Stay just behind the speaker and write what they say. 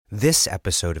This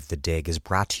episode of The Dig is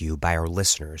brought to you by our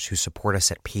listeners who support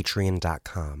us at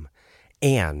patreon.com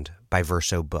and by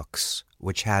Verso Books,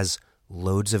 which has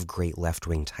loads of great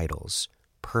left-wing titles,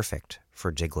 perfect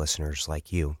for Dig listeners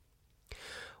like you.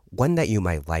 One that you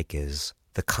might like is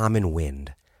The Common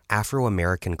Wind,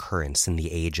 Afro-American Currents in the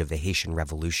Age of the Haitian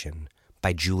Revolution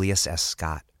by Julius S.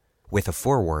 Scott, with a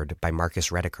foreword by Marcus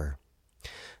Rediker.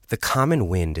 The Common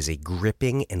Wind is a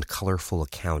gripping and colorful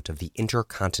account of the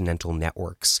intercontinental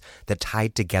networks that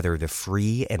tied together the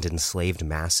free and enslaved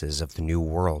masses of the New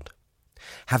World.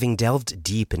 Having delved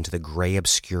deep into the gray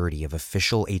obscurity of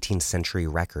official 18th century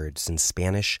records in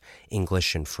Spanish,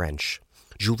 English, and French,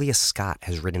 Julius Scott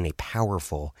has written a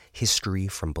powerful history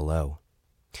from below.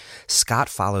 Scott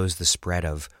follows the spread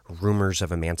of rumors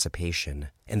of emancipation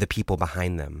and the people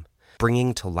behind them,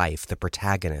 bringing to life the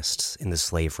protagonists in the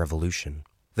slave revolution.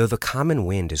 Though The Common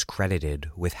Wind is credited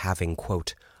with having,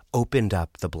 quote, opened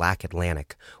up the Black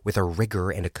Atlantic with a rigor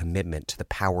and a commitment to the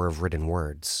power of written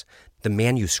words, the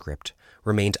manuscript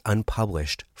remained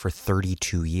unpublished for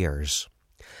 32 years.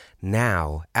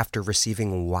 Now, after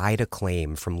receiving wide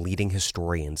acclaim from leading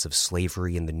historians of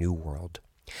slavery in the New World,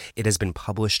 it has been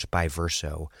published by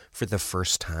Verso for the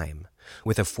first time,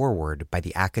 with a foreword by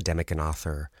the academic and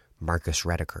author Marcus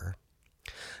Rediker.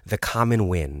 The Common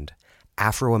Wind,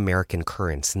 Afro-American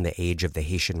Currents in the Age of the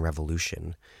Haitian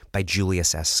Revolution by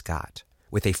Julius S. Scott,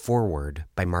 with a foreword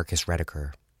by Marcus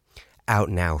Rediker. Out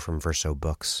now from Verso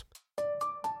Books.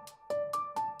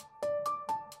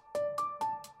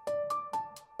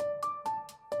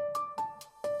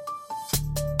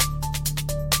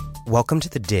 Welcome to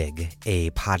The Dig, a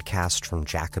podcast from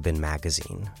Jacobin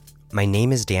Magazine. My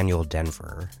name is Daniel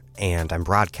Denver, and I'm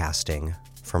broadcasting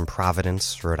from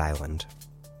Providence, Rhode Island.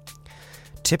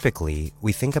 Typically,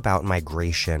 we think about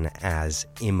migration as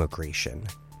immigration,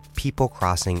 people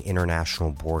crossing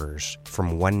international borders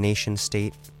from one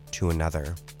nation-state to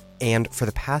another. And for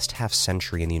the past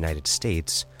half-century in the United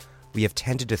States, we have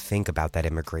tended to think about that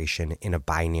immigration in a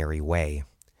binary way: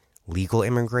 legal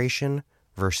immigration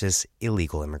versus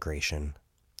illegal immigration.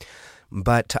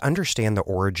 But to understand the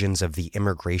origins of the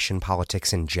immigration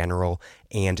politics in general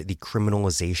and the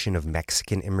criminalization of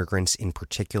Mexican immigrants in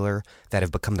particular that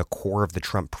have become the core of the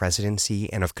Trump presidency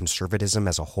and of conservatism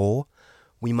as a whole,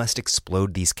 we must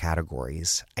explode these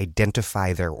categories,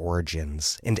 identify their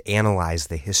origins, and analyze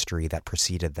the history that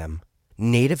preceded them.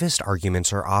 Nativist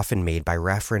arguments are often made by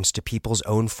reference to people's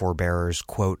own forebears,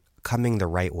 quote, coming the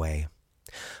right way.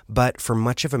 But for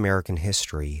much of American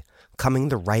history, coming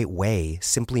the right way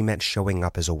simply meant showing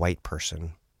up as a white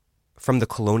person. From the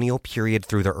colonial period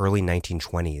through the early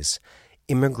 1920s,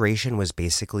 immigration was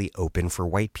basically open for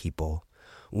white people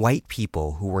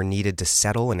who were needed to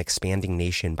settle an expanding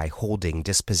nation by holding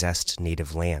dispossessed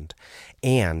native land,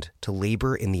 and to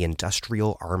labor in the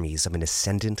industrial armies of an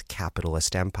ascendant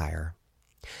capitalist empire.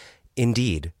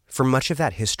 Indeed, for much of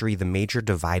that history, the major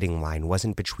dividing line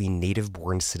wasn't between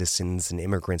native-born citizens and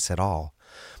immigrants at all,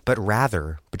 but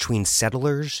rather between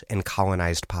settlers and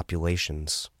colonized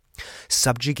populations,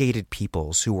 subjugated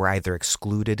peoples who were either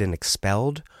excluded and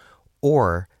expelled,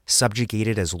 or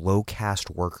subjugated as low-caste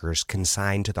workers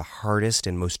consigned to the hardest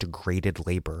and most degraded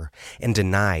labor and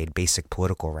denied basic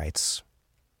political rights.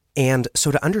 And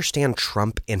so to understand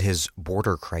Trump and his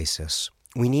border crisis,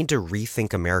 we need to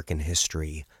rethink American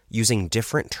history using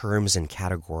different terms and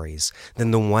categories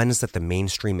than the ones that the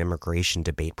mainstream immigration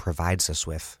debate provides us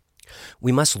with.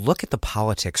 We must look at the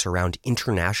politics around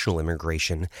international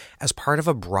immigration as part of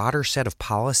a broader set of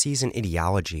policies and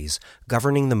ideologies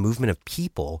governing the movement of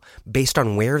people based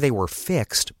on where they were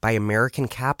fixed by American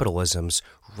capitalism's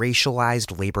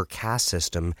racialized labor caste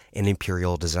system and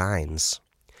imperial designs.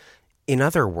 In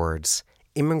other words,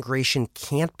 immigration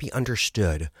can't be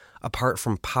understood apart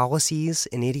from policies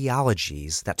and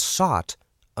ideologies that sought,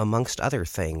 amongst other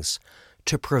things,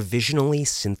 to provisionally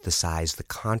synthesize the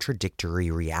contradictory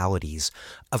realities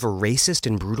of a racist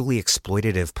and brutally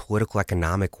exploitative political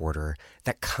economic order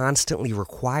that constantly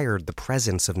required the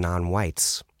presence of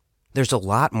non-whites. There's a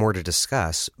lot more to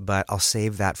discuss, but I'll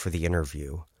save that for the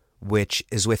interview, which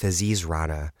is with Aziz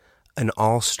Rana, an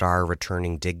all-star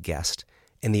returning Dig guest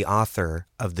and the author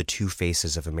of The Two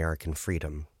Faces of American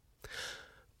Freedom.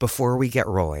 Before we get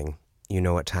rolling, you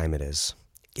know what time it is.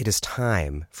 It is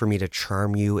time for me to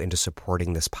charm you into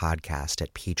supporting this podcast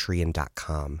at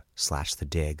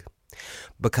patreon.com/thedig,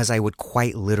 because I would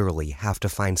quite literally have to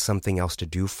find something else to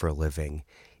do for a living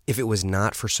if it was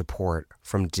not for support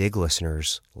from Dig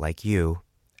listeners like you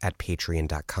at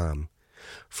patreon.com.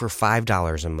 For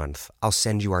 $5 a month, I'll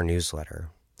send you our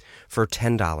newsletter. For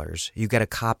 $10, you get a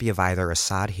copy of either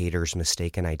Assad Hader's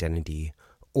Mistaken Identity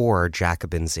or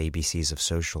Jacobin's ABCs of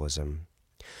Socialism.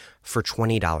 For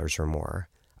 $20 or more,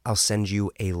 I'll send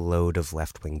you a load of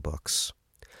left-wing books.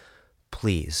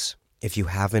 Please, if you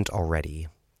haven't already,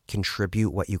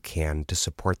 contribute what you can to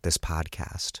support this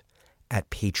podcast at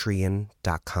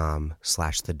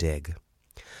patreon.com/thedig.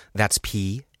 That's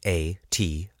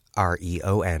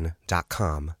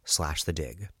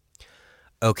patreon.com/thedig.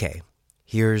 Okay,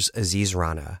 here's Aziz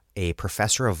Rana, a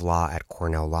professor of law at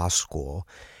Cornell Law School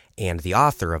and the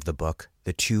author of the book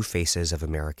The Two Faces of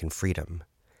American Freedom,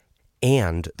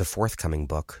 and the forthcoming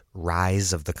book,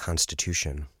 Rise of the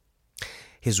Constitution.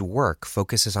 His work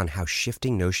focuses on how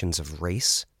shifting notions of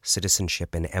race,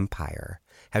 citizenship, and empire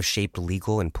have shaped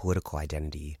legal and political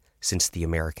identity since the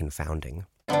American founding.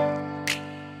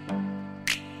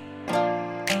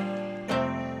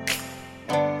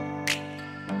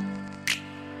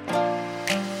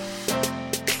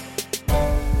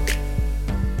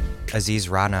 Aziz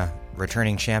Rana,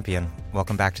 returning champion.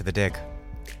 Welcome back to The Dig.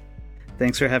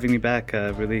 Thanks for having me back.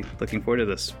 Really looking forward to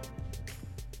this.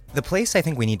 The place I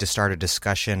think we need to start a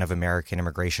discussion of American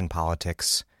immigration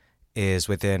politics is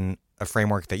within a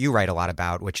framework that you write a lot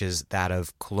about, which is that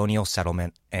of colonial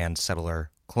settlement and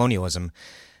settler colonialism.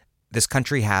 This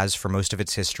country has, for most of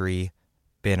its history,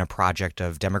 been a project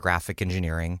of demographic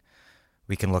engineering.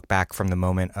 We can look back from the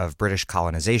moment of British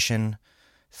colonization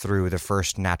through the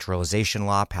first naturalization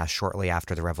law passed shortly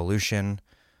after the Revolution,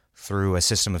 through a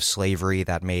system of slavery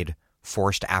that made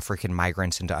forced African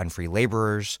migrants into unfree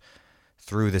laborers,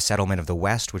 through the settlement of the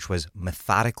West, which was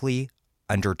methodically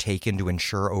undertaken to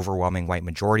ensure overwhelming white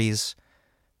majorities,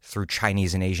 through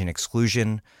Chinese and Asian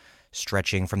exclusion,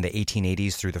 stretching from the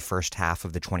 1880s through the first half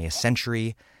of the 20th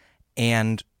century,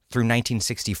 and through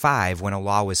 1965, when a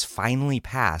law was finally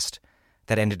passed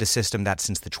that ended a system that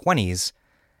since the 20s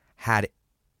had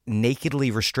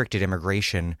nakedly restricted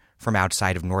immigration from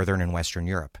outside of Northern and Western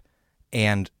Europe.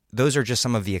 And those are just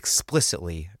some of the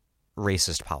explicitly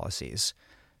racist policies.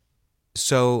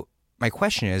 So my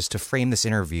question is, to frame this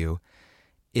interview,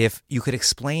 if you could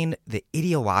explain the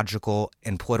ideological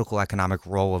and political economic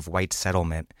role of white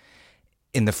settlement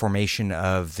in the formation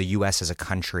of the U.S. as a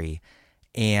country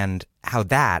and how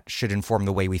that should inform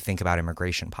the way we think about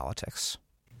immigration politics.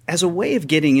 As a way of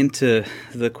getting into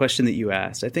the question that you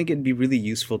asked, I think it'd be really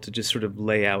useful to just sort of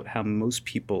lay out how most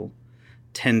people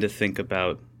tend to think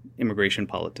about immigration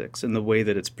politics and the way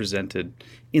that it's presented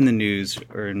in the news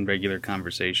or in regular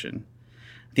conversation.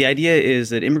 The idea is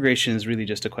that immigration is really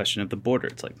just a question of the border.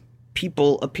 It's like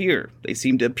people appear. They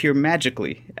seem to appear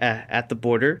magically at the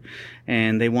border,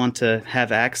 and they want to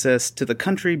have access to the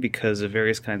country because of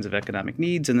various kinds of economic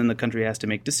needs, and then the country has to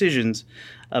make decisions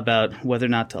about whether or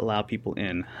not to allow people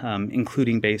in,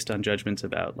 including based on judgments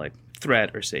about like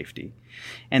threat or safety.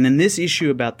 And then this issue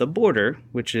about the border,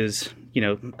 which is,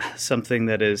 something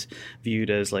that is viewed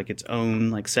as like its own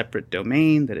like separate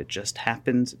domain, that it just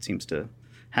happens. It seems to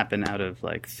happen out of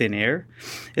like thin air,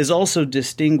 is also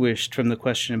distinguished from the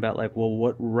question about like, well,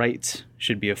 what rights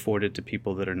should be afforded to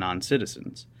people that are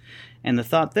non-citizens? And the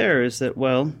thought there is that,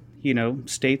 well,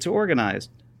 states are organized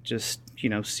just,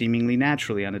 seemingly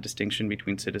naturally on a distinction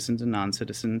between citizens and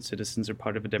non-citizens. Citizens are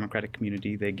part of a democratic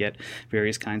community. They get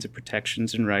various kinds of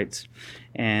protections and rights.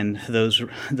 And those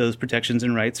protections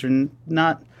and rights are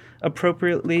not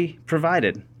appropriately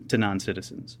provided to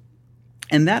non-citizens.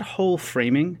 And that whole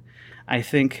framing, I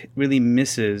think, really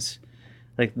misses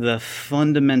like the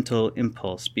fundamental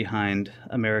impulse behind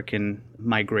American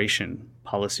migration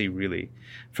policy, really,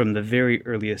 from the very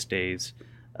earliest days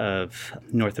of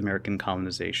North American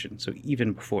colonization, so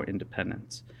even before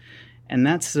independence. And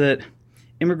that's that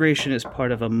immigration is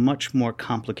part of a much more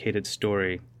complicated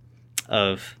story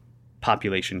of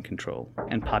population control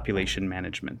and population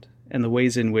management, and the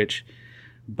ways in which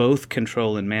both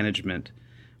control and management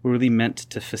were really meant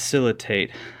to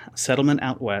facilitate settlement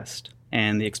out west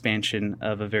and the expansion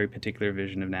of a very particular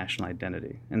vision of national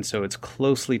identity. And so it's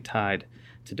closely tied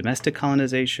to domestic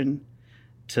colonization,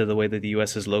 to the way that the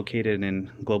U.S. is located in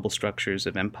global structures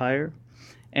of empire,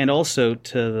 and also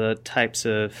to the types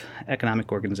of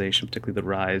economic organization, particularly the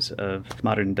rise of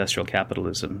modern industrial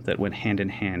capitalism that went hand in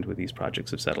hand with these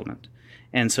projects of settlement.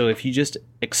 And so if you just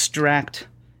extract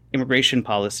immigration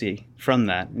policy from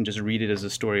that and just read it as a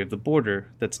story of the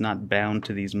border that's not bound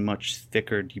to these much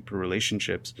thicker, deeper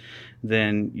relationships,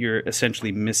 then you're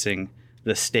essentially missing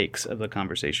the stakes of the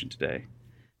conversation today.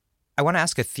 I want to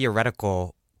ask a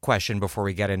theoretical question before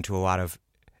we get into a lot of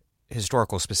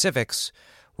historical specifics,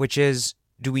 which is,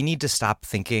 do we need to stop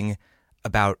thinking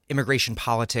about immigration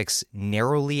politics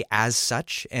narrowly as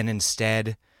such and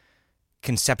instead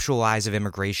conceptualize of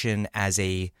immigration as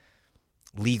a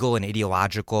legal and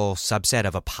ideological subset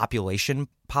of a population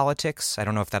politics. I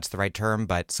don't know if that's the right term,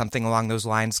 but something along those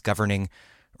lines, governing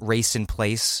race in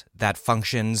place that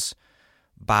functions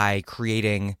by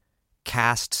creating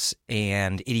castes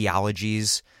and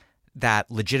ideologies that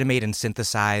legitimate and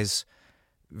synthesize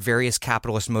various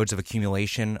capitalist modes of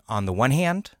accumulation on the one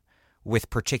hand, with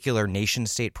particular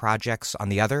nation-state projects on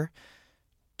the other.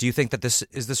 Do you think that this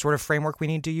is the sort of framework we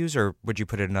need to use, or would you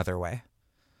put it another way?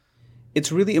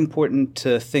 It's really important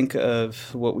to think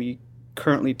of what we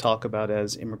currently talk about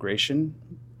as immigration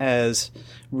as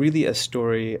really a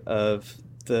story of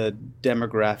the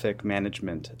demographic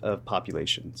management of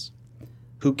populations.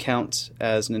 Who counts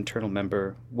as an internal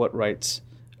member, what rights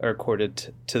are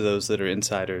accorded to those that are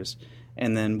insiders,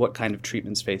 and then what kind of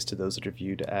treatments faced to those that are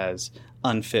viewed as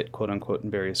unfit, quote unquote,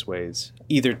 in various ways,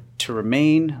 either to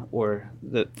remain or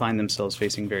that find themselves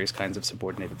facing various kinds of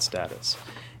subordinated status.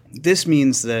 This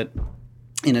means that,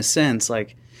 in a sense,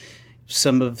 like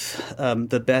some of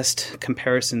the best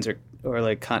comparisons or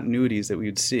like continuities that we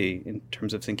would see in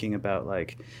terms of thinking about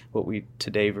like what we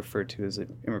today refer to as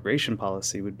an immigration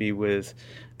policy would be with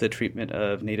the treatment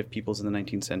of Native peoples in the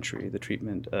 19th century, the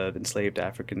treatment of enslaved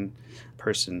African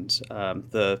persons,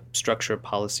 the structure of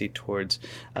policy towards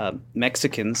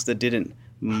Mexicans that didn't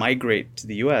migrate to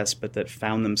the U.S. but that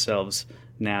found themselves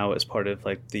now as part of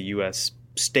like the U.S.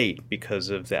 state because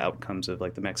of the outcomes of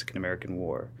like the Mexican-American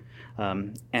War,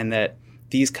 and that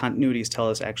these continuities tell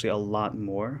us actually a lot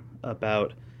more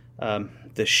about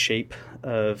the shape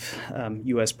of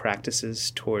U.S.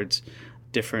 practices towards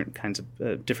different kinds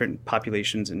of different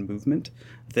populations and movement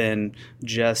than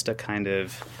just a kind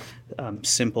of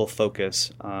simple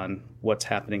focus on what's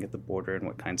happening at the border and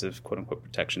what kinds of quote-unquote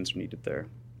protections are needed there.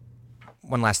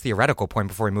 One last theoretical point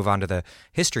before we move on to the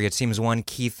history. It seems one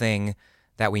key thing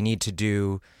that we need to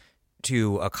do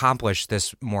to accomplish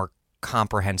this more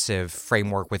comprehensive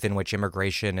framework within which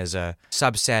immigration is a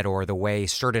subset or the way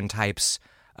certain types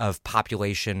of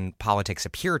population politics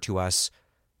appear to us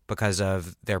because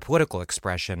of their political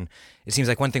expression. It seems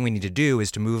like one thing we need to do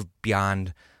is to move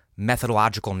beyond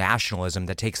methodological nationalism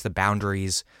that takes the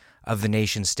boundaries of the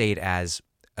nation state as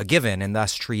a given and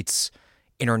thus treats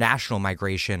international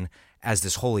migration as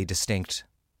this wholly distinct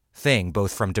thing,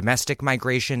 both from domestic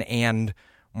migration and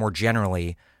more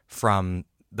generally from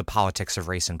the politics of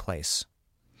race and place.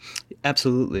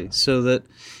 Absolutely. So that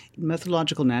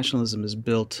methodological nationalism is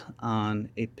built on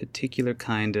a particular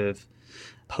kind of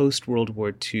post-World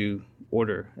War II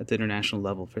order at the international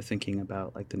level for thinking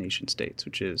about like the nation states,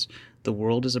 which is the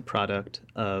world is a product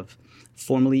of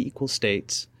formally equal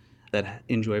states that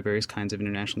enjoy various kinds of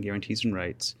international guarantees and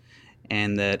rights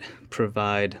and that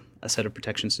provide a set of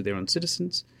protections to their own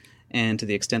citizens. And to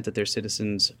the extent that their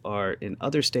citizens are in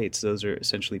other states, those are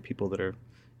essentially people that are,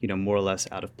 more or less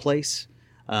out of place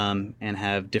and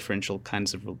have differential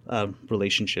kinds of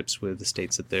relationships with the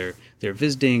states that they're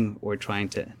visiting or trying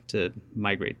to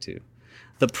migrate to.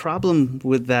 The problem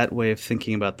with that way of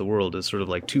thinking about the world is sort of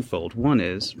like twofold. One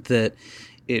is that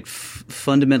it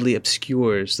fundamentally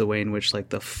obscures the way in which like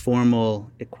the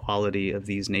formal equality of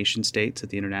these nation states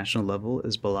at the international level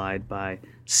is belied by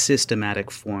systematic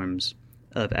forms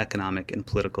of economic and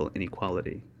political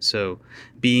inequality. So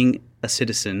being a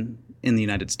citizen in the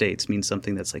United States means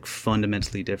something that's like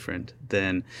fundamentally different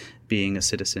than being a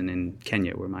citizen in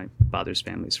Kenya, where my father's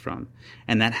family's from.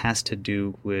 And that has to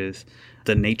do with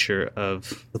the nature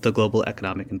of the global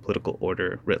economic and political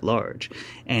order writ large.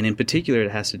 And in particular,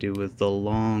 it has to do with the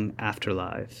long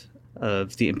afterlife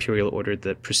of the imperial order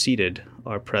that preceded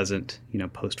our present,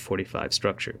 post-45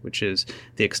 structure, which is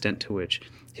the extent to which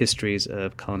histories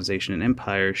of colonization and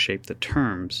empire shape the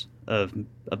terms of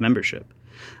membership.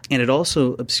 And it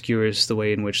also obscures the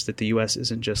way in which that the U.S.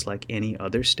 isn't just like any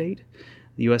other state.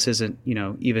 The U.S. isn't,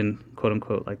 even quote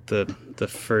unquote like the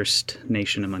first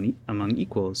nation among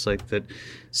equals. Like that,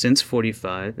 since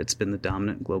 45, it's been the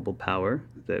dominant global power.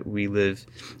 That we live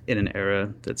in an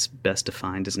era that's best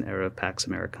defined as an era of Pax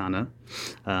Americana.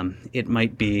 It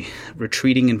might be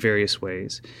retreating in various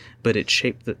ways, but it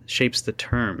shapes the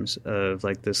terms of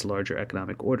like this larger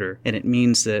economic order. And it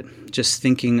means that just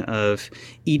thinking of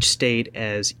each state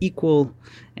as equal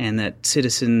and that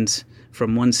citizens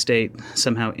from one state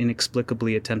somehow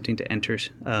inexplicably attempting to enter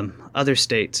other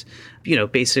states,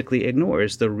 basically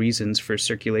ignores the reasons for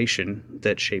circulation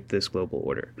that shape this global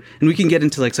order. And we can get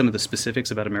into like some of the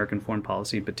specifics about American foreign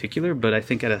policy in particular, but I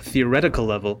think at a theoretical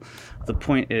level, the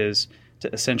point is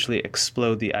to essentially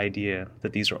explode the idea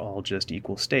that these are all just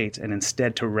equal states and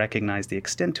instead to recognize the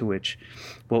extent to which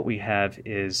what we have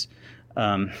is,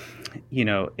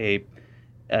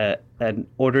 an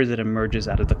order that emerges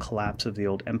out of the collapse of the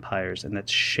old empires and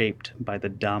that's shaped by the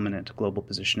dominant global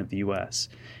position of the U.S.,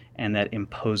 and that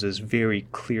imposes very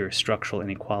clear structural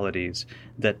inequalities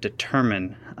that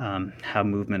determine how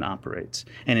movement operates.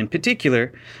 And in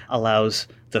particular, allows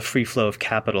the free flow of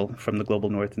capital from the global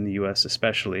north and the U.S.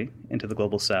 especially into the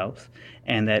global south,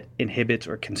 and that inhibits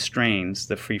or constrains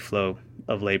the free flow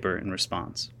of labor in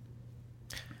response.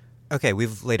 Okay,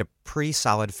 we've laid a pretty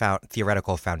solid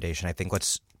theoretical foundation. I think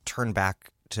let's turn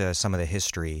back to some of the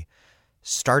history.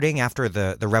 Starting after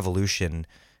the Revolution,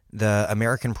 the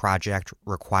American project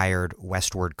required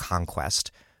westward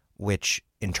conquest, which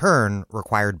in turn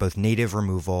required both native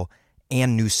removal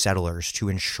and new settlers to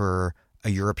ensure a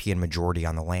European majority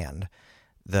on the land.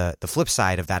 The flip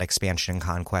side of that expansion and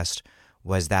conquest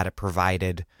was that it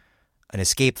provided an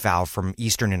escape valve from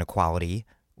Eastern inequality,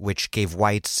 which gave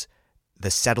whites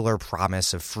the settler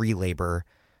promise of free labor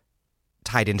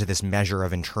tied into this measure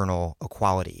of internal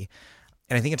equality.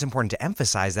 And I think it's important to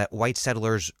emphasize that white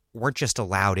settlers weren't just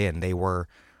allowed in, they were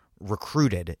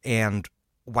recruited. And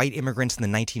white immigrants in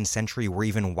the 19th century were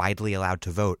even widely allowed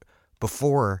to vote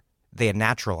before they had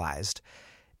naturalized.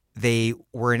 They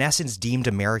were in essence deemed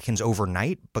Americans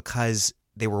overnight because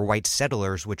they were white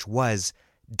settlers, which was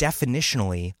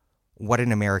definitionally what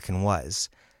an American was.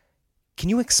 Can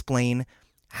you explain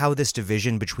how this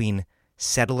division between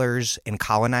settlers and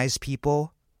colonized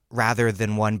people, rather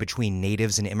than one between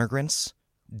natives and immigrants,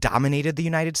 dominated the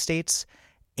United States,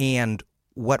 and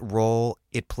what role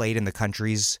it played in the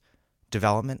country's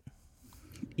development?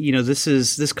 You know,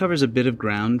 this covers a bit of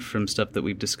ground from stuff that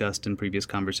we've discussed in previous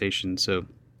conversations, so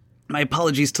my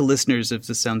apologies to listeners if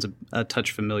this sounds a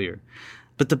touch familiar.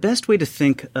 But the best way to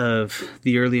think of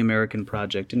the early American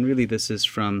project, and really this is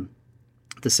from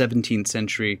the 17th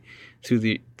century through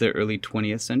the early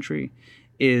 20th century,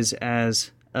 is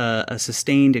as a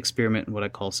sustained experiment in what I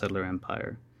call settler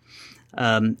empire.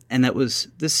 And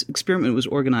this experiment was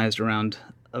organized around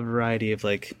a variety of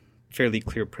fairly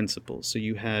clear principles. So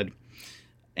you had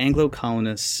Anglo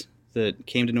colonists that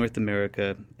came to North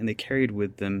America, and they carried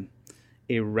with them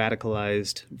a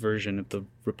radicalized version of the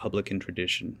Republican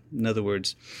tradition. In other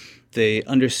words, they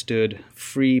understood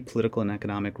free political and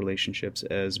economic relationships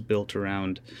as built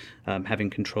around having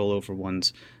control over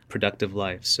one's productive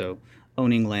life. So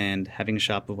owning land, having a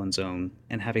shop of one's own,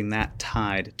 and having that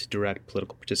tied to direct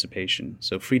political participation.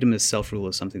 So freedom as self-rule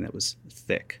is something that was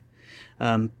thick.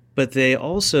 But they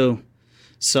also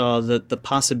saw that the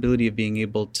possibility of being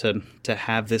able to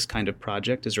have this kind of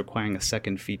project is requiring a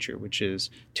second feature, which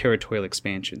is territorial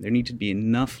expansion. There needed to be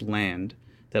enough land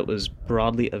that was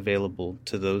broadly available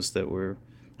to those that were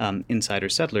insider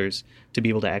settlers to be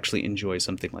able to actually enjoy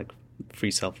something like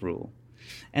free self-rule.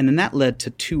 And then that led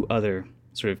to two other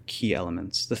sort of key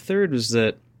elements. The third was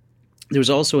that there was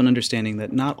also an understanding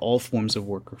that not all forms of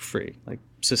work are free. Like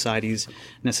societies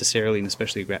necessarily, and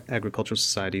especially agricultural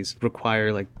societies,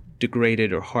 require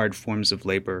degraded or hard forms of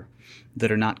labor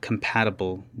that are not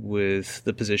compatible with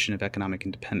the position of economic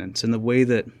independence. And the way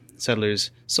that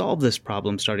settlers solved this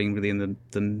problem, starting really in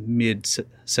the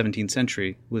mid-17th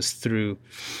century, was through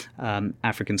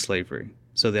African slavery.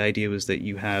 So the idea was that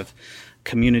you have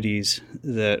communities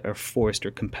that are forced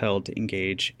or compelled to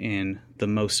engage in the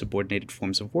most subordinated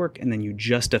forms of work, and then you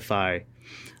justify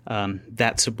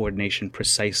that subordination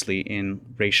precisely in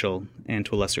racial and,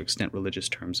 to a lesser extent, religious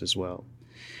terms as well.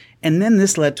 And then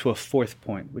this led to a fourth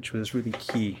point, which was really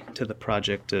key to the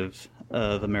project of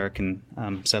American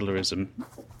settlerism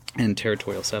and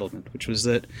territorial settlement, which was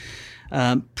that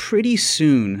pretty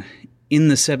soon in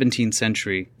the 17th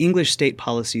century, English state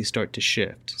policies start to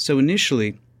shift. So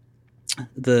initially,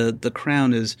 the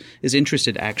crown is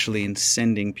interested actually in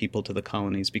sending people to the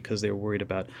colonies because they're worried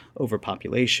about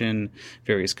overpopulation,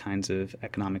 various kinds of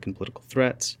economic and political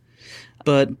threats.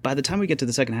 But by the time we get to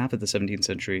the second half of the 17th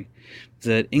century,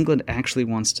 that England actually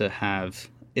wants to have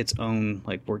its own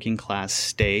working class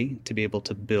stay to be able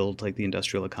to build the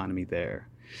industrial economy there.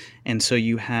 And so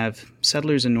you have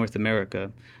settlers in North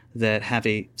America that have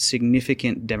a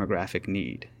significant demographic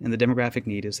need. And the demographic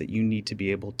need is that you need to be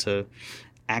able to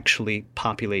actually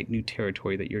populate new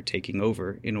territory that you're taking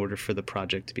over in order for the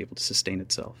project to be able to sustain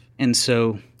itself. And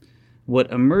so what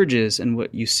emerges and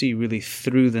what you see really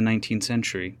through the 19th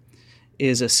century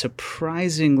is a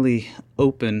surprisingly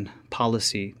open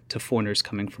policy to foreigners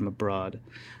coming from abroad,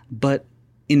 but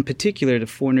in particular to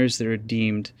foreigners that are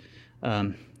deemed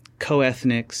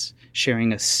co-ethnics,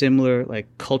 sharing a similar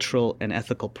cultural and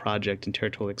ethical project in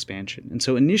territorial expansion. And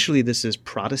so initially this is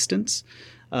Protestants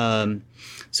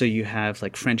So you have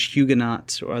like French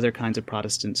Huguenots or other kinds of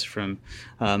Protestants from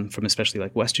especially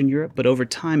like Western Europe. But over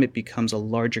time, it becomes a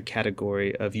larger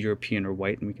category of European or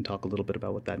white, and we can talk a little bit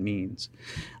about what that means.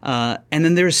 And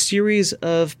then there are a series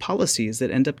of policies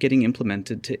that end up getting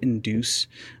implemented to induce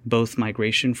both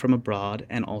migration from abroad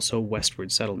and also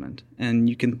westward settlement. And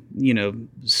you can,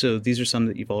 so these are some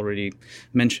that you've already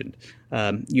mentioned.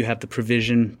 You have the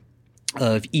provision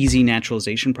of easy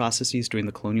naturalization processes during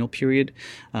the colonial period.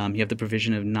 You have the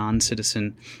provision of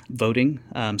non-citizen voting,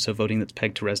 so voting that's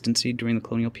pegged to residency during the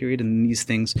colonial period, and these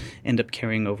things end up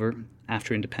carrying over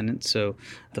after independence. So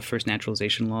the first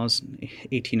naturalization laws,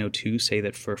 1802, say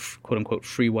that for quote-unquote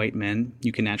free white men,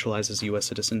 you can naturalize as a U.S.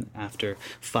 citizen after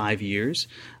 5 years,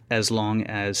 as long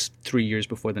as 3 years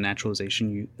before the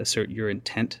naturalization you assert your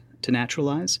intent to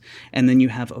naturalize. And then you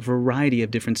have a variety of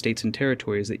different states and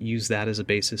territories that use that as a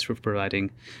basis for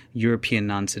providing European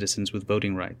non-citizens with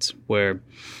voting rights, where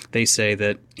they say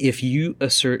that if you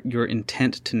assert your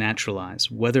intent to naturalize,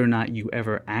 whether or not you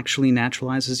ever actually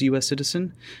naturalize as a U.S.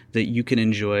 citizen, that you can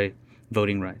enjoy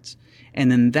voting rights.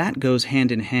 And then that goes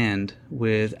hand in hand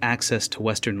with access to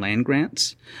Western land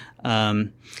grants,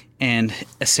 and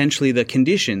essentially the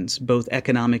conditions, both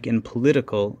economic and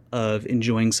political, of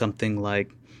enjoying something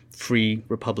like free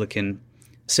Republican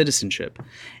citizenship.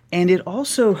 And it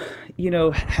also,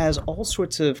 has all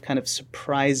sorts of kind of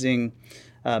surprising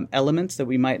elements that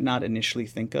we might not initially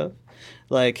think of.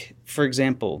 Like, for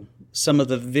example, some of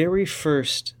the very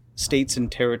first states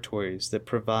and territories that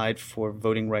provide for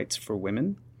voting rights for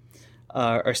women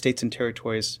are states and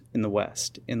territories in the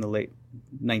West in the late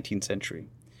 19th century.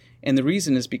 And the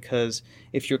reason is because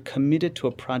if you're committed to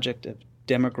a project of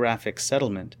demographic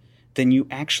settlement, then you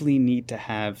actually need to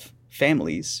have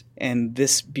families. And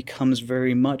this becomes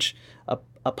very much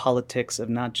a politics of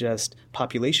not just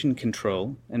population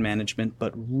control and management,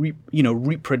 but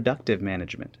reproductive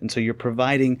management. And so you're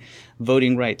providing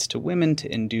voting rights to women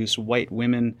to induce white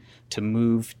women to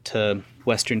move to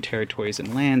Western territories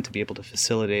and land to be able to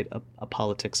facilitate a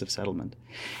politics of settlement.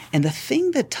 And the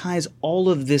thing that ties all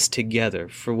of this together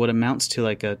for what amounts to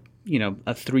like a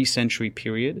 3-century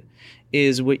period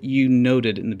is what you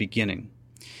noted in the beginning.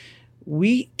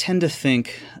 We tend to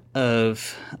think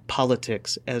of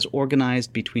politics as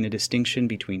organized between a distinction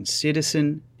between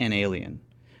citizen and alien,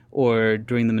 or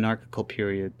during the monarchical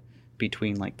period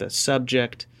between like the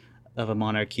subject of a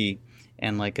monarchy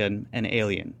and like an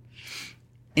alien.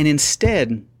 And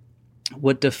instead,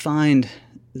 what defined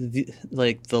the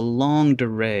longue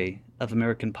durée of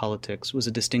American politics was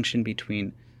a distinction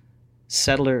between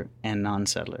settler and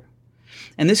non-settler.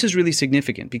 And this is really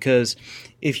significant because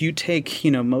if you take,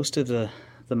 most of the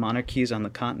monarchies on the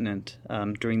continent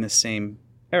during the same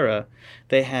era,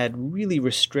 they had really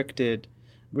restrictive,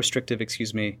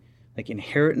 like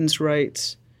inheritance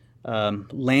rights,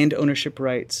 land ownership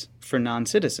rights for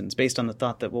non-citizens based on the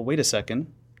thought that, well, wait a second,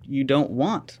 you don't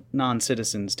want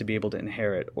non-citizens to be able to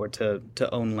inherit or to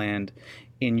own land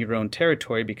in your own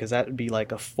territory because that would be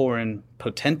like a foreign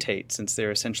potentate since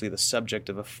they're essentially the subject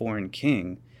of a foreign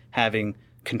king having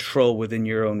control within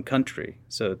your own country.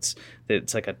 So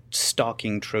it's like a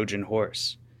stalking Trojan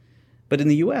horse. But in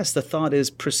the U.S., the thought is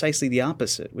precisely the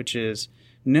opposite, which is,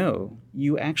 no,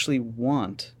 you actually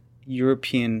want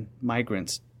European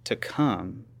migrants to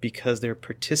come because they're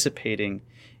participating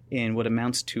in what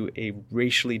amounts to a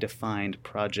racially defined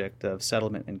project of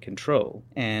settlement and control.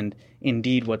 And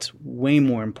indeed, what's way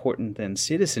more important than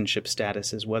citizenship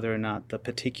status is whether or not the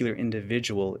particular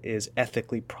individual is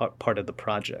ethically part of the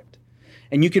project.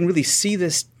 And you can really see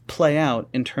this play out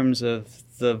in terms of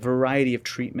the variety of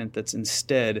treatment that's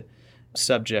instead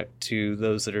subject to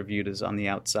those that are viewed as on the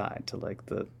outside, to like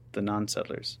the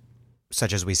non-settlers.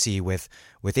 Such as we see with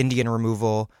Indian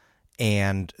removal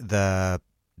and the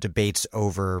debates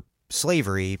over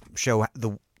slavery show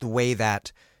the way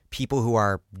that people who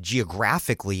are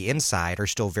geographically inside are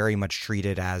still very much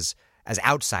treated as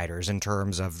outsiders in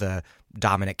terms of the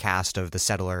dominant caste of the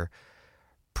settler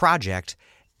project.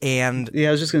 And yeah,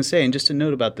 I was just going to say, and just a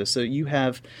note about this. So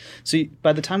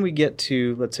by the time we get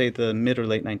to, let's say, the mid or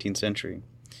late 19th century,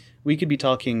 we could be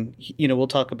talking, we'll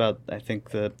talk about, I think,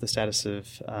 the status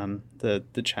of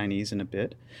the Chinese in a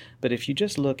bit. But if you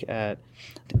just look at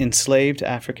enslaved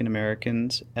African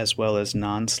Americans as well as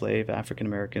non-slave African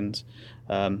Americans,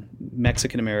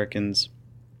 Mexican Americans,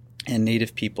 and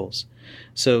Native peoples.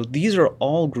 So these are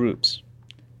all groups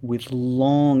with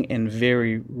long and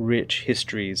very rich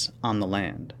histories on the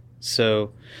land.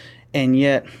 So, and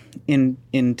yet, in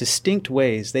distinct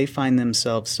ways, they find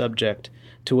themselves subject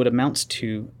to what amounts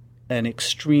to an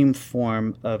extreme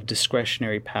form of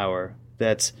discretionary power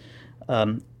that's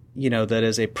that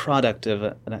is a product of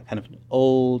a kind of an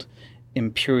old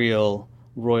imperial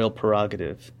royal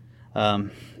prerogative,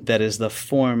 that is the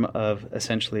form of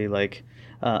essentially like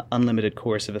unlimited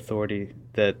coercive authority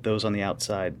that those on the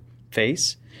outside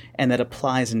face, and that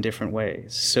applies in different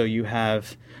ways. So you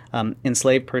have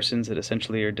enslaved persons that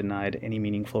essentially are denied any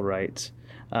meaningful rights.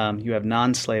 You have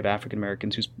non-slave African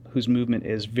Americans whose movement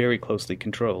is very closely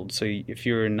controlled. So if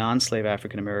you're a non-slave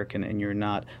African American and you're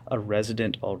not a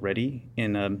resident already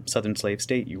in a southern slave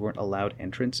state, you weren't allowed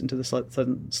entrance into the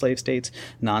southern slave states.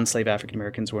 Non-slave African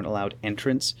Americans weren't allowed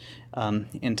entrance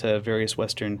into various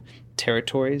western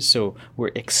territories. So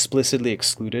we're explicitly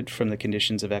excluded from the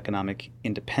conditions of economic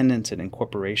independence and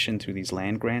incorporation through these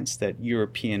land grants that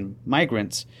European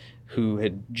migrants who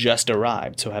had just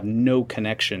arrived, so have no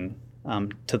connection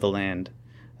to the land,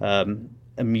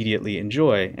 immediately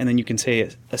enjoy. And then you can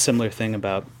say a similar thing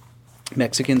about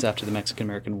Mexicans after the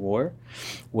Mexican-American War,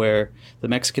 where the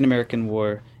Mexican-American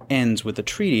War ends with a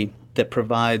treaty that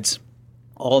provides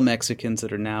all Mexicans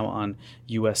that are now on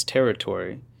U.S.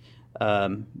 territory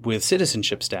with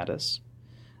citizenship status.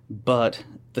 But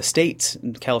the states,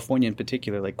 and California in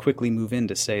particular, like quickly move in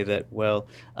to say that, well,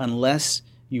 unless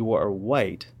you are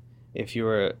white, if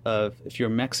you're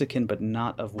Mexican but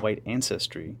not of white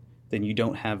ancestry, then you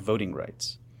don't have voting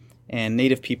rights. And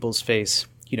Native peoples face,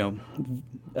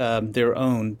 their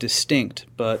own distinct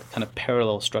but kind of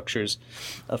parallel structures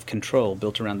of control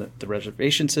built around the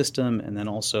reservation system, and then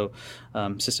also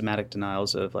systematic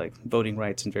denials of like voting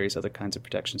rights and various other kinds of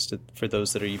protections for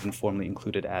those that are even formally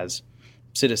included as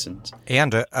citizens.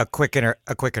 And a quick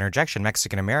interjection: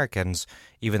 Mexican Americans,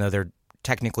 even though they're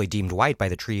technically deemed white by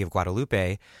the Treaty of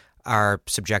Guadalupe, are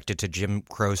subjected to Jim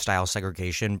Crow-style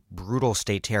segregation, brutal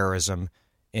state terrorism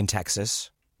in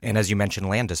Texas, and as you mentioned,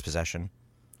 land dispossession.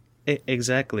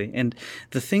 Exactly. And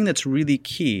the thing that's really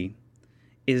key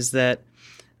is that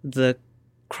the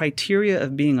criteria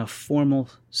of being a formal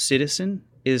citizen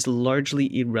is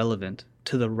largely irrelevant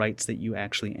to the rights that you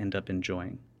actually end up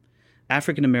enjoying.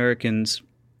 African Americans,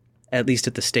 at least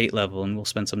at the state level, and we'll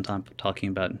spend some time talking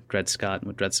about Dred Scott and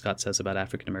what Dred Scott says about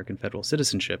African American federal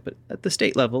citizenship, but at the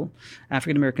state level,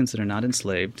 African Americans that are not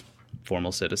enslaved,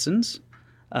 formal citizens.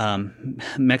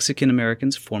 Mexican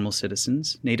Americans, formal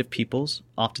citizens. Native peoples,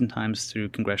 oftentimes through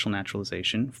congressional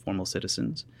naturalization, formal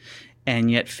citizens, and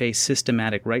yet face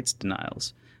systematic rights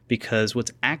denials, because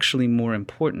what's actually more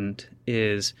important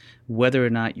is whether or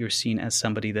not you're seen as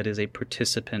somebody that is a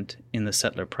participant in the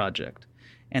settler project.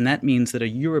 And that means that a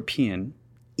European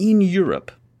in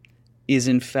Europe is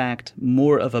in fact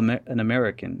more of an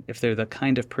American if they're the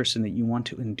kind of person that you want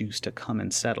to induce to come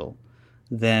and settle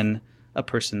than a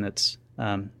person that's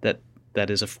that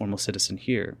is a formal citizen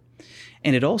here.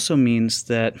 And it also means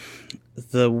that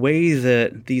the way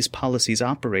that these policies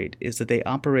operate is that they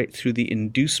operate through the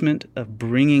inducement of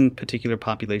bringing particular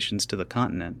populations to the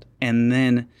continent, and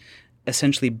then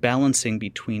essentially balancing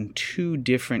between two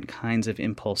different kinds of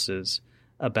impulses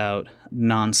about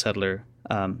non-settler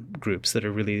groups that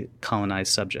are really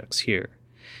colonized subjects here.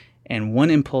 And one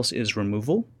impulse is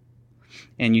removal,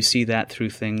 and you see that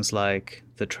through things like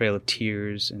the Trail of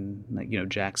Tears and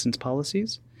Jackson's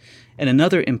policies. And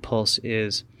another impulse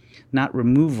is not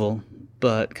removal,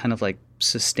 but kind of like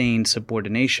sustained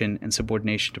subordination, and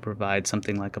subordination to provide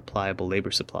something like a pliable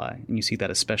labor supply. And you see that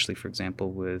especially, for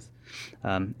example, with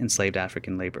enslaved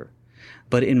African labor.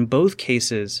 But in both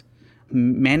cases,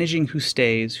 managing who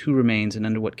stays, who remains, and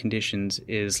under what conditions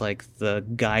is like the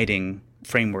guiding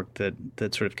framework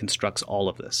that sort of constructs all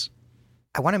of this.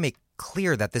 I want to make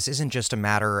clear that this isn't just a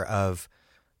matter of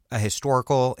a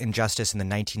historical injustice in the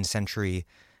 19th century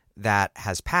that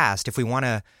has passed. If we want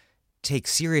to take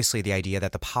seriously the idea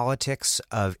that the politics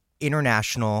of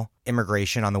international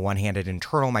immigration on the one hand and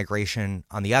internal migration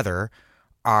on the other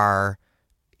are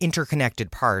interconnected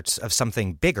parts of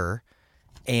something bigger,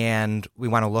 and we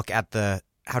want to look at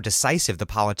how decisive the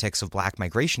politics of Black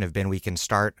migration have been, we can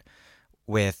start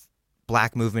with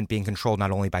Black movement being controlled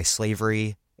not only by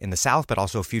slavery in the South, but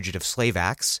also fugitive slave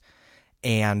acts,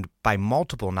 and by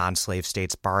multiple non-slave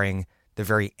states barring the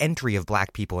very entry of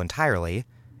Black people entirely.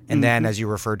 And then, as you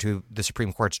referred to, the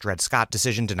Supreme Court's Dred Scott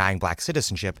decision denying Black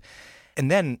citizenship. And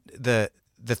then the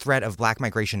threat of Black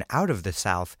migration out of the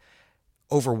South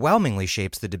overwhelmingly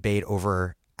shapes the debate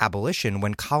over abolition,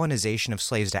 when colonization of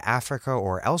slaves to Africa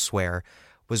or elsewhere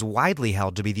was widely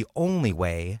held to be the only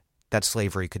way that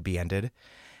slavery could be ended.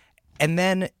 And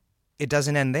then it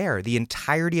doesn't end there. The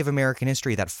entirety of American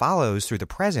history that follows through the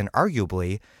present,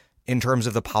 arguably, in terms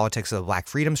of the politics of the Black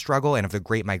freedom struggle and of the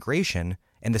Great Migration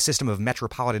and the system of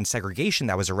metropolitan segregation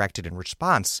that was erected in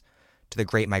response to the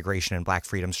Great Migration and Black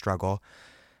freedom struggle,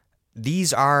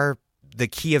 these are the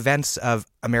key events of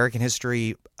American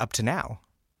history up to now.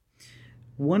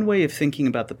 One way of thinking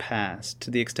about the past,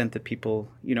 to the extent that people,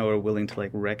 are willing to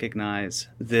recognize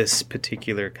this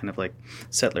particular kind of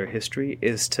settler history,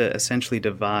 is to essentially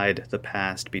divide the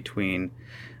past between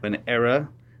an era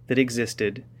that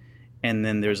existed, and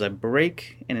then there's a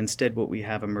break, and instead what we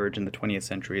have emerge in the 20th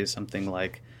century is something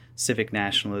like civic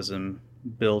nationalism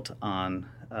built on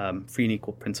free and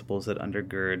equal principles that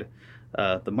undergird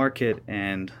the market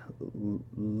and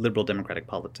liberal democratic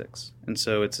politics. And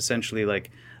so it's essentially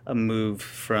a move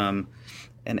from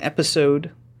an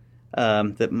episode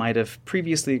that might have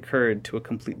previously occurred to a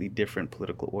completely different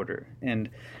political order. And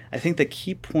I think the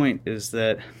key point is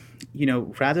that,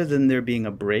 rather than there being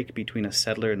a break between a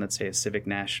settler and, let's say, a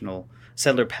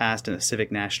settler past and a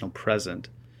civic national present,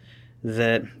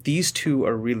 that these two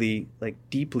are really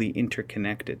deeply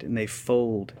interconnected, and they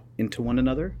fold into one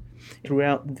another.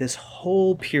 Throughout this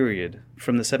whole period,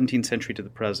 from the 17th century to the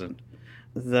present,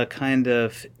 the kind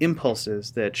of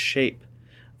impulses that shape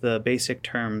the basic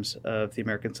terms of the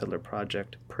American Settler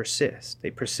Project persist. They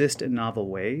persist in novel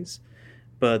ways,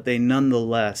 but they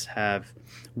nonetheless have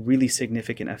really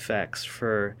significant effects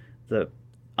for the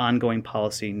ongoing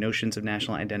policy, notions of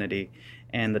national identity,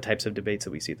 and the types of debates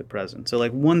that we see at the present. So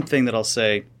one thing that I'll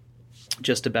say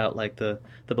just about the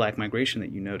black migration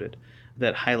that you noted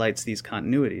that highlights these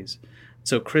continuities.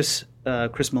 So Chris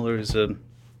Muller is a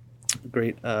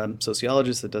great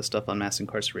sociologist that does stuff on mass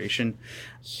incarceration.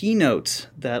 He notes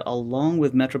that along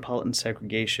with metropolitan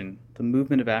segregation, the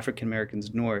movement of African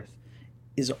Americans north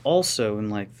is also in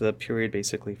the period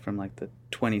basically from the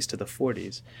 20s to the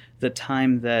 40s, the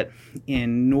time that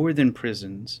in northern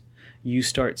prisons you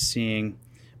start seeing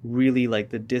really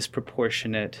the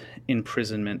disproportionate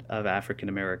imprisonment of African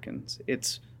Americans.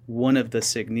 It's one of the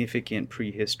significant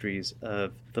prehistories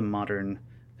of the modern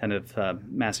kind of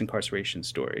mass incarceration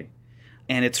story.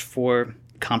 And it's for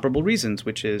comparable reasons,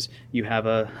 which is you have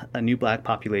a new black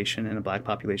population, and a black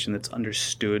population that's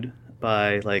understood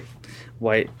by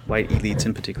white elites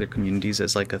in particular communities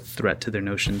as a threat to their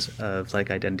notions of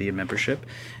identity and membership.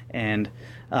 And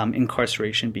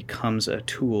incarceration becomes a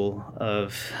tool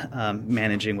of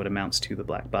managing what amounts to the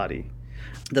black body.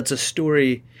 That's a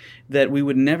story that we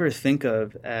would never think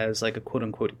of as a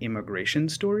quote-unquote immigration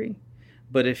story.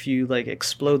 But if you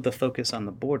explode the focus on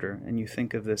the border and you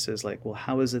think of this as well,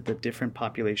 how is it that different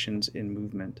populations in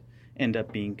movement end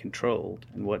up being controlled,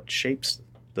 and what shapes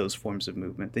those forms of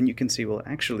movement, then you can see, well,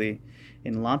 actually,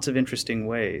 in lots of interesting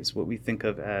ways, what we think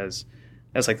of as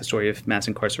the story of mass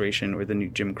incarceration or the new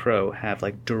Jim Crow have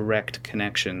direct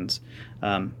connections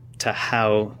to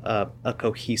how a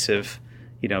cohesive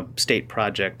state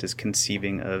project is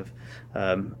conceiving of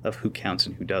who counts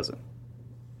and who doesn't.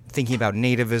 Thinking about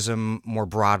nativism more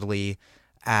broadly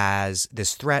as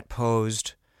this threat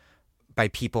posed by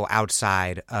people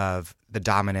outside of the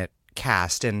dominant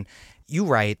caste. And you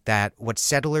write that what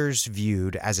settlers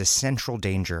viewed as a central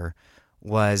danger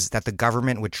was that the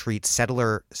government would treat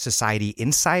settler society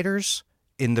insiders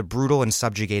in the brutal and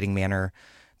subjugating manner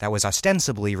that was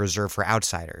ostensibly reserved for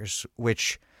outsiders,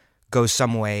 which goes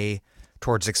some way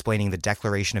towards explaining the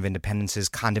Declaration of Independence's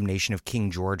condemnation of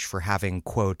King George for having,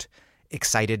 quote,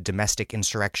 excited domestic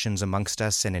insurrections amongst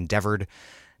us and endeavored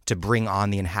to bring on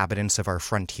the inhabitants of our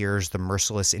frontiers, the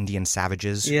merciless Indian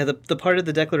savages. Yeah, the part of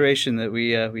the Declaration that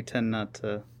we tend not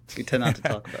to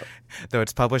talk about. Though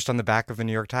it's published on the back of the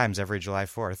New York Times every July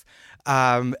 4th.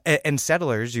 And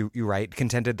settlers, you write,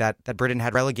 contended that Britain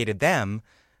had relegated them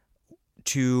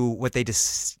to what they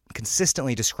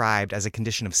consistently described as a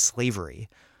condition of slavery.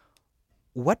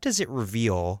 What does it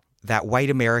reveal that white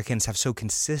Americans have so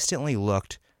consistently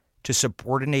looked to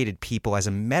subordinated people as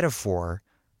a metaphor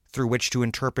through which to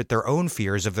interpret their own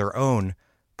fears of their own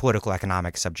political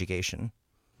economic subjugation?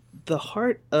 The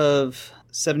heart of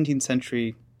 17th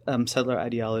century settler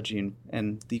ideology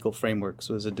and legal frameworks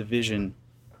was a division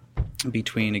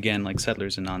between, again,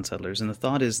 settlers and non-settlers. And the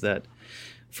thought is that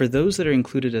for those that are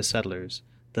included as settlers,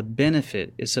 the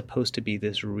benefit is supposed to be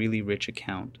this really rich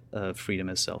account of freedom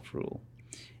as self-rule.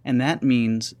 And that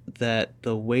means that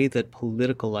the way that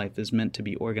political life is meant to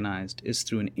be organized is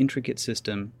through an intricate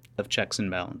system of checks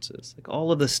and balances.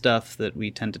 All of the stuff that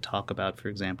we tend to talk about, for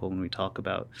example, when we talk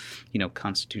about,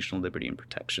 constitutional liberty and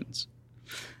protections.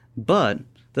 But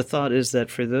the thought is that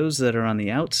for those that are on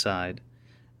the outside,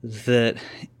 that,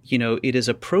 it is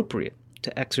appropriate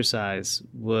to exercise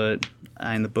what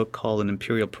I in the book call an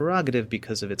imperial prerogative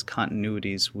because of its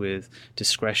continuities with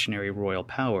discretionary royal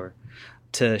power.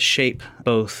 to shape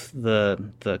both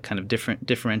the kind of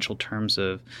differential terms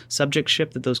of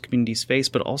subjectship that those communities face,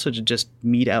 but also to just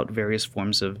mete out various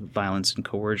forms of violence and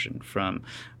coercion, from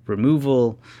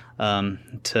removal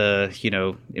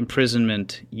to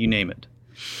imprisonment, you name it.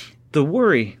 The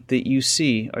worry that you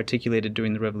see articulated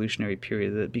during the revolutionary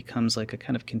period that becomes like a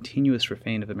kind of continuous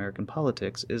refrain of American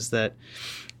politics is that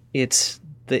it's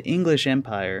the English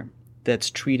Empire that's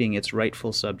treating its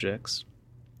rightful subjects,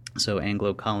 so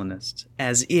Anglo-colonists,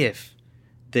 as if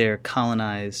they're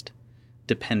colonized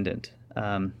dependent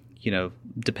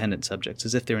subjects,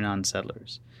 as if they're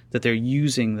non-settlers, that they're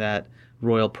using that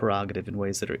royal prerogative in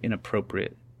ways that are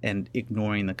inappropriate and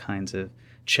ignoring the kinds of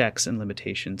checks and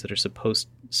limitations that are supposed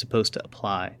to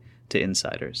apply to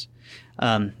insiders.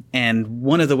 And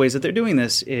one of the ways that they're doing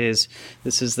this is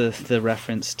the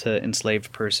reference to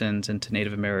enslaved persons and to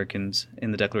Native Americans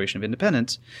in the Declaration of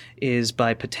Independence, is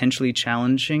by potentially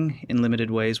challenging in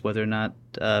limited ways whether or not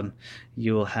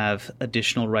you will have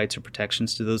additional rights or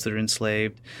protections to those that are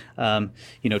enslaved,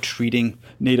 treating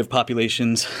Native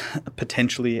populations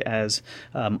potentially as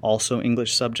also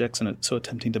English subjects, and so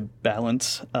attempting to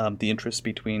balance the interests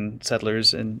between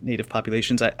settlers and Native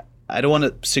populations. I don't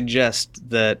want to suggest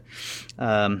that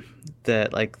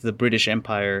like the British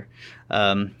Empire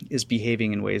is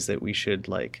behaving in ways that we should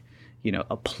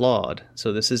applaud.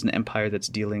 So this is an empire that's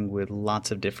dealing with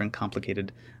lots of different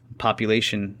complicated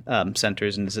population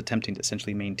centers and is attempting to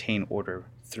essentially maintain order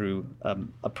through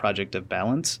a project of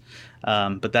balance.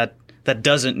 But that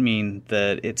doesn't mean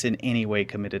that it's in any way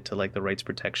committed to the rights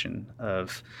protection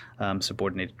of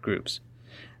subordinated groups.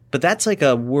 But that's like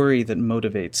a worry that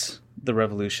motivates the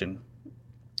revolution.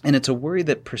 And it's a worry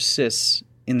that persists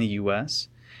in the U.S.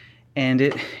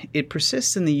 And it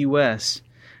persists in the U.S.,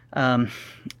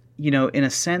 in a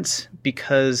sense,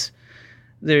 because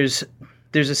there's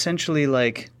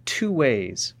essentially two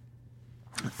ways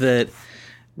that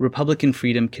Republican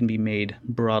freedom can be made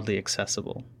broadly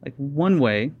accessible. One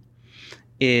way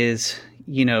is,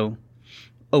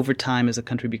 over time as the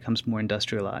country becomes more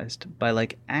industrialized, by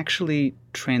actually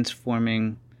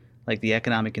transforming the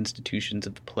economic institutions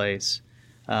of the place,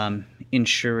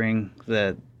 ensuring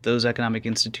that those economic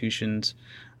institutions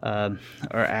are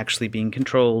actually being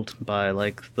controlled by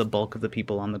the bulk of the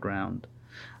people on the ground.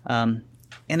 And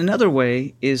another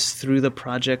way is through the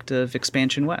project of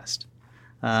Expansion West,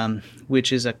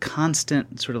 which is a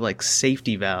constant sort of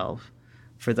safety valve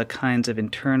for the kinds of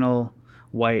internal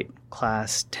white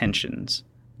class tensions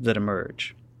that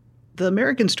emerge. The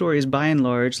American story is by and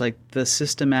large the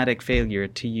systematic failure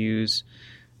to use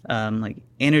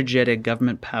energetic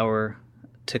government power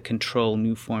to control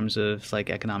new forms of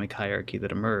economic hierarchy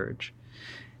that emerge.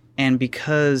 And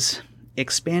because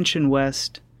Expansion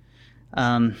West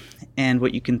and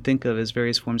what you can think of as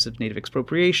various forms of native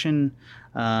expropriation,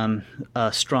 a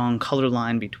strong color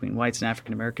line between whites and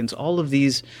African Americans, all of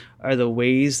these are the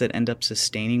ways that end up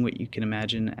sustaining what you can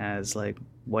imagine as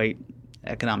white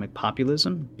economic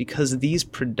populism. Because these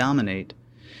predominate,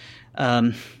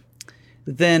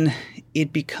 then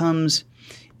it becomes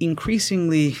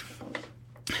increasingly,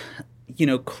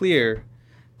 clear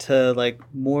to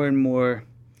more and more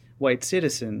white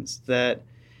citizens that,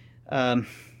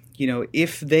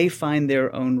 if they find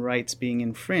their own rights being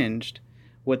infringed,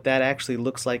 what that actually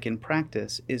looks like in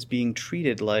practice is being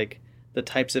treated like the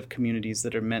types of communities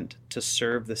that are meant to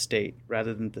serve the state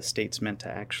rather than the state's meant to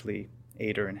actually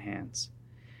aid or enhance.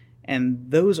 And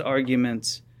those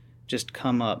arguments just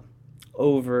come up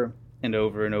over and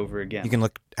over and over again. You can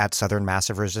look at Southern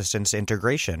massive resistance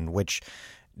integration, which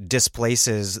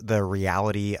displaces the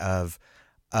reality of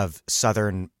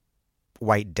Southern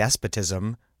white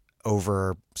despotism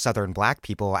over Southern black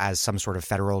people as some sort of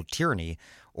federal tyranny,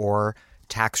 or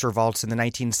tax revolts in the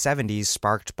 1970s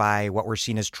sparked by what were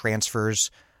seen as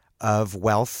transfers of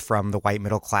wealth from the white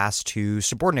middle class to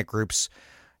subordinate groups,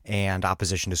 and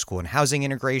opposition to school and housing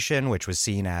integration, which was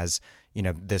seen as,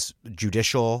 this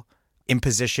judicial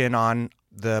imposition on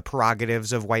the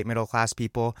prerogatives of white middle class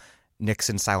people.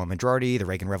 Nixon's silent majority, the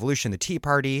Reagan Revolution, the Tea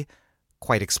Party,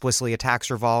 quite explicitly a tax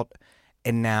revolt.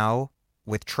 And now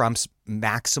with Trump's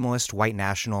maximalist white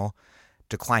national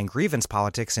decline grievance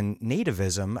politics, and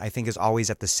nativism, I think, is always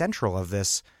at the central of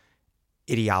this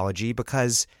ideology,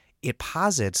 because it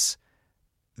posits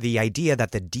the idea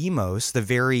that the demos, the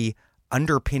very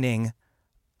underpinning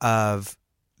of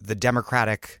the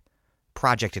democratic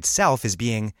project itself, is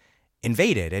being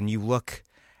invaded. And you look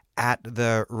at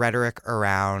the rhetoric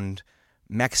around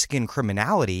Mexican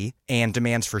criminality and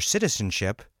demands for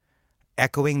citizenship,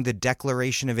 echoing the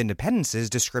Declaration of Independence's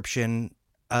description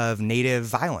of native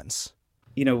violence.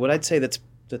 What I'd say that's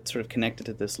that's sort of connected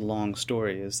to this long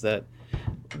story is that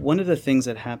one of the things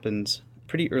that happens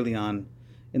pretty early on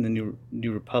in the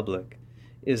New Republic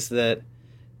is that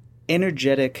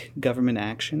energetic government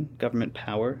action, government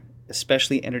power,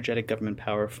 especially energetic government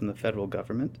power from the federal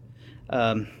government,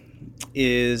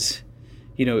 is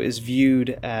viewed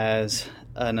as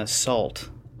an assault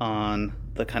on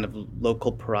the kind of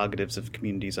local prerogatives of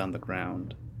communities on the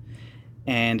ground.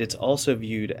 And it's also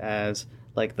viewed as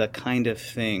like the kind of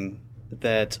thing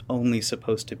that's only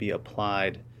supposed to be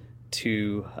applied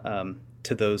to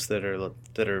those that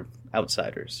are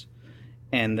outsiders,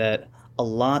 and that a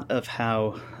lot of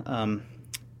how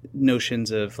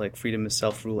notions of like freedom of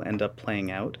self-rule end up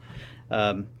playing out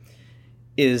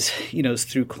is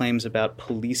through claims about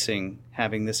policing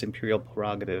having this imperial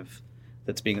prerogative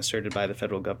that's being asserted by the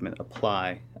federal government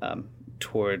apply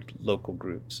toward local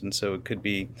groups. And so it could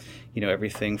be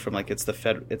everything from like it's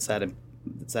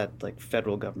that like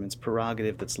federal government's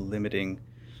prerogative that's limiting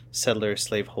settler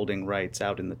slaveholding rights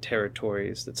out in the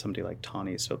territories that somebody like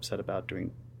Tawney is so upset about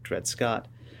during Dred Scott.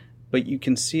 But you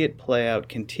can see it play out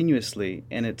continuously,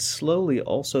 and it slowly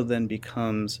also then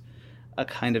becomes a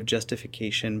kind of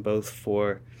justification both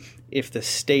for if the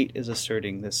state is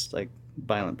asserting this like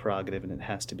violent prerogative and it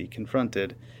has to be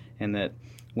confronted, and that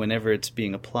whenever it's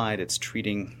being applied, it's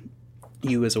treating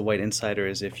you as a white insider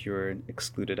as if you're an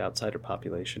excluded outsider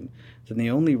population. Then the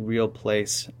only real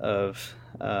place of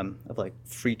like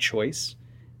free choice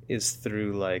is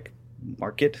through like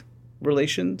market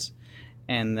relations,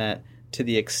 and that to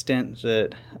the extent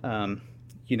that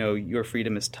your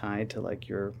freedom is tied to like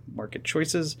your market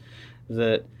choices,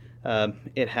 that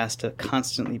it has to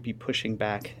constantly be pushing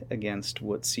back against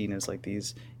what's seen as like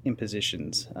these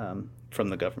impositions from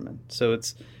the government. So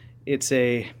it's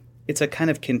a kind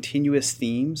of continuous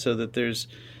theme, so that there's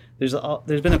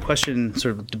been a question,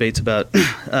 sort of debates about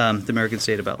the American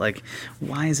state, about like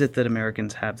why is it that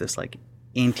Americans have this like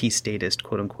anti-statist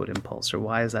quote unquote impulse, or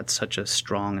why is that such a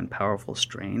strong and powerful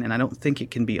strain? And I don't think it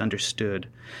can be understood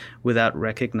without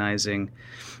recognizing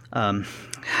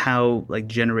how like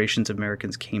generations of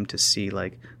Americans came to see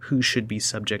like who should be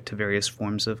subject to various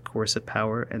forms of coercive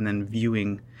power, and then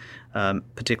viewing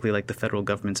particularly like the federal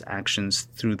government's actions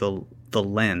through the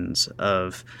lens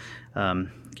of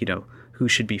who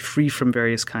should be free from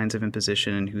various kinds of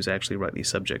imposition and who's actually rightly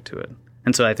subject to it.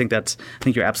 And so I think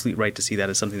you're absolutely right to see that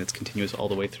as something that's continuous all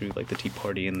the way through like the Tea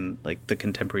Party and like the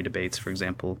contemporary debates, for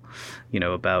example,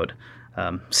 about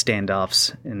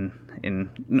standoffs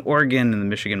in Oregon and the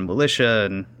Michigan militia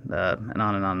and on and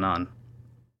on and on.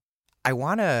 I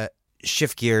want to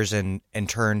shift gears and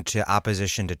turn to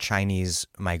opposition to Chinese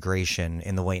migration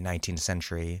in the late 19th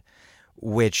century,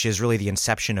 which is really the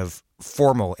inception of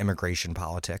formal immigration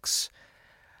politics.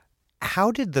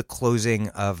 How did the closing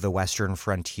of the Western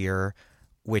frontier,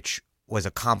 which was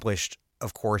accomplished,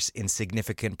 of course, in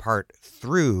significant part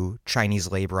through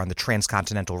Chinese labor on the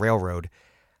Transcontinental Railroad,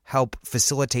 help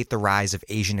facilitate the rise of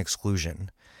Asian exclusion?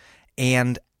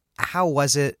 And how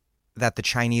was it that the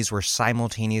Chinese were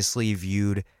simultaneously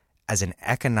viewed as an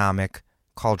economic,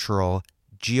 cultural,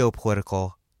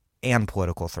 geopolitical, and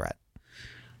political threat?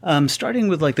 Starting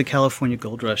with like the California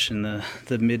gold rush in the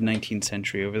mid 19th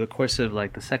century, over the course of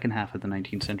like the second half of the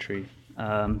 19th century,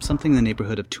 something in the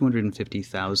neighborhood of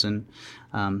 250,000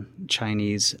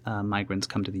 Chinese migrants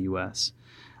come to the U.S.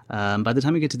 By the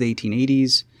time we get to the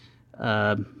 1880s,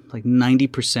 like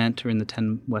 90% are in the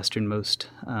 10 westernmost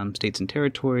states and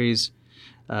territories.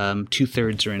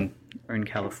 2/3 are in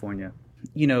California.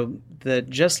 That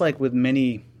just like with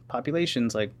many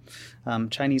populations, like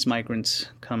Chinese migrants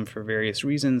come for various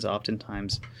reasons,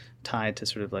 oftentimes tied to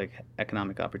sort of like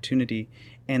economic opportunity,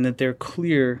 and that there are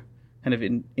clear kind of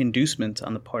inducements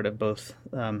on the part of both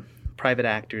private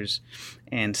actors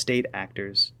and state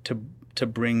actors to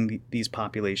bring these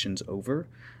populations over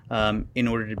in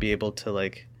order to be able to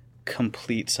like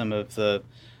complete some of the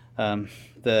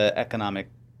economic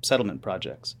settlement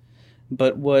projects.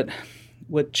 But what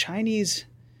Chinese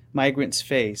migrants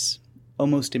face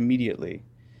almost immediately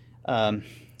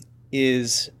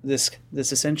is this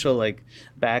essential like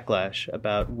backlash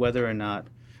about whether or not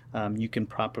you can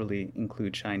properly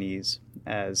include Chinese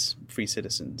as free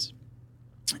citizens.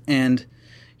 And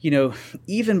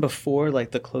even before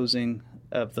like the closing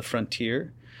of the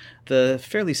frontier, the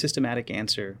fairly systematic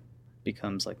answer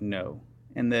becomes like no.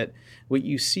 And that what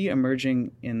you see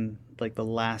emerging in like the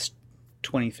last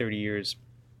 20, 30 years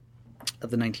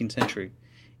of the 19th century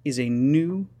is a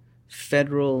new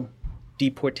federal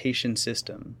deportation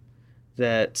system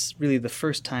that's really the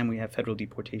first time we have federal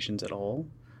deportations at all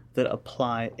that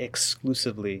apply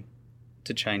exclusively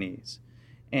to Chinese.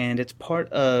 And it's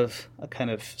part of a kind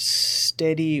of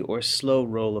steady or slow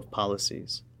roll of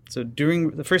policies. So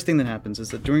the first thing that happens is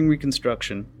that during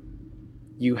Reconstruction,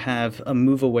 you have a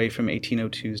move away from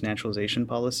 1802's naturalization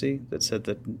policy that said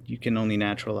that you can only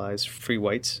naturalize free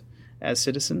whites as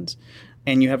citizens.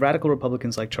 And you have radical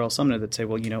Republicans like Charles Sumner that say,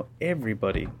 well,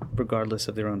 everybody, regardless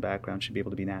of their own background, should be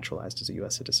able to be naturalized as a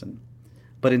U.S. citizen.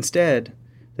 But instead,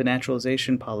 the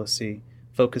naturalization policy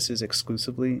focuses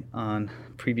exclusively on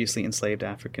previously enslaved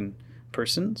African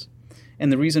persons.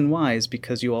 And the reason why is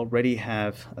because you already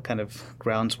have a kind of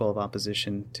groundswell of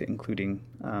opposition to including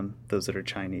those that are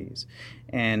Chinese.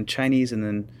 And Chinese and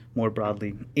then more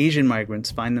broadly Asian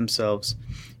migrants find themselves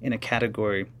in a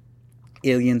category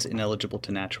aliens ineligible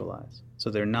to naturalize. So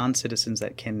they're non-citizens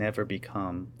that can never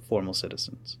become formal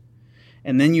citizens.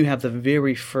 And then you have the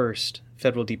very first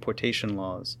federal deportation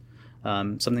laws,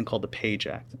 something called the Page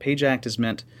Act. The Page Act is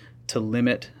meant to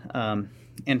limit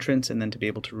entrance and then to be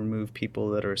able to remove people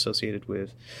that are associated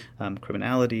with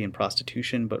criminality and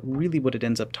prostitution. But really what it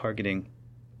ends up targeting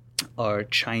are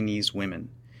Chinese women.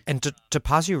 And to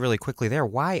pause you really quickly there,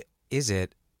 why is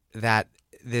it that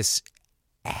this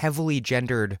heavily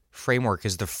gendered framework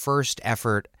is the first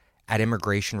effort at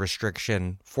immigration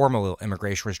restriction, formal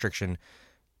immigration restriction,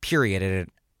 period,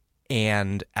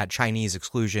 and at Chinese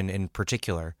exclusion in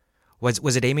particular?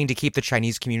 Was it aiming to keep the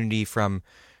Chinese community from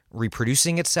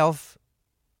reproducing itself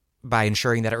by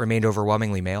ensuring that it remained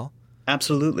overwhelmingly male?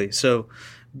 Absolutely. So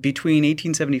between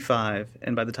 1875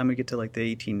 and by the time we get to like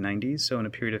the 1890s, so in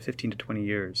a period of 15 to 20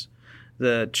 years,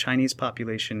 the Chinese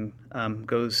population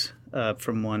goes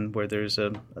from one where there's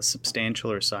a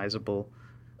substantial or sizable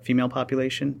female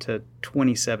population to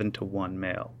 27 to 1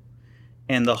 male.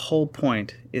 And the whole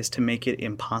point is to make it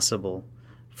impossible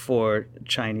for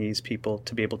Chinese people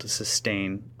to be able to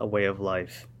sustain a way of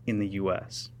life in the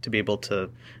U.S., to be able to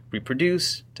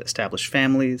reproduce, to establish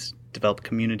families, develop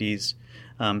communities,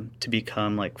 to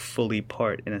become like fully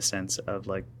part, in a sense, of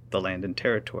like the land and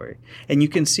territory. And you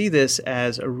can see this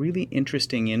as a really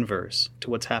interesting inverse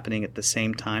to what's happening at the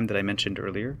same time that I mentioned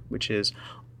earlier, which is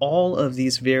all of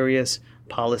these various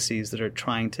policies that are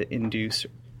trying to induce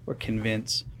or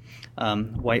convince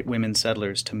white women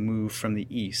settlers to move from the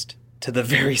East to the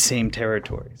very same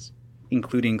territories,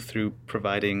 including through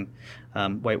providing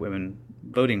white women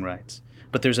voting rights.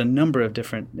 But there's a number of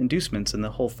different inducements, and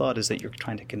the whole thought is that you're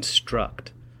trying to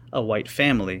construct a white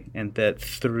family, and that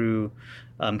through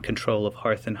control of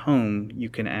hearth and home, you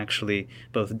can actually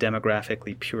both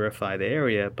demographically purify the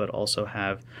area, but also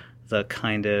have the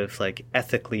kind of like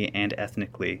ethically and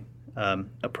ethnically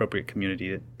appropriate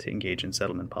community to engage in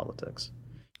settlement politics.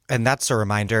 And that's a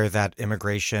reminder that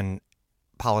immigration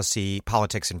policy,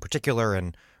 politics in particular,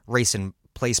 and race and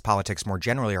place politics more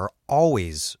generally are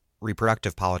always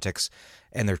reproductive politics.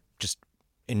 And there are just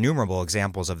innumerable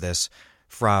examples of this,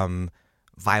 from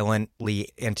violently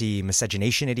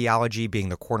anti-miscegenation ideology being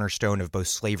the cornerstone of both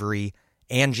slavery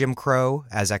and Jim Crow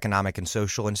as economic and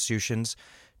social institutions,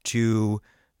 to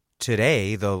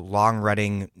today, the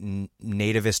long-running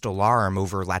nativist alarm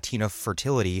over Latino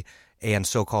fertility and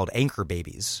so-called anchor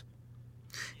babies.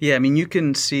 Yeah, I mean, you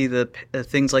can see the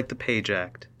things like the Page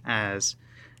Act as,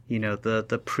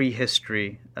 the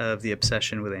prehistory of the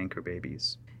obsession with anchor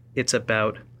babies. It's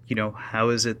about, how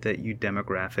is it that you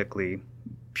demographically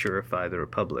purify the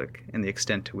republic, and the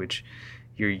extent to which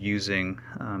you're using,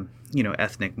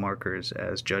 ethnic markers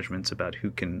as judgments about who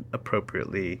can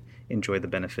appropriately enjoy the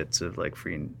benefits of like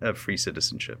free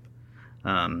citizenship.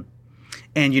 And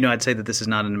I'd say that this is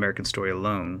not an American story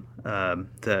alone.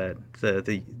 That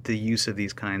the use of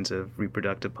these kinds of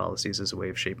reproductive policies as a way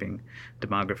of shaping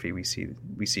demography we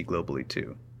see globally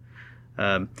too.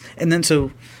 And then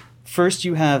so first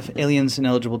you have aliens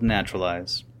ineligible to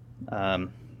naturalize.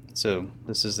 So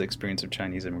this is the experience of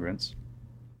Chinese immigrants.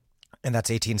 And that's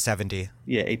 1870.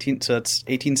 Yeah, so that's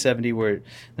 1870, where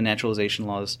the naturalization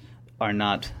laws are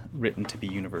not written to be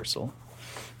universal.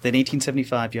 Then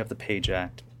 1875, you have the Page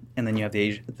Act, and then you have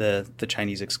the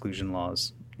Chinese exclusion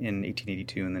laws in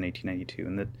 1882 and then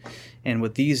 1892. And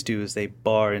what these do is they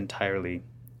bar entirely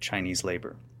Chinese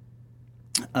labor.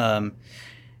 And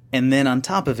then on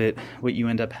top of it, what you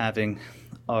end up having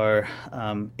are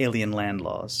alien land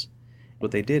laws.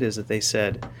 What they did is that they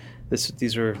said,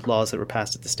 these are laws that were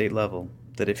passed at the state level,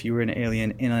 that if you were an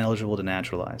alien ineligible to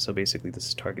naturalize, so basically this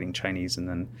is targeting Chinese and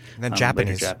then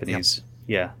Japanese.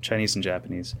 Chinese and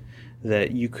Japanese,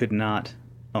 that you could not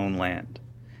own land.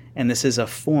 And this is a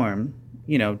form,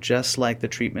 just like the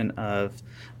treatment of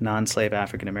non-slave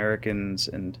African Americans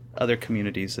and other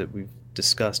communities that we've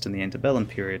discussed in the antebellum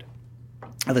period,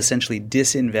 of essentially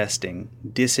disinheriting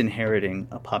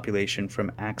a population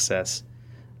from access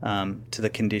to the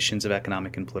conditions of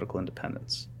economic and political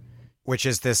independence. Which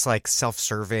is this like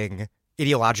self-serving,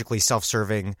 ideologically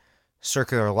self-serving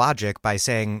circular logic by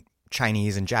saying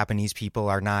Chinese and Japanese people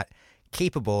are not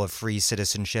capable of free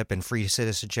citizenship, and free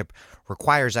citizenship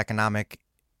requires economic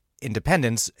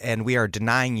independence, and we are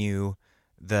denying you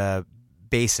the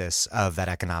basis of that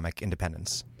economic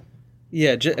independence.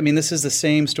 Yeah, I mean, this is the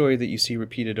same story that you see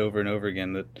repeated over and over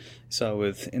again that you saw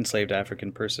with enslaved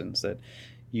African persons, that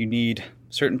you need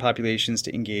certain populations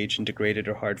to engage in degraded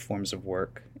or hard forms of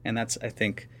work. And that's, I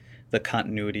think, the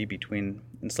continuity between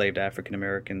enslaved African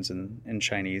Americans and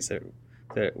Chinese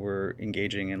that were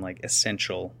engaging in like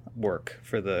essential work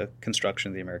for the construction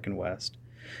of the American West.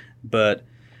 But,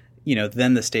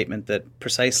 then the statement that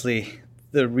precisely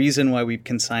the reason why we've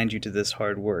consigned you to this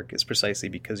hard work is precisely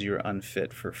because you're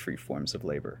unfit for free forms of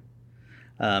labor.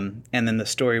 And then the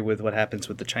story with what happens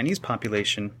with the Chinese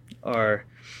population are,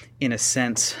 in a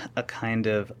sense, a kind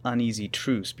of uneasy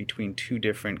truce between two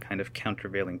different kind of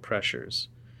countervailing pressures.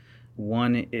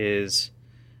 One is,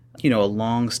 a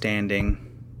long-standing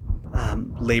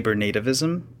labor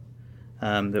nativism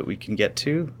that we can get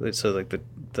to. So like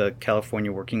the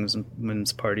California Working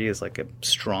Women's Party is like a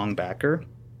strong backer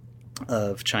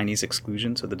of Chinese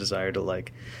exclusion, so the desire to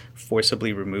like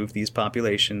forcibly remove these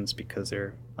populations because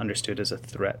they're understood as a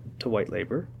threat to white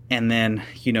labor. And then,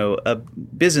 a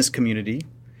business community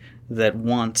that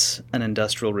wants an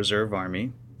industrial reserve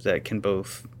army that can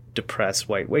both depress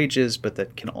white wages, but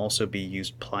that can also be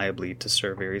used pliably to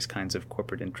serve various kinds of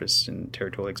corporate interests and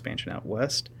territorial expansion out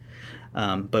west,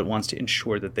 but wants to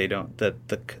ensure that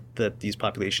that these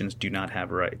populations do not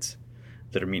have rights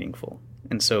that are meaningful.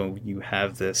 And so you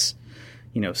have this,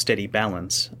 steady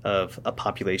balance of a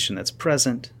population that's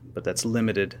present, but that's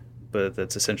limited, but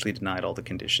that's essentially denied all the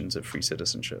conditions of free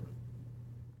citizenship.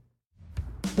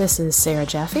 This is Sarah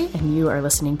Jaffe, and you are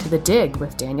listening to The Dig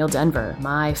with Daniel Denvir,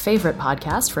 my favorite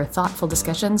podcast for thoughtful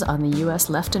discussions on the U.S.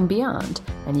 left and beyond,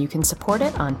 and you can support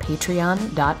it on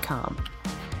patreon.com.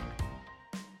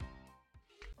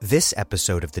 This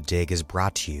episode of The Dig is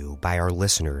brought to you by our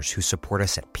listeners who support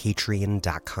us at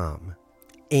patreon.com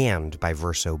and by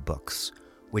Verso Books,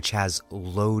 which has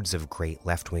loads of great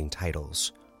left-wing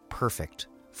titles, perfect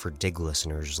for Dig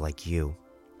listeners like you.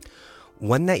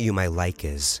 One that you might like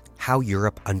is How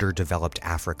Europe Underdeveloped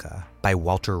Africa by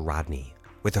Walter Rodney,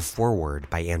 with a foreword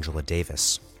by Angela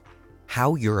Davis.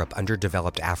 How Europe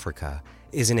Underdeveloped Africa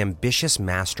is an ambitious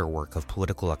masterwork of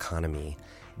political economy,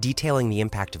 detailing the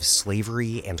impact of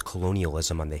slavery and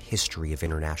colonialism on the history of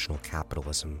international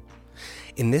capitalism.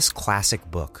 In this classic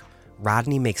book,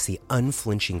 Rodney makes the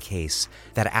unflinching case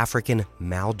that African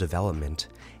maldevelopment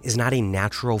is not a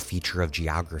natural feature of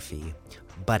geography,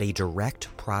 but a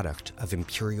direct product of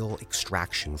imperial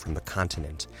extraction from the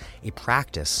continent, a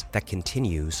practice that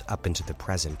continues up into the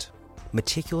present.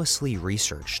 Meticulously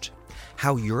researched,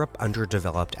 How Europe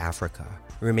Underdeveloped Africa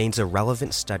remains a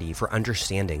relevant study for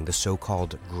understanding the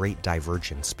so-called Great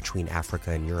Divergence between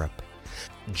Africa and Europe,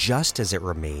 just as it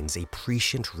remains a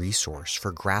prescient resource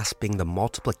for grasping the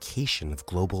multiplication of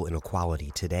global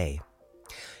inequality today.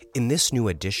 In this new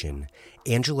edition,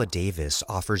 Angela Davis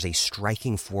offers a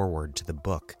striking foreword to the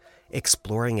book,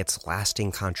 exploring its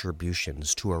lasting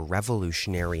contributions to a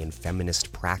revolutionary and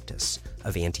feminist practice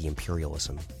of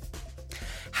anti-imperialism.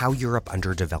 How Europe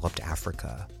Underdeveloped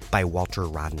Africa by Walter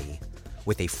Rodney,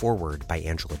 with a foreword by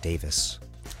Angela Davis.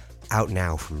 Out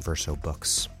now from Verso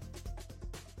Books.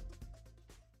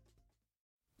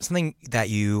 Something that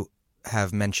you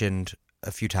have mentioned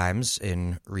a few times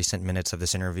in recent minutes of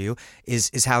this interview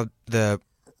is how the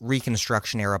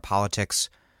Reconstruction era politics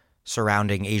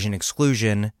surrounding Asian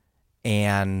exclusion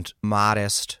and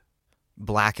modest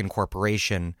Black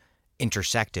incorporation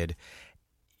intersected.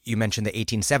 You mentioned the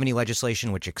 1870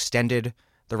 legislation, which extended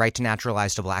the right to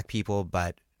naturalize to Black people,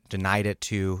 but denied it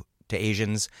to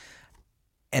Asians.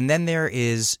 And then there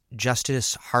is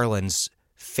Justice Harlan's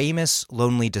famous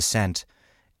lonely dissent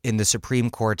in the Supreme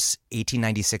Court's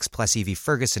 1896 Plessy v.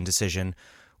 Ferguson decision,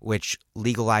 which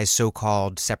legalized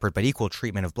so-called separate but equal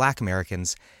treatment of Black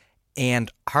Americans.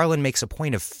 And Harlan makes a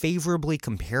point of favorably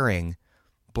comparing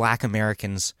Black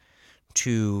Americans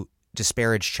to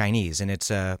disparaged Chinese. And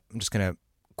I'm just going to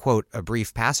quote a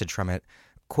brief passage from it.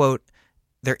 Quote,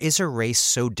 "There is a race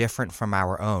so different from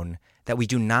our own that we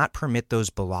do not permit those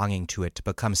belonging to it to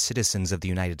become citizens of the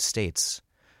United States.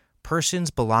 Persons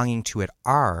belonging to it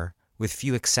are, with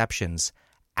few exceptions,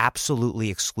 absolutely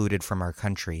excluded from our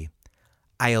country.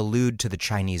 I allude to the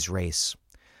Chinese race.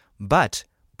 But,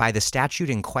 by the statute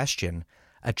in question,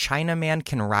 a Chinaman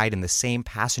can ride in the same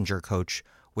passenger coach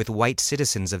with white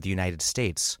citizens of the United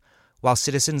States, while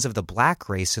citizens of the Black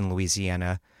race in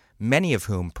Louisiana many of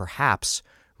whom perhaps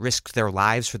risked their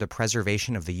lives for the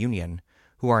preservation of the Union,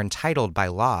 who are entitled by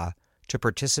law to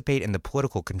participate in the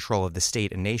political control of the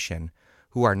state and nation,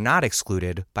 who are not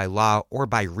excluded by law or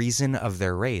by reason of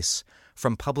their race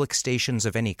from public stations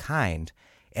of any kind,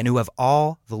 and who have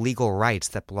all the legal rights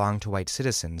that belong to white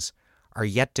citizens, are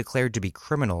yet declared to be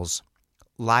criminals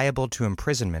liable to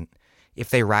imprisonment if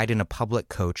they ride in a public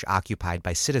coach occupied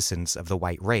by citizens of the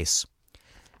white race.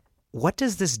 What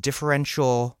does this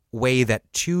differential way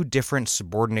that two different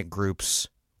subordinate groups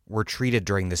were treated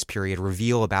during this period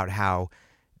reveal about how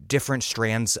different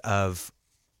strands of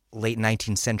late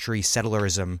 19th century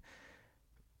settlerism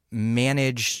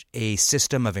managed a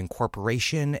system of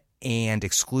incorporation and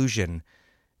exclusion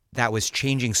that was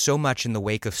changing so much in the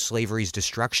wake of slavery's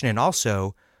destruction and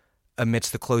also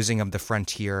amidst the closing of the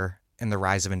frontier and the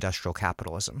rise of industrial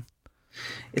capitalism?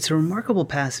 It's a remarkable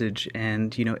passage,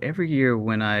 and every year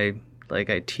when I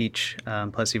teach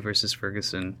Plessy versus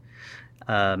Ferguson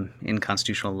in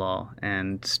constitutional law,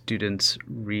 and students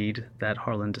read that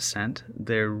Harlan dissent,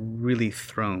 they're really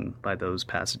thrown by those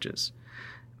passages,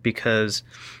 because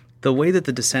the way that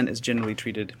the dissent is generally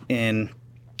treated in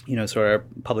sort of our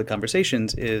public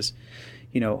conversations is,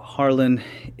 Harlan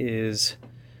is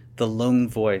the lone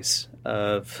voice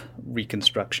of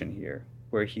Reconstruction here,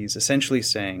 where he's essentially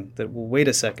saying that, well, wait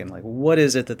a second, what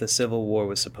is it that the Civil War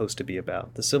was supposed to be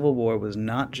about? The Civil War was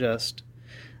not just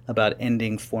about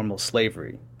ending formal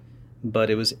slavery,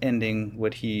 but it was ending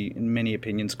what he, in many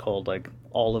opinions, called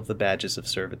all of the badges of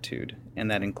servitude, and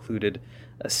that included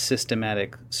a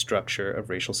systematic structure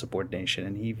of racial subordination.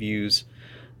 And he views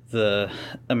the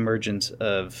emergence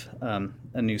of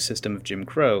a new system of Jim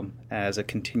Crow as a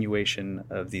continuation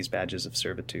of these badges of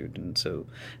servitude, and so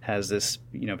has this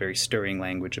very stirring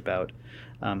language about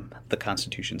the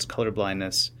Constitution's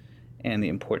colorblindness and the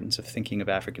importance of thinking of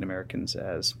African Americans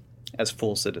as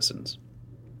full citizens.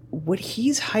 What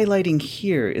he's highlighting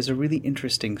here is a really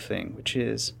interesting thing, which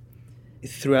is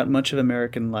throughout much of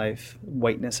American life,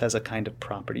 whiteness has a kind of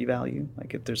property value.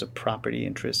 If there's a property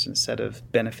interest and a set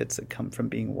of benefits that come from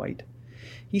being white.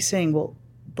 He's saying, well,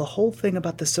 the whole thing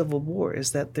about the Civil War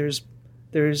is that there's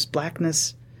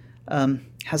blackness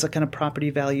has a kind of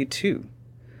property value too.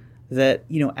 That,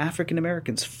 African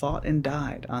Americans fought and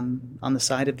died on the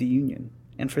side of the Union.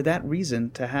 And for that reason,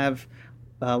 to have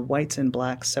whites and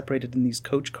blacks separated in these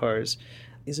coach cars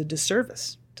is a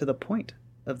disservice to the point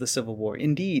of the Civil War.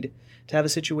 Indeed, to have a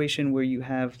situation where you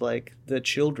have the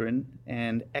children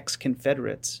and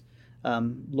ex-Confederates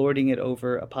lording it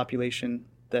over a population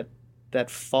that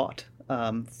fought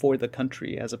for the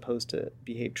country as opposed to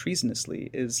behave treasonously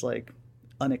is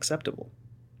unacceptable.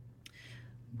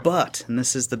 But, and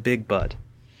this is the big but,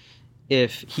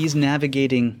 if he's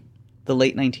navigating the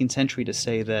late 19th century to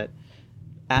say that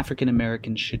African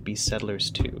Americans should be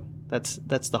settlers too, that's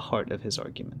the heart of his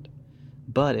argument.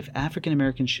 But if African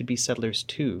Americans should be settlers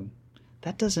too,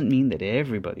 that doesn't mean that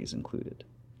everybody's included.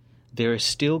 There are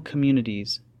still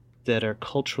communities that are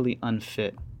culturally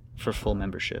unfit for full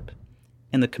membership.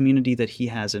 And the community that he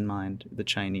has in mind, the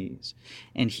Chinese.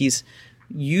 And he's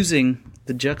using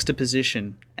the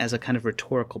juxtaposition as a kind of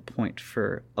rhetorical point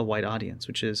for a white audience,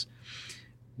 which is,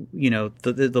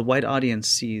 the white audience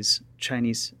sees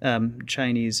Chinese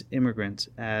immigrants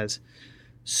as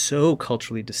so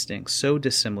culturally distinct, so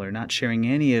dissimilar, not sharing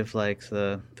any of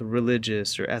the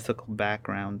religious or ethical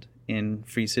background in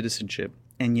free citizenship,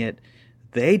 and yet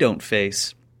they don't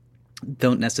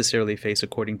necessarily face,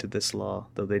 according to this law,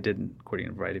 though they did according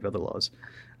to a variety of other laws,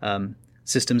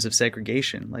 systems of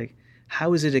segregation.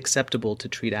 How is it acceptable to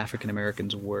treat African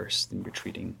Americans worse than you're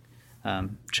treating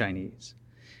Chinese?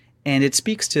 And it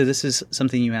speaks to, this is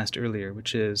something you asked earlier,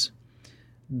 which is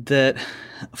that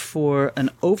for an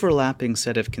overlapping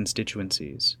set of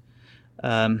constituencies,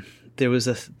 there was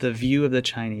the view of the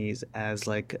Chinese as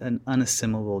an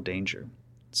unassimilable danger.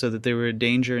 So that they were a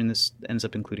danger, and this ends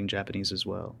up including Japanese as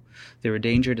well. They were a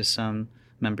danger to some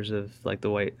members of the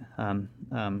white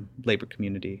labor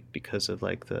community because of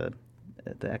the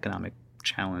economic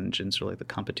challenge and sort of the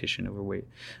competition over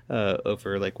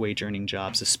wage earning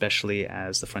jobs, especially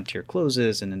as the frontier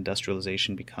closes and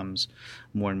industrialization becomes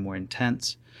more and more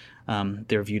intense.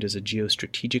 They're viewed as a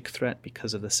geostrategic threat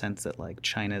because of the sense that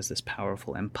China is this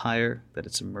powerful empire, that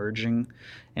it's emerging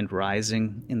and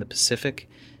rising in the Pacific,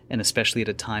 and especially at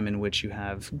a time in which you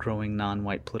have growing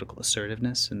non-white political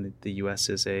assertiveness, and the U.S.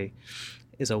 is a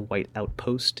white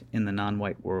outpost in the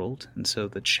non-white world, and so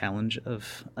the challenge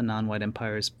of a non-white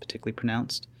empire is particularly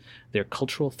pronounced. They're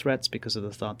cultural threats because of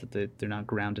the thought that they're not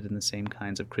grounded in the same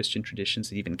kinds of Christian traditions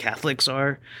that even Catholics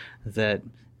are, that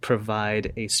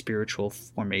provide a spiritual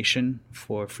formation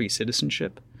for free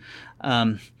citizenship.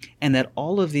 And that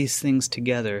all of these things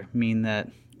together mean that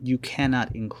you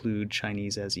cannot include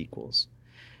Chinese as equals.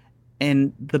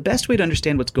 And the best way to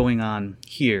understand what's going on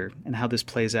here and how this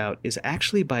plays out is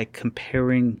actually by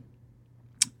comparing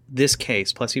this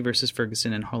case, Plessy versus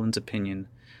Ferguson and Harlan's opinion,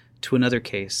 to another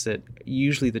case that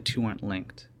usually the two aren't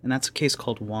linked. And that's a case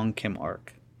called Wong Kim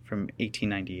Ark from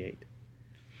 1898.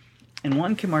 And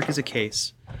Wong Kim Ark is a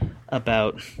case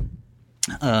about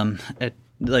a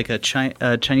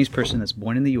Chinese person that's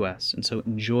born in the U.S. and so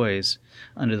enjoys,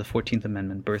 under the 14th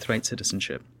Amendment, birthright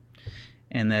citizenship,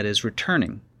 and that is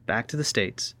returning back to the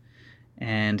States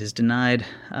and is denied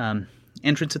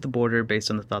entrance at the border based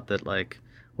on the thought that,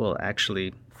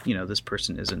 actually, this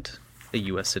person isn't a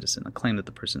U.S. citizen, a claim that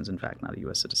the person is, in fact, not a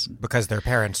U.S. citizen. Because their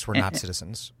parents were not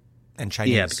citizens and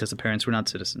Chinese. Yeah, because the parents were not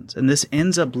citizens. And this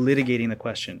ends up litigating the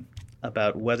question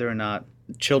about whether or not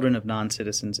children of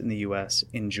non-citizens in the U.S.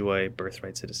 enjoy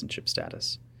birthright citizenship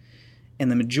status.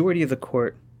 And the majority of the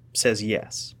court says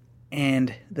yes.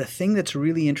 And the thing that's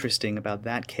really interesting about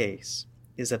that case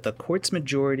is that the court's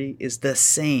majority is the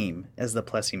same as the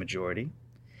Plessy majority,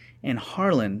 and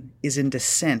Harlan is in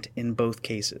dissent in both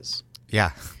cases.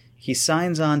 Yeah. He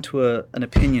signs on to an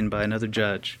opinion by another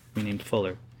judge named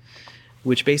Fuller,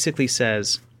 which basically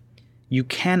says you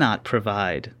cannot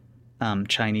provide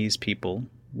Chinese people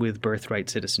with birthright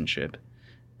citizenship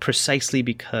precisely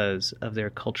because of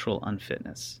their cultural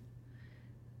unfitness.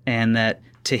 And that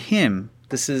to him,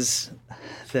 this is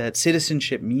that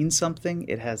citizenship means something.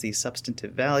 It has these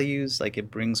substantive values, it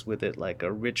brings with it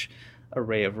a rich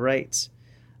array of rights.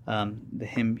 The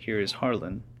him here is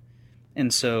Harlan.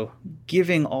 And so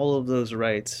giving all of those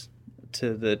rights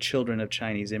to the children of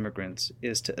Chinese immigrants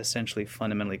is to essentially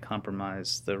fundamentally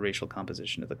compromise the racial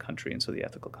composition of the country and so the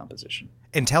ethical composition.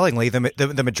 And tellingly,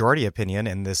 the majority opinion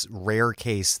in this rare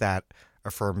case that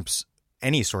affirms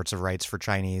any sorts of rights for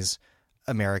Chinese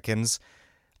Americans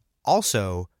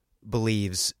also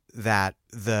believes that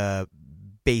the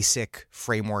basic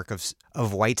framework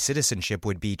of white citizenship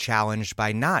would be challenged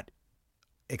by not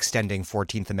extending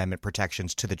 14th Amendment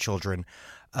protections to the children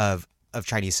of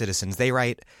Chinese citizens. They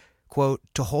write, quote,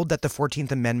 "To hold that the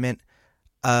 14th Amendment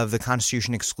of the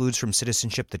Constitution excludes from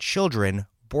citizenship the children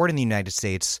born in the United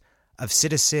States of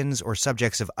citizens or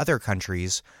subjects of other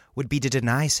countries would be to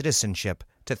deny citizenship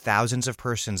to thousands of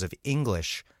persons of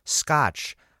English,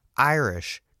 Scotch,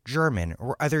 Irish, German,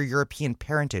 or other European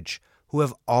parentage who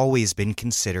have always been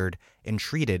considered and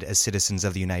treated as citizens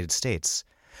of the United States."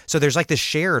 So there's this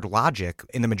shared logic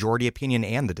in the majority opinion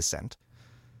and the dissent.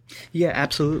 Yeah,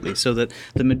 absolutely. So that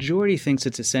the majority thinks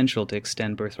it's essential to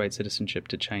extend birthright citizenship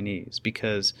to Chinese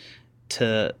because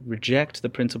to reject the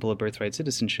principle of birthright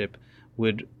citizenship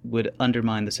would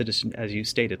undermine the citizen, as you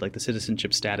stated, the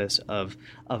citizenship status of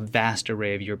a vast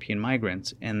array of European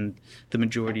migrants. And the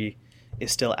majority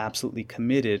is still absolutely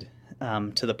committed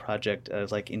to the project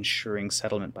of ensuring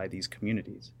settlement by these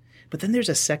communities. But then there's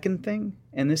a second thing,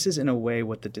 and this is in a way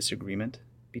what the disagreement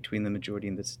between the majority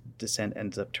and the dissent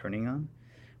ends up turning on,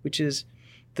 which is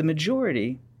the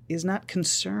majority is not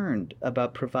concerned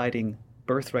about providing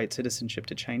birthright citizenship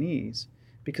to Chinese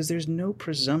because there's no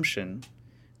presumption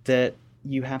that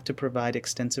you have to provide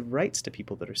extensive rights to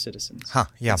people that are citizens.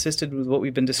 Yeah. Consistent with what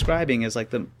we've been describing as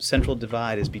the central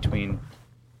divide is between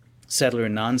settler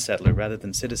and non-settler rather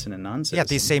than citizen and non-citizen. Yeah,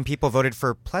 these same people voted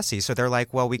for Plessy, so they're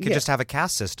we could just have a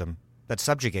caste system that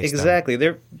subjugates them. Exactly.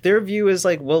 Their view is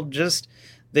just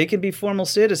they can be formal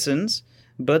citizens,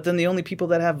 but then the only people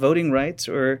that have voting rights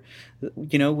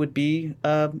would be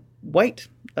white,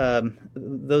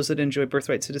 those that enjoy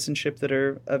birthright citizenship that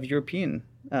are of European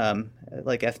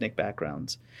ethnic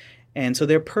backgrounds. And so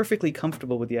they're perfectly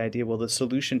comfortable with the idea, the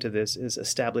solution to this is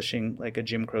establishing a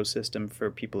Jim Crow system for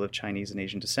people of Chinese and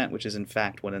Asian descent, which is in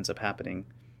fact what ends up happening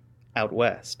out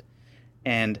west.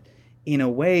 And in a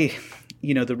way,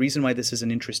 the reason why this is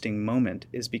an interesting moment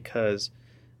is because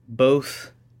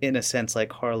both, in a sense,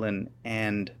 Harlan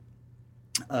and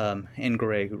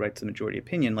Gray, who writes the majority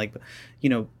opinion,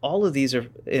 all of these are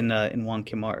in Wong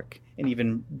Kim Ark, and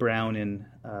even Brown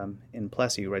in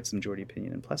Plessy, who writes the majority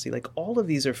opinion in Plessy. All of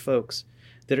these are folks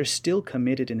that are still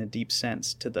committed in a deep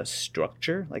sense to the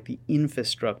structure, the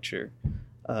infrastructure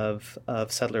of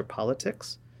settler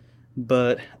politics,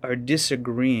 but are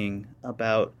disagreeing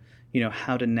about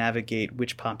how to navigate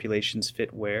which populations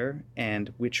fit where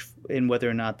and whether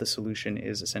or not the solution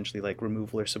is essentially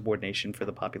removal or subordination for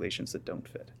the populations that don't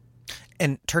fit.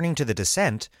 And turning to the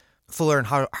dissent, Fuller and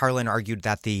Harlan argued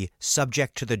that the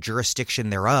subject to the jurisdiction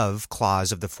thereof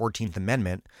clause of the 14th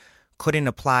Amendment couldn't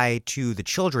apply to the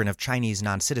children of Chinese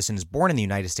non-citizens born in the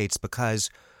United States because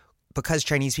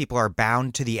Chinese people are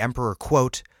bound to the emperor,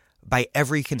 quote, by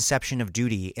every conception of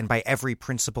duty and by every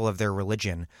principle of their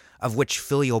religion, of which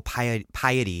filial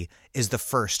piety is the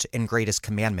first and greatest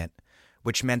commandment,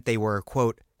 which meant they were,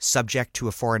 quote, subject to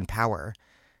a foreign power.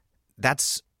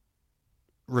 That's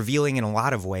revealing in a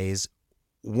lot of ways.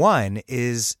 One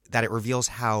is that it reveals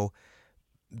how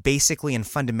basically and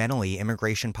fundamentally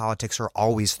immigration politics are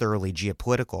always thoroughly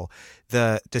geopolitical.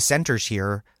 The dissenters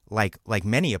here, like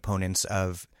many opponents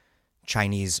of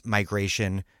Chinese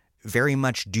migration, very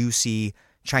much do see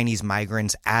Chinese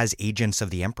migrants as agents of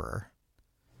the emperor.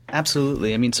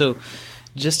 Absolutely. I mean, so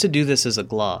just to do this as a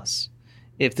gloss,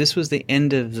 if this was the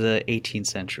end of the 18th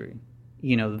century,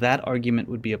 that argument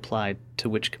would be applied to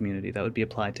which community? That would be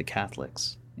applied to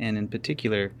Catholics. And in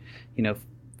particular,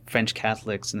 French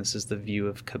Catholics, and this is the view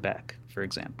of Quebec, for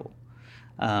example,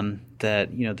 that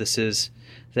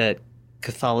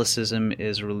Catholicism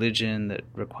is a religion that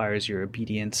requires your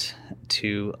obedience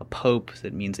to a pope.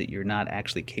 That means that you're not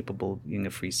actually capable of being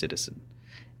a free citizen.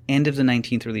 End of the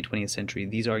 19th, early 20th century,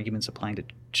 these arguments applying to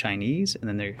Chinese, and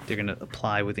then they're going to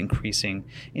apply with increasing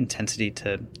intensity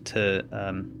to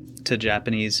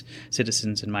Japanese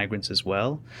citizens and migrants as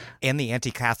well. And the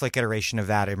anti-Catholic iteration of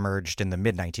that emerged in the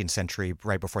mid-19th century,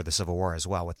 right before the Civil War as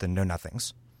well, with the Know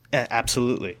Nothings.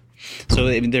 Absolutely. So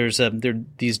I mean, there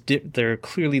are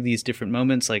clearly these different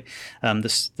moments, like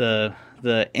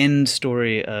the end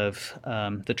story of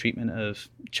the treatment of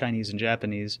Chinese and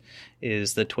Japanese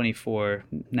is the 24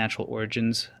 Natural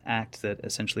Origins Act that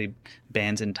essentially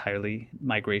bans entirely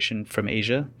migration from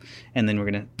Asia, and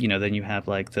then then you have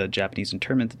like the Japanese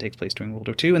internment that takes place during World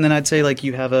War II, and then I'd say like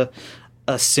you have a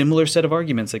similar set of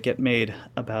arguments that get made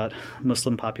about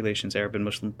Muslim populations, Arab and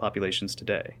Muslim populations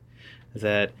today,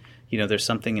 that there's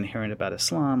something inherent about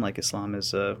Islam, like Islam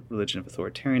is a religion of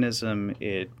authoritarianism.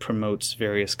 It promotes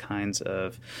various kinds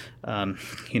of,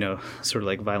 sort of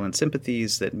like violent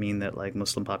sympathies that mean that like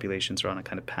Muslim populations are on a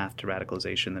kind of path to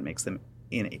radicalization that makes them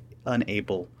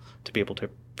unable to be able to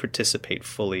participate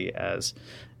fully as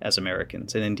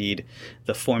Americans. And indeed,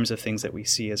 the forms of things that we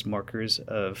see as markers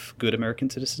of good American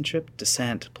citizenship,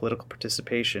 dissent, political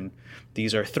participation,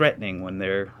 these are threatening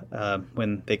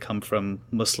when they come from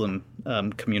Muslim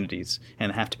communities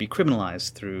and have to be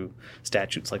criminalized through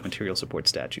statutes like material support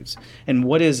statutes. And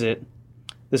what is it?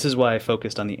 This is why I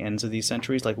focused on the ends of these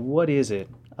centuries. Like, what is it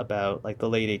about like the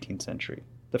late 18th century,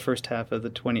 the first half of the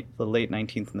late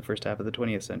 19th and the first half of the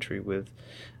 20th century with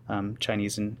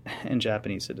Chinese and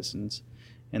Japanese citizens,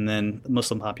 and then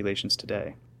Muslim populations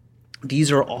today?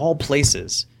 These are all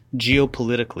places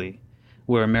geopolitically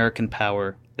where American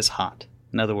power is hot.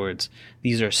 In other words,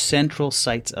 these are central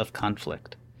sites of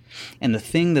conflict. And the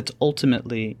thing that's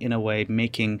ultimately, in a way,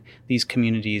 making these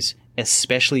communities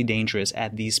especially dangerous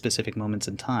at these specific moments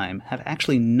in time have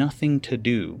actually nothing to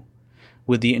do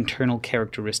with the internal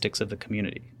characteristics of the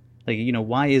community. Like,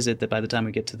 why is it that by the time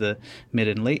we get to the mid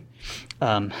and late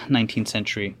 19th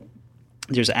century,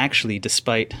 there's actually,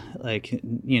 despite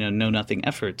know-nothing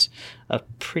efforts, a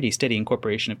pretty steady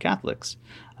incorporation of Catholics?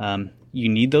 You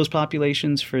need those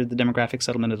populations for the demographic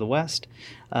settlement of the West,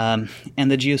 and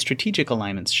the geostrategic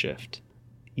alignments shift.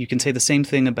 You can say the same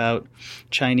thing about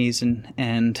Chinese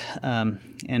and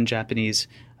Japanese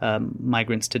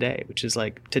migrants today, which is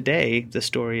like today the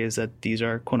story is that these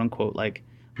are quote unquote like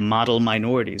model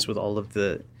minorities with all of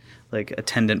the like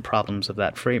attendant problems of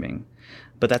that framing.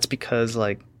 But that's because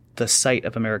like the site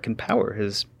of American power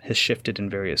has shifted in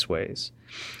various ways.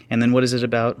 And then what is it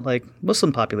about like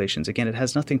Muslim populations? Again, it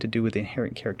has nothing to do with the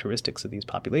inherent characteristics of these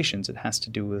populations. It has to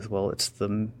do with, well, it's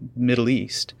the Middle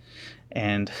East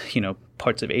and,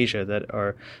 parts of Asia that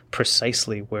are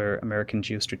precisely where American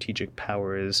geostrategic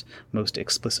power is most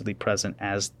explicitly present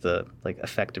as the like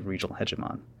effective regional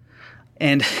hegemon.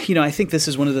 And, I think this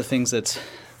is one of the things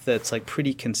that's like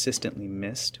pretty consistently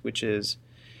missed, which is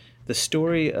the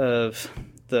story of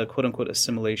the quote-unquote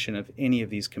assimilation of any of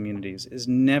these communities is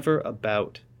never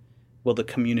about, well, the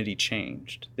community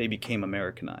changed. They became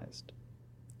Americanized.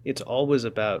 It's always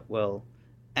about, well,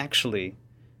 actually,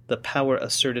 the power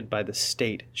asserted by the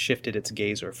state shifted its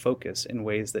gaze or focus in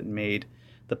ways that made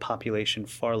the population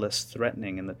far less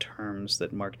threatening in the terms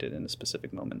that marked it in a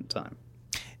specific moment in time.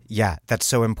 Yeah, that's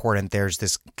so important. There's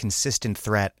this consistent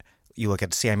threat. You look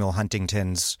at Samuel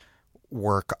Huntington's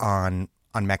work on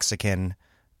Mexican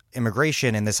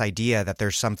immigration and this idea that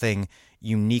there's something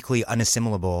uniquely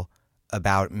unassimilable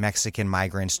about Mexican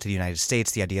migrants to the United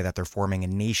States, the idea that they're forming a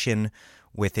nation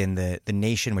within the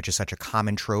nation, which is such a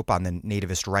common trope on the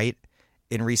nativist right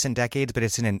in recent decades, but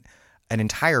it's an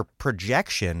entire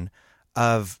projection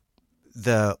of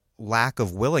the lack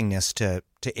of willingness to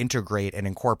integrate and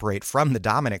incorporate from the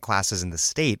dominant classes in the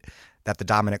state, that the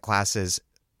dominant classes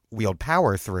wield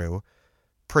power through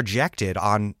projected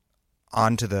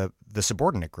onto the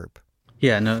subordinate group.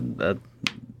 Yeah, no,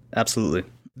 absolutely.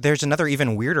 There's another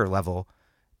even weirder level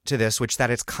to this, which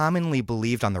that it's commonly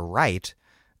believed on the right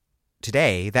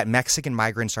today that Mexican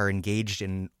migrants are engaged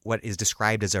in what is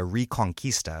described as a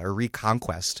reconquista or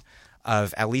reconquest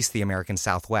of at least the American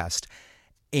Southwest.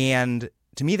 And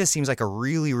to me, this seems like a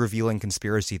really revealing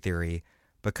conspiracy theory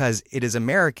because it is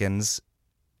Americans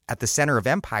at the center of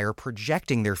empire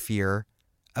projecting their fear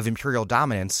of imperial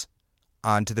dominance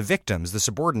onto the victims, the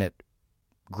subordinate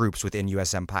groups within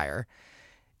U.S. empire.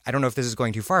 I don't know if this is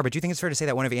going too far, but do you think it's fair to say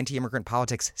that one of anti-immigrant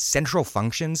politics' central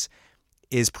functions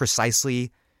is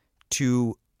precisely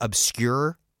to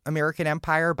obscure American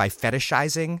empire by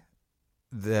fetishizing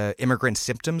the immigrant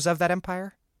symptoms of that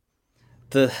empire?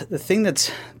 The thing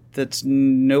that's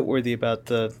noteworthy about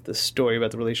the story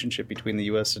about the relationship between the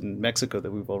U.S. and Mexico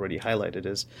that we've already highlighted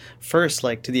is, first,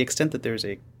 like, to the extent that there's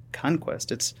a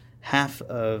conquest, it's half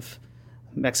of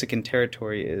Mexican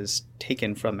territory is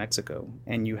taken from Mexico,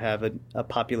 and you have a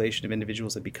population of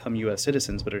individuals that become U.S.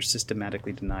 citizens but are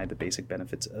systematically denied the basic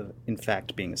benefits of, in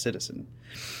fact, being a citizen.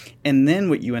 And then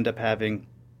what you end up having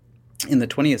in the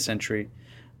 20th century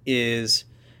is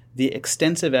the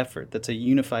extensive effort that's a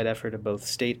unified effort of both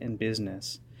state and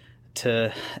business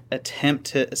to attempt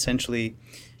to essentially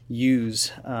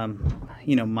use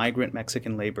migrant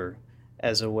Mexican labor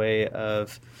as a way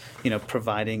of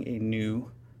providing a new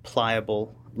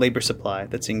pliable labor supply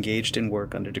that's engaged in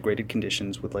work under degraded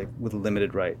conditions with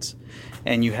limited rights.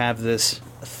 And you have this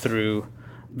through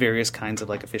various kinds of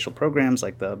official programs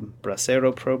like the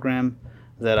Bracero program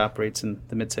that operates in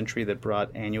the mid-century that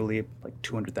brought annually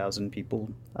 200,000 people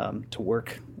to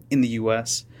work in the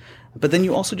U.S. But then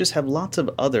you also just have lots of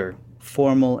other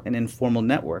formal and informal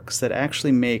networks that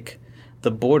actually make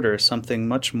the border something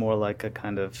much more like a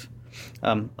kind of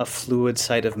a fluid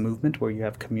site of movement where you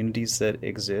have communities that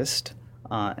exist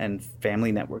and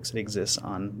family networks that exist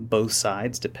on both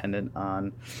sides, dependent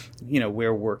on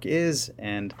where work is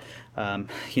and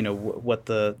what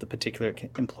the particular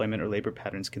employment or labor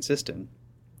patterns consist in.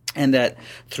 And that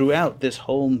throughout this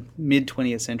whole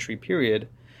mid-20th century period,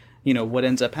 what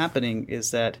ends up happening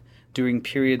is that during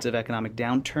periods of economic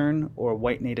downturn or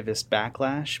white nativist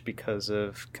backlash because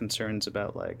of concerns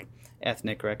about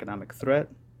ethnic or economic threat,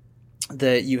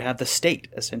 that you have the state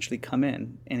essentially come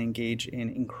in and engage in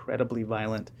incredibly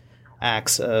violent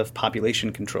acts of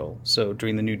population control. So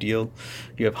during the New Deal,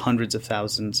 you have hundreds of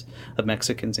thousands of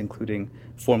Mexicans, including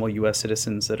formal U.S.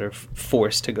 citizens, that are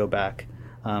forced to go back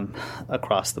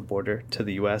across the border to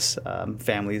the U.S.,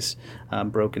 families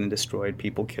broken and destroyed,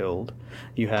 people killed.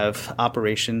 You have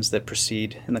operations that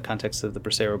proceed in the context of the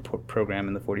Bracero program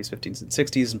in the 40s, 50s, and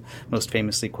 60s, most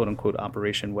famously, quote-unquote,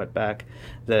 Operation Wetback,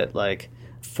 that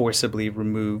forcibly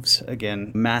removes,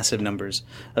 again, massive numbers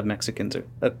of Mexicans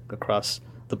across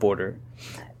the border.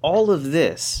 All of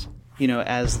this,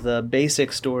 as the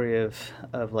basic story of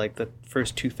the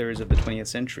first two-thirds of the 20th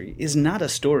century, is not a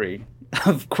story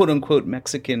of quote-unquote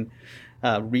Mexican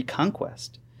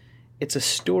reconquest. It's a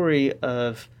story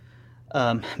of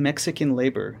Mexican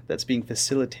labor that's being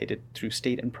facilitated through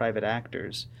state and private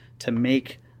actors to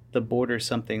make the border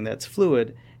something that's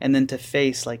fluid, and then to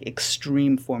face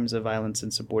extreme forms of violence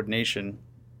and subordination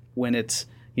when it's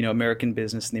American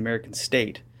business and the American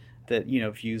state that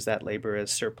views that labor as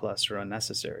surplus or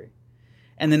unnecessary.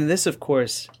 And then this, of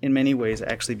course, in many ways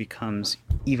actually becomes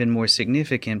even more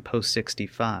significant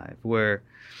post-65, where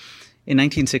in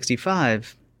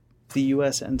 1965, the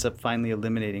U.S. ends up finally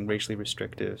eliminating racially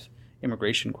restrictive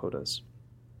immigration quotas.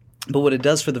 But what it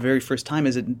does for the very first time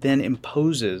is it then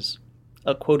imposes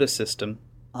a quota system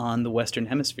on the Western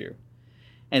Hemisphere.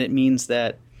 And it means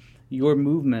that your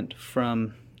movement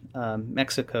from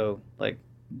Mexico,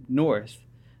 north,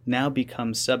 now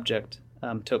becomes subject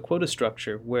to a quota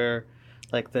structure where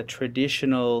the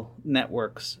traditional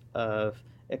networks of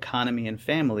economy and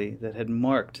family that had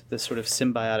marked this sort of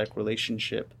symbiotic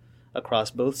relationship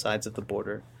across both sides of the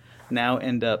border now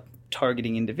end up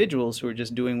targeting individuals who are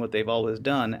just doing what they've always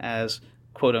done as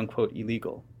quote-unquote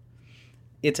illegal.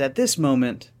 It's at this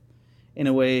moment, in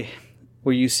a way,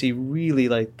 where you see really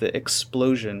the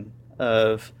explosion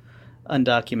of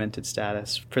undocumented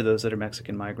status for those that are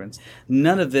Mexican migrants.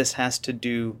 None of this has to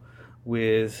do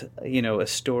with a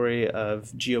story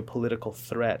of geopolitical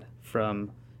threat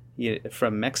from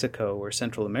Mexico or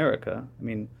Central America. I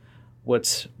mean,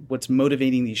 what's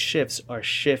motivating these shifts are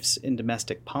shifts in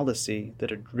domestic policy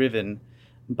that are driven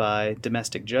by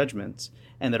domestic judgments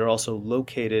and that are also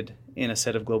located in a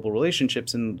set of global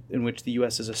relationships in which the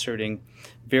U.S. is asserting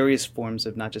various forms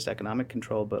of not just economic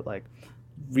control, but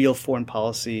real foreign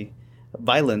policy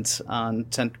violence on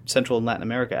Central and Latin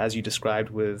America, as you described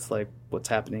with like what's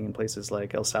happening in places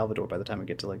like El Salvador by the time we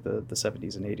get to like the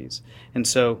 70s and 80s. And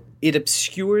so it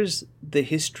obscures the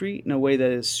history in a way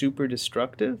that is super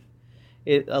destructive.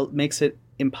 It makes it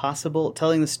impossible.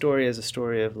 Telling the story as a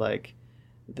story of like,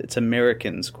 it's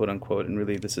Americans, quote unquote, and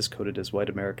really this is coded as white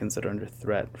Americans that are under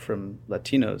threat from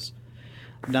Latinos,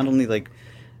 not only like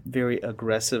very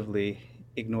aggressively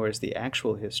ignores the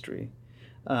actual history,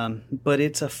 but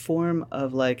it's a form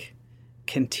of like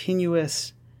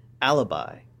continuous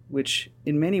alibi, which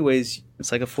in many ways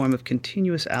it's like a form of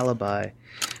continuous alibi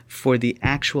for the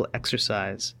actual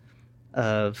exercise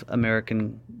of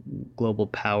American global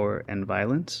power and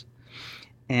violence.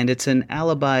 And it's an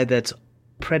alibi that's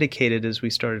predicated, as we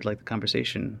started like the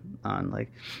conversation on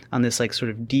this like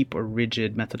sort of deep or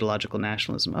rigid methodological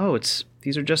nationalism. Oh,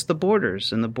 these are just the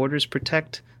borders, and the borders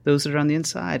protect those that are on the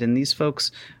inside, and these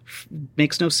folks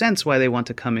makes no sense why they want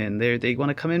to come in. They want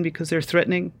to come in because they're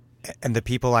threatening. And the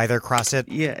people either cross it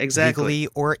legally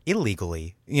or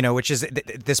illegally, which is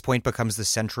at this point becomes the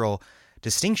central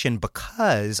distinction,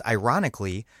 because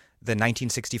ironically, the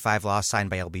 1965 law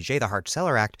signed by LBJ, the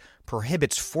Hart-Celler Act,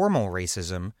 prohibits formal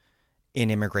racism in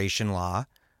immigration law,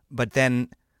 but then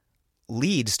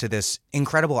leads to this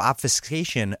incredible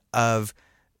obfuscation of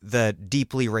the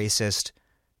deeply racist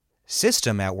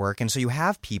system at work. And so you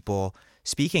have people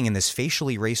speaking in this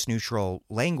facially race-neutral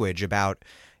language about,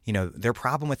 their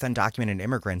problem with undocumented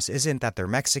immigrants isn't that they're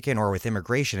Mexican or with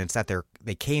immigration, it's that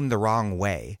they came the wrong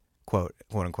way, quote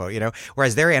unquote,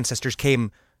 whereas their ancestors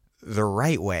came the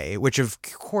right way, which of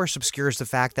course obscures the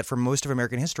fact that for most of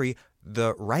American history,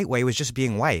 the right way was just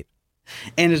being white.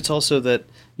 And it's also that,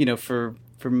 for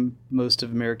most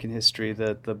of American history,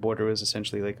 that the border was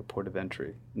essentially like a port of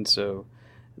entry. And so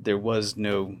there was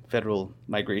no federal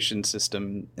migration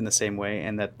system in the same way,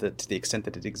 and that to the extent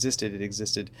that it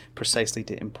existed precisely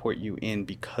to import you in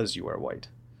because you are white.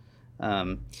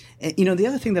 And, the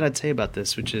other thing that I'd say about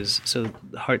this, which is, so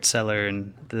Hart-Celler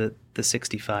and the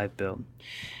 65 bill,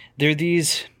 there are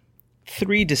these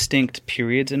three distinct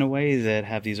periods in a way that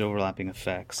have these overlapping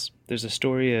effects. There's a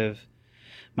story of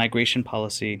migration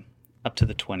policy up to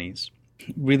the 20s.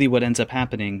 Really what ends up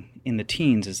happening in the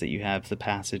teens is that you have the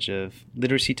passage of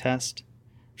literacy test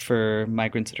for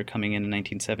migrants that are coming in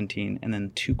 1917, and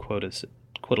then two quota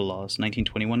laws,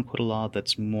 1921 quota law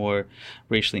that's more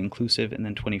racially inclusive, and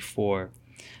then 24,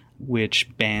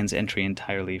 which bans entry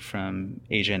entirely from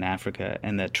Asia and Africa,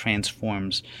 and that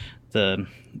transforms the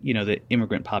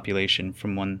immigrant population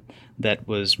from one that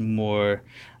was more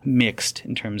mixed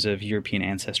in terms of European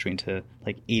ancestry into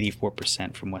like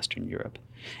 84% from Western Europe.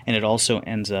 And it also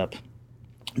ends up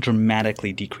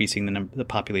dramatically decreasing the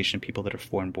population of people that are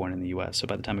foreign-born in the U.S. So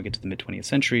by the time we get to the mid-20th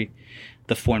century,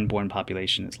 the foreign-born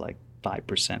population is like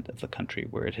 5% of the country,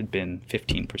 where it had been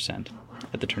 15%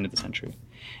 at the turn of the century.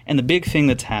 And the big thing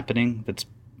that's happening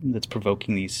that's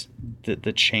provoking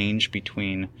the change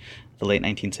between the late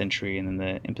 19th century and then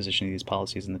the imposition of these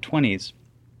policies in the 20s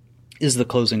is the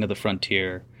closing of the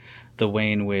frontier, the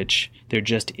way in which there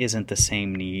just isn't the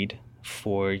same need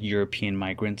for European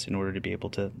migrants in order to be able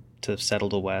to settle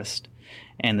the West,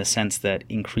 and the sense that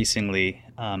increasingly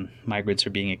migrants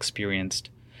are being experienced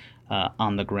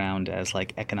on the ground as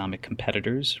like economic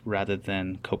competitors rather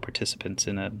than co-participants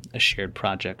in a shared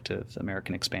project of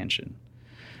American expansion.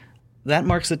 That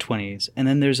marks the 20s, and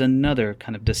then there's another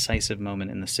kind of decisive moment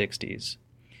in the 60s.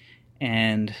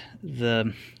 And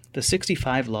the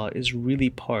 65 law is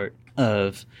really part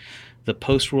of the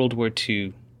post-World War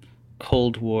II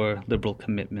Cold War liberal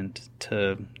commitment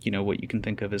to, what you can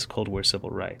think of as Cold War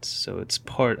civil rights. So it's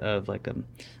part of like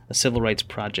a civil rights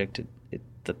project.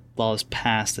 The law is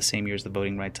passed the same year as the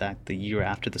Voting Rights Act. The year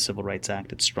after the Civil Rights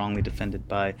Act, it's strongly defended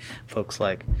by folks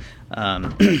like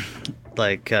Martin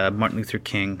Luther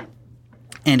King.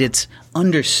 And it's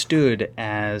understood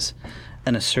as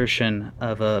an assertion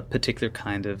of a particular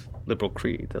kind of liberal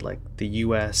creed, that like the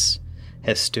U.S.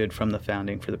 has stood from the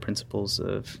founding for the principles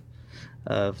of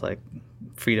like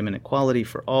freedom and equality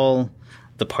for all,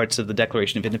 the parts of the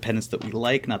Declaration of Independence that we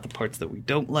like, not the parts that we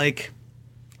don't like.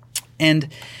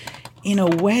 And in a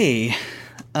way,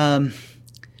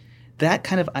 that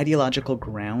kind of ideological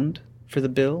ground for the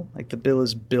bill, like the bill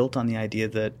is built on the idea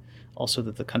that also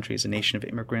that the country is a nation of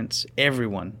immigrants.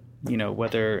 Everyone,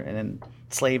 whether an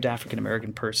enslaved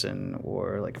African-American person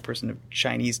or like a person of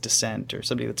Chinese descent or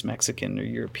somebody that's Mexican or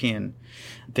European,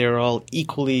 they're all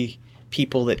equally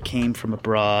people that came from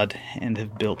abroad and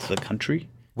have built the country.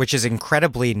 Which is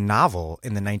incredibly novel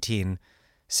in the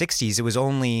 1960s. It was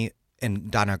only,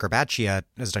 and Donna Garbaccia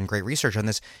has done great research on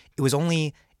this, it was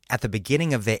only at the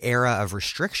beginning of the era of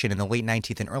restriction in the late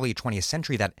 19th and early 20th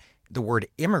century that the word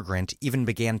immigrant even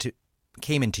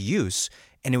came into use,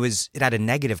 and it had a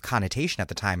negative connotation at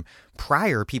the time.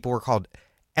 Prior, people were called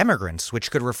emigrants, which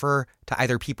could refer to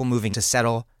either people moving to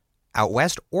settle out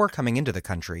west or coming into the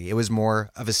country. It was more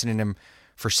of a synonym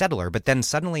for settler. But then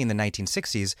suddenly in the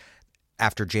 1960s,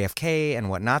 after JFK and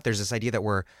whatnot, there's this idea that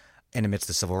we're, and amidst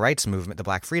the civil rights movement, the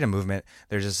Black Freedom movement,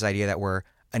 there's this idea that we're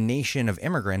a nation of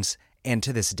immigrants. And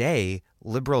to this day,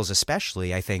 liberals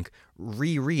especially, I think,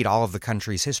 reread all of the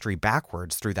country's history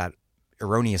backwards through that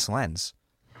erroneous lens.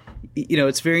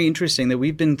 It's very interesting that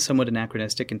we've been somewhat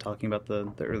anachronistic in talking about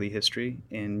the early history.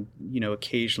 And,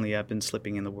 occasionally I've been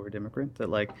slipping in the word immigrant, that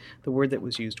like the word that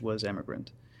was used was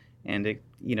emigrant. And it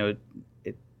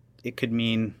could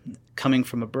mean coming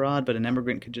from abroad, but an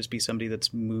immigrant could just be somebody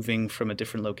that's moving from a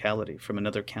different locality, from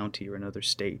another county or another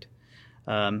state.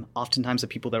 Oftentimes the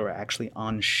people that were actually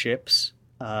on ships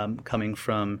coming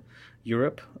from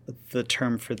Europe, the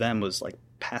term for them was like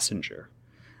passenger.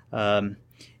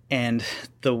 And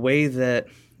the way that,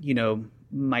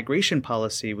 migration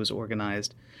policy was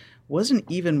organized wasn't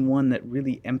even one that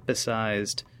really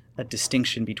emphasized a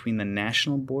distinction between the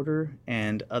national border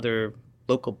and other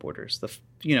local borders.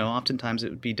 Oftentimes it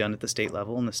would be done at the state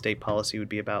level, and the state policy would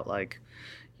be about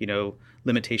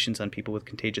limitations on people with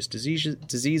contagious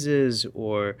diseases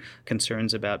or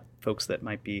concerns about folks that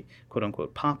might be quote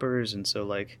unquote paupers. And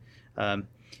so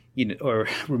or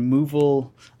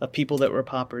removal of people that were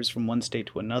paupers from one state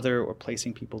to another, or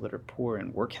placing people that are poor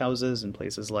in workhouses in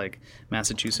places like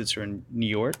Massachusetts or in New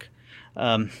York.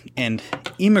 And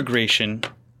immigration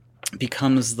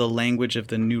becomes the language of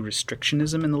the new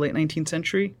restrictionism in the late 19th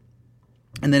century.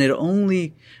 And then it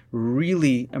only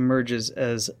really emerges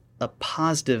as a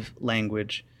positive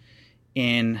language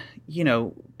in,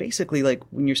 basically like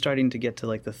when you're starting to get to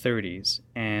like the 30s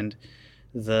and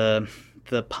the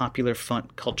popular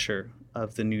font culture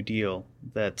of the New Deal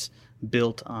that's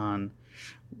built on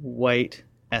white,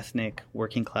 ethnic,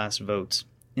 working class votes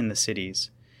in the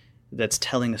cities, that's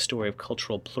telling a story of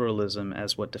cultural pluralism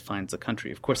as what defines the country.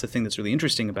 Of course, the thing that's really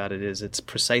interesting about it is it's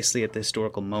precisely at the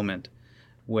historical moment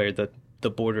where the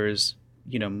border is,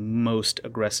 most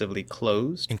aggressively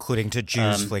closed. Including to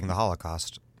Jews fleeing the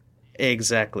Holocaust.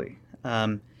 Exactly.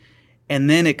 And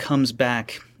then it comes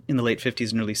back in the late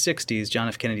 50s and early 60s. John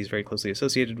F. Kennedy is very closely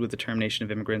associated with the term nation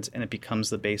of immigrants, and it becomes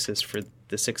the basis for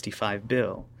the 65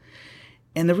 bill.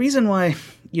 And the reason why,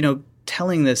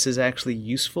 telling this is actually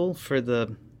useful for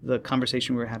the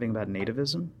conversation we were having about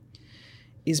nativism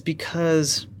is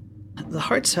because the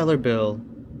Hart-Celler bill,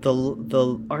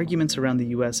 the arguments around the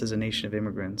U.S. as a nation of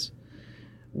immigrants,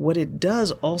 what it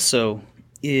does also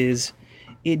is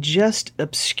it just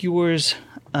obscures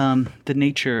the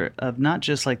nature of not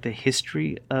just like the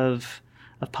history of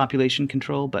population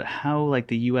control, but how like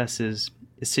the U.S. is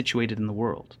situated in the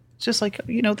world. It's just like,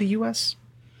 the U.S.,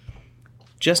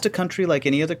 just a country like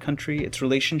any other country. Its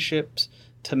relationships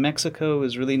to Mexico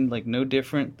is really like no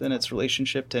different than its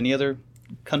relationship to any other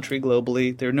country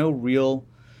globally. There are no real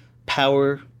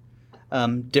power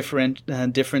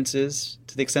differences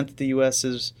to the extent that the U.S.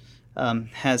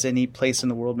 has any place in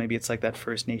the world. Maybe it's like that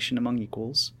first nation among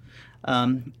equals.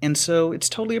 And so it's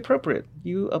totally appropriate.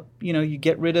 You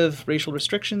get rid of racial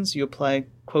restrictions. You apply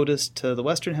quotas to the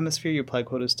Western Hemisphere. You apply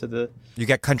quotas to the... You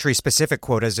get country-specific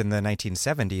quotas in the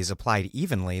 1970s applied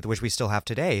evenly, which we still have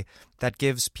today, that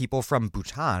gives people from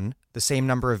Bhutan the same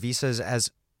number of visas as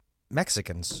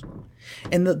Mexicans.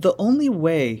 And the only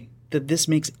way that this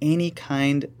makes any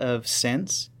kind of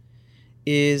sense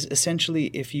is essentially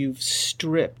if you've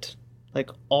stripped like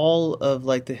all of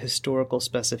like the historical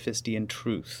specificity and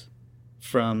truth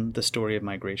from the story of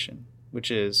migration,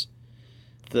 which is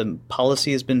the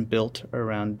policy has been built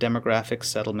around demographic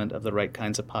settlement of the right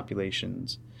kinds of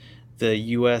populations. The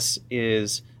U.S.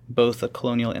 is both a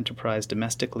colonial enterprise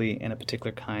domestically and a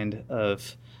particular kind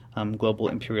of global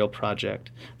imperial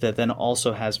project that then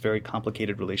also has very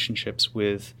complicated relationships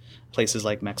with places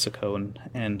like Mexico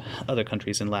and other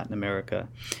countries in Latin America,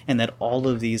 and that all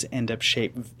of these end up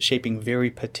shaping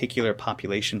very particular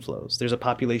population flows. There's a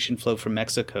population flow from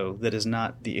Mexico that is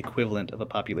not the equivalent of a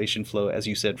population flow, as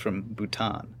you said, from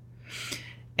Bhutan.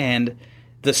 And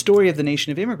the story of the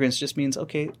nation of immigrants just means,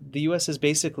 okay, the U.S. is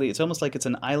basically, it's almost like it's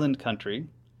an island country,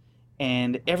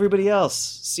 and everybody else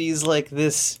sees like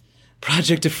this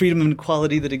project of freedom and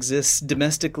equality that exists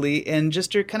domestically, and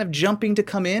just are kind of jumping to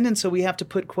come in. And so we have to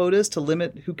put quotas to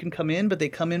limit who can come in, but they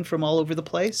come in from all over the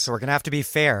place. So we're going to have to be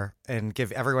fair and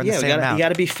give everyone the same amount. You got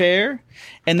to be fair.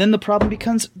 And then the problem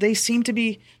becomes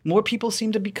more people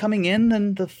seem to be coming in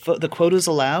than the quotas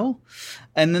allow.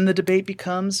 And then the debate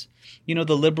becomes, the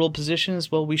liberal position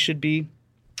is, well, we should be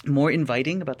more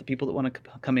inviting about the people that want to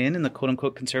come in. And the quote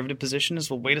unquote conservative position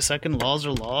is, well, wait a second, laws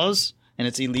are laws. And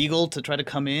it's illegal to try to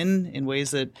come in ways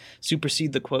that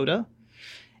supersede the quota.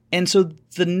 And so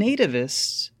the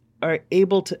nativists are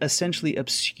able to essentially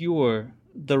obscure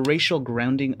the racial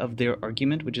grounding of their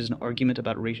argument, which is an argument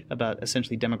about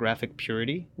essentially demographic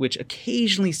purity, which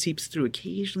occasionally seeps through.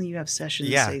 Occasionally you have sessions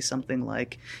say something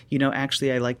like,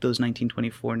 actually I like those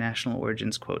 1924 national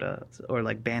origins quota, or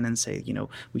like Bannon say,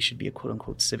 we should be a quote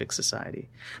unquote civic society.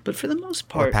 But for the most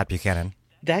part, or Pat Buchanan,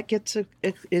 that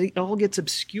it all gets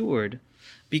obscured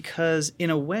because in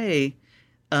a way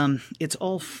it's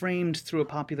all framed through a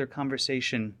popular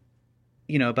conversation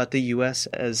about the U.S.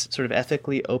 as sort of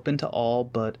ethically open to all,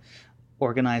 but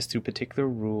organized through particular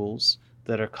rules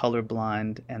that are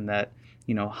colorblind and that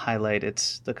highlight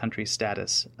the country's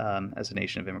status as a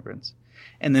nation of immigrants.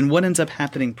 And then what ends up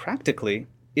happening practically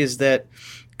is that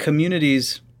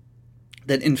communities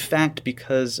that in fact,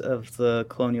 because of the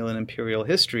colonial and imperial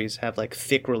histories, have like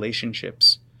thick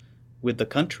relationships with the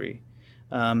country,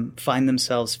 find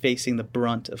themselves facing the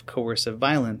brunt of coercive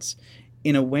violence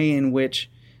in a way in which,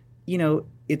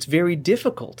 it's very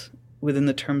difficult within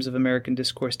the terms of American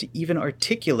discourse to even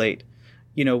articulate,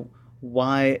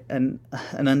 why an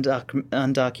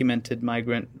undocumented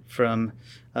migrant from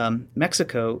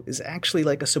Mexico is actually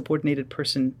like a subordinated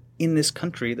person in this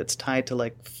country that's tied to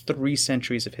like 3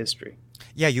 centuries of history.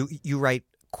 Yeah, you write,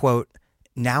 quote,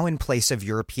 "Now in place of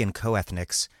European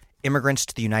co-ethnics, immigrants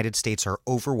to the United States are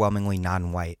overwhelmingly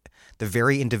non-white, the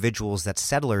very individuals that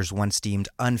settlers once deemed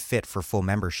unfit for full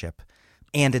membership.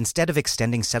 And instead of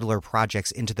extending settler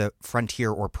projects into the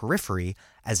frontier or periphery,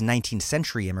 as 19th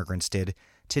century immigrants did,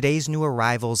 today's new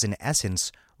arrivals in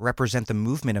essence represent the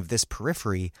movement of this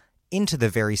periphery into the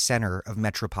very center of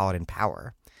metropolitan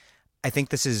power." I think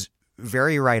this is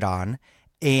very right on.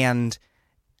 And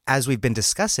as we've been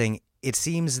discussing, it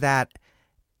seems that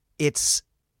this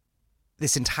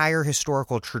entire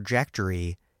historical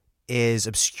trajectory is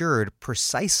obscured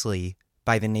precisely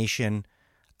by the nation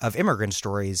of immigrant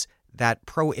stories that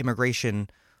pro-immigration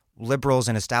liberals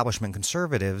and establishment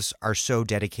conservatives are so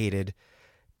dedicated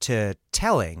to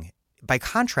telling. By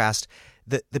contrast,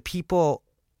 the people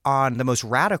on the most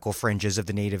radical fringes of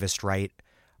the nativist right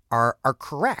are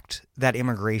correct that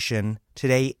immigration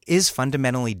today is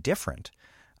fundamentally different.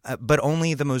 But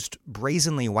only the most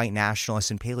brazenly white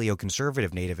nationalists and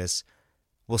paleoconservative nativists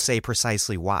will say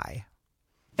precisely why.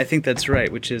 I think that's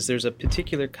right, which is there's a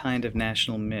particular kind of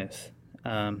national myth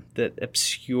that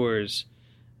obscures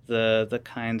the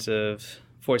kinds of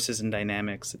forces and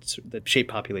dynamics that shape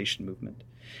population movement.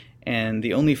 And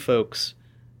the only folks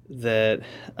that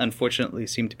unfortunately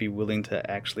seem to be willing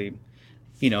to actually,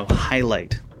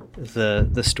 highlight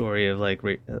the story of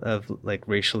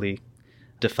racially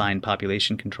defined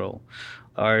population control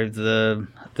are the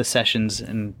Sessions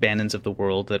and Bannons of the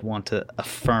world that want to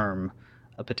affirm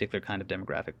a particular kind of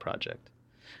demographic project.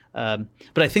 But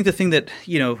I think the thing that,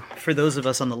 for those of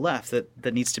us on the left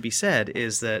that needs to be said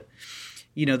is that,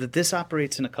 that this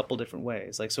operates in a couple different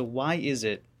ways. Like, so why is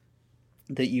it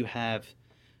that you have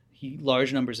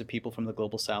large numbers of people from the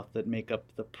global south that make up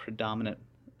the predominant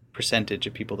percentage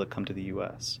of people that come to the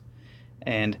U.S.?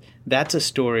 And that's a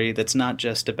story that's not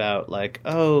just about like,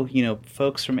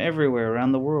 folks from everywhere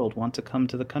around the world want to come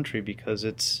to the country because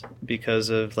it's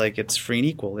free and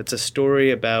equal. It's a story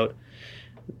about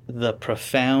the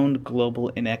profound global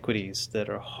inequities that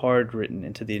are hard written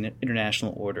into the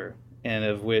international order and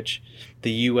of which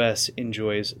the U.S.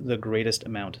 enjoys the greatest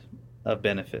amount of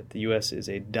benefit. The U.S. is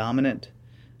a dominant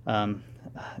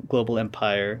global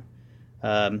empire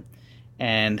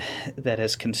and that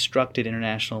has constructed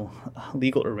international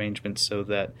legal arrangements so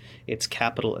that its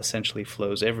capital essentially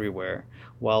flows everywhere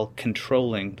while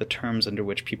controlling the terms under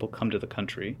which people come to the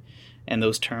country. And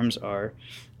those terms are,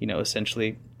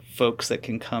 essentially folks that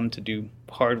can come to do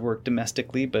hard work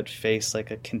domestically but face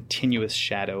like a continuous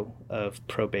shadow of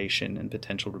probation and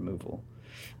potential removal.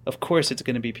 Of course, it's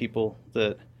going to be people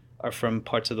that are from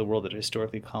parts of the world that are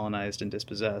historically colonized and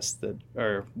dispossessed that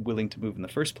are willing to move in the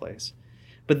first place.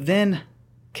 But then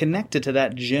connected to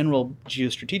that general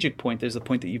geostrategic point, there's the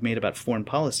point that you've made about foreign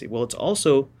policy. Well, it's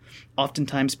also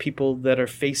oftentimes people that are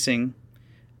facing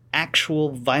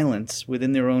actual violence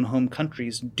within their own home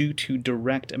countries due to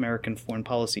direct American foreign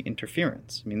policy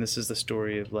interference. I mean, this is the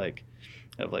story of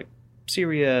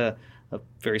Syria, of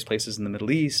various places in the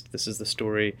Middle East. This is the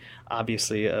story,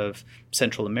 obviously, of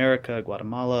Central America,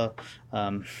 Guatemala,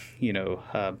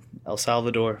 El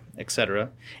Salvador, etc.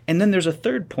 And then there's a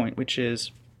third point, which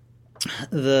is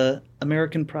the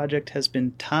American project has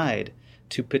been tied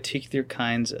to particular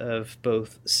kinds of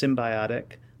both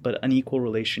symbiotic but unequal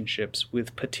relationships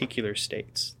with particular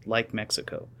states, like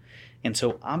Mexico. And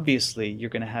so obviously you're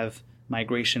going to have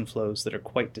migration flows that are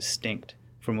quite distinct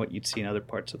from what you'd see in other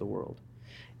parts of the world.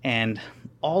 And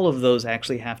all of those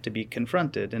actually have to be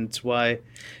confronted. And it's why,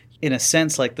 in a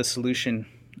sense, like the solution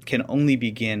can only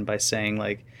begin by saying,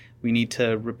 like, we need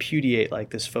to repudiate like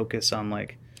this focus on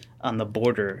the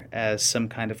border as some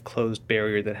kind of closed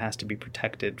barrier that has to be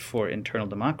protected for internal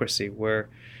democracy, where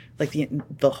like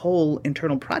the whole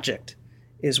internal project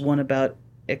is one about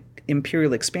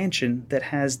imperial expansion that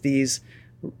has these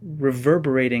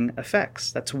reverberating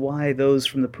effects. That's why those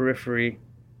from the periphery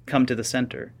come to the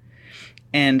center.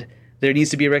 And there needs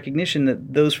to be a recognition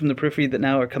that those from the periphery that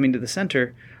now are coming to the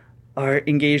center are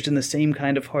engaged in the same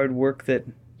kind of hard work that,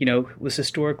 was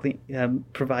historically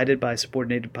provided by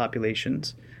subordinated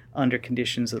populations under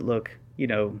conditions that look,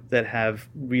 that have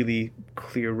really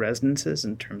clear resonances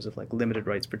in terms of like limited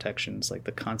rights protections, like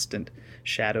the constant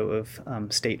shadow of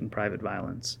state and private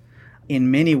violence.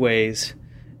 In many ways,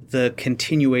 the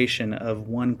continuation of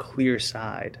one clear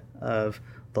side of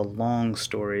the long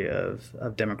story of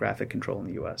demographic control in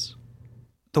the U.S.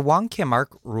 The Wong Kim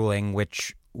Ark ruling,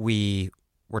 which we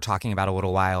were talking about a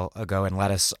little while ago and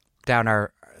led us down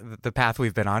the path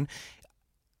we've been on,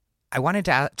 I wanted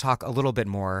to talk a little bit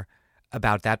more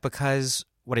about that, because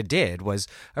what it did was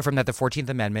affirm that the 14th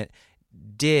Amendment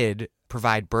did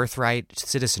provide birthright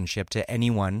citizenship to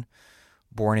anyone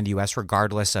born in the U.S.,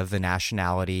 regardless of the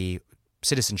nationality,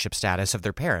 citizenship status of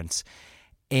their parents.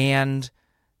 And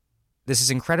this is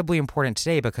incredibly important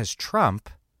today because Trump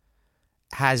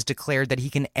has declared that he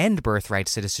can end birthright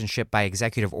citizenship by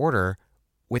executive order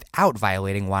without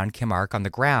violating Wong Kim Ark on the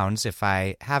grounds, if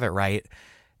I have it right,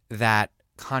 that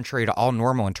contrary to all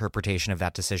normal interpretation of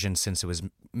that decision since it was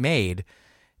made,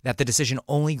 that the decision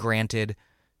only granted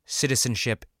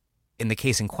citizenship in the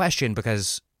case in question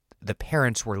because the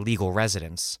parents were legal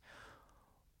residents.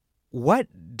 What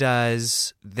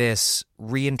does this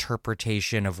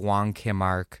reinterpretation of Wong Kim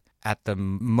Ark at the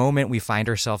moment we find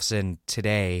ourselves in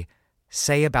today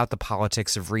say about the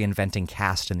politics of reinventing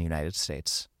caste in the United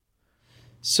States?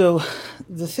 So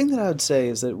the thing that I would say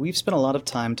is that we've spent a lot of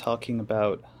time talking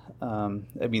about,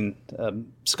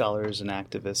 scholars and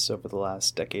activists over the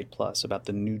last decade plus about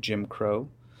the new Jim Crow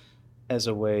as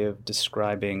a way of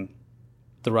describing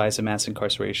the rise of mass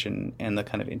incarceration and the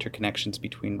kind of interconnections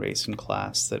between race and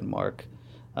class that mark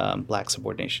black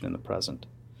subordination in the present.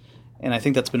 And I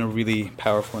think that's been a really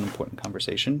powerful and important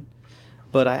conversation.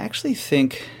 But I actually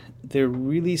think there are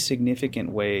really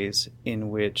significant ways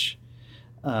in which,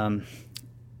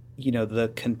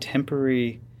 the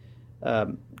contemporary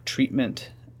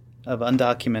treatment of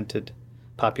undocumented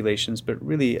populations, but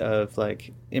really of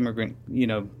like immigrant,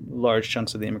 large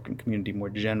chunks of the immigrant community more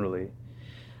generally,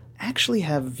 actually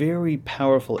have very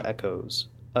powerful echoes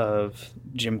of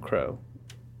Jim Crow.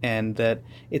 And that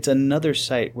it's another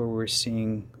site where we're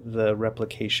seeing the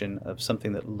replication of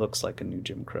something that looks like a new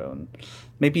Jim Crow. And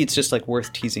maybe it's just like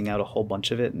worth teasing out a whole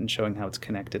bunch of it and showing how it's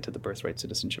connected to the birthright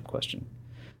citizenship question.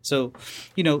 So,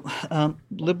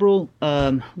 liberal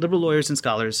lawyers and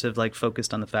scholars have like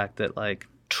focused on the fact that like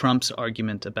Trump's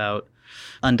argument about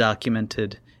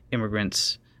undocumented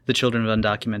immigrants, the children of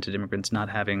undocumented immigrants not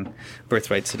having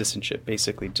birthright citizenship,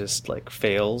 basically just like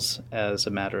fails as a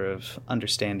matter of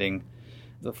understanding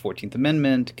the 14th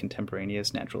Amendment,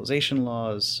 contemporaneous naturalization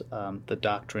laws, the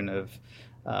doctrine of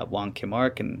Wong Kim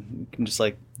Ark, and you can just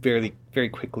like very, very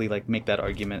quickly like make that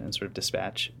argument and sort of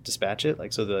dispatch it.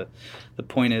 Like, so the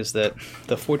point is that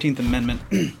the 14th Amendment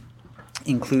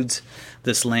includes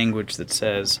this language that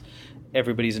says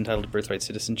everybody's entitled to birthright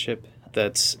citizenship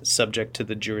that's subject to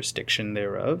the jurisdiction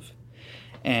thereof.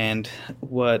 And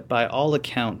what, by all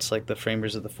accounts, like the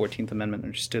framers of the 14th Amendment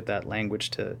understood that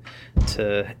language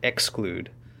to exclude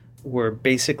were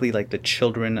basically like the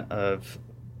children of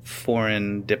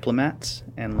foreign diplomats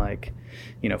and like,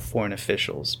 foreign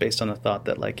officials, based on the thought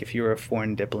that like if you're a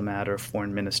foreign diplomat or a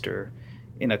foreign minister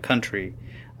in a country,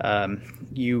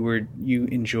 you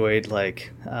enjoyed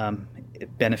like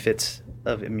benefits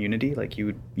of immunity, like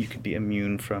you could be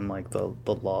immune from like the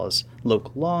laws,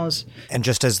 local laws. And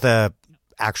just as the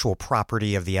actual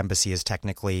property of the embassy is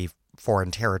technically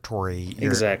foreign territory,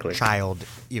 your exactly. child,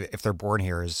 if they're born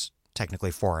here, is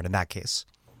technically foreign in that case.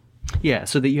 Yeah,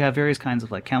 so that you have various kinds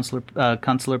of like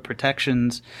consular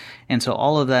protections, and so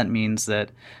all of that means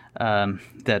that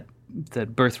that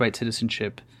that birthright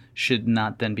citizenship should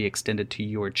not then be extended to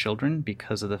your children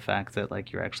because of the fact that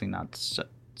like you're actually not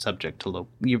subject to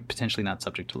you're potentially not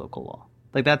subject to local law.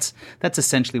 Like that's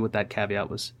essentially what that caveat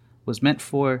was meant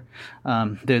for.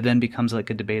 There then becomes like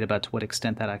a debate about to what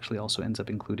extent that actually also ends up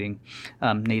including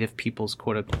native peoples,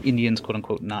 Indians, quote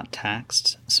unquote, not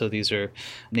taxed. So these are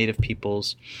native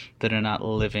peoples that are not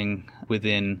living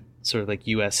within sort of like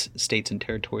U.S. states and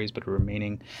territories, but are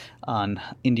remaining on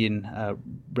Indian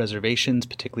reservations,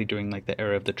 particularly during like the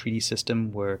era of the treaty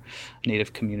system, where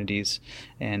native communities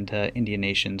and Indian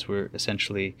nations were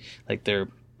essentially like their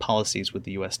policies with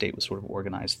the U.S. state was sort of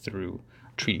organized through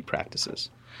treaty practices.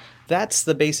 That's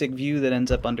the basic view that ends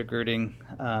up undergirding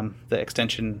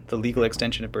the legal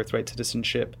extension of birthright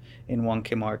citizenship in Wong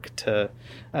Kim Ark to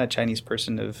a Chinese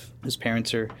person whose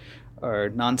parents are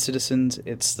non-citizens.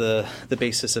 It's the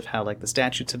basis of how like the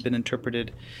statutes have been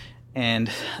interpreted, and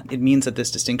it means that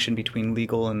this distinction between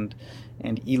legal and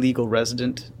illegal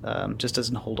resident just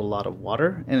doesn't hold a lot of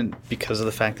water, and because of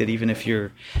the fact that even if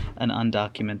you're an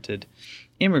undocumented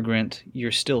immigrant,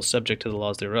 you're still subject to the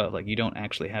laws thereof. Like you don't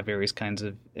actually have various kinds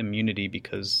of immunity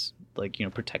because like, you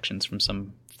know, protections from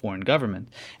some foreign government.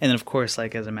 And then of course,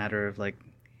 like as a matter of like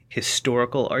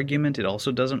historical argument, it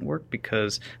also doesn't work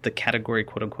because the category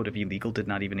quote unquote of illegal did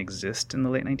not even exist in the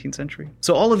late 19th century.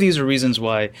 So all of these are reasons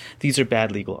why these are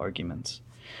bad legal arguments.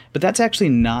 But that's actually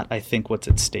not, I think, what's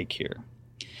at stake here.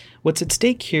 What's at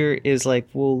stake here is like,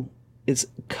 well, it's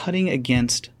cutting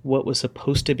against what was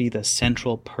supposed to be the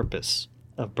central purpose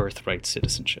of birthright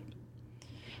citizenship.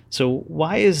 So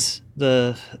why is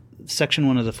the Section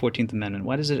 1 of the 14th Amendment,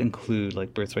 why does it include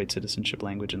like birthright citizenship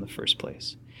language in the first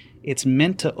place? It's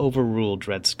meant to overrule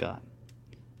Dred Scott.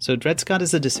 So Dred Scott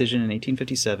is a decision in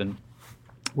 1857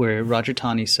 where Roger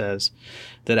Taney says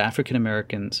that African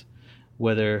Americans,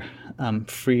 whether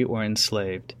free or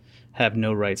enslaved, have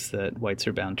no rights that whites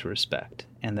are bound to respect,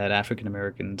 and that African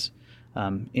Americans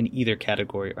in either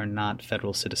category are not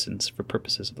federal citizens for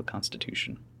purposes of the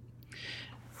Constitution.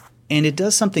 And it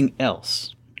does something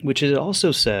else, which it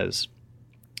also says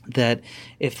that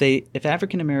if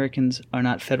African Americans are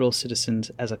not federal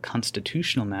citizens as a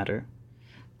constitutional matter,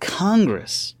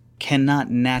 Congress cannot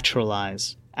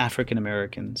naturalize African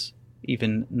Americans,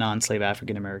 even non-slave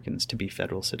African Americans, to be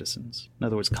federal citizens. In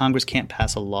other words, Congress can't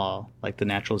pass a law like the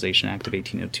Naturalization Act of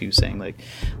 1802 saying like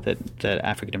that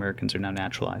African Americans are now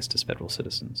naturalized as federal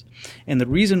citizens. And the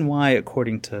reason why,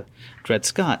 according to Dred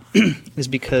Scott, is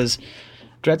because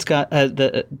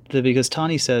because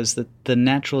Taney says that the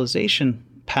naturalization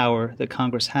power that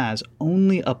Congress has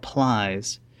only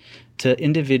applies to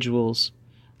individuals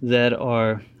that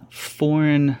are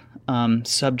foreign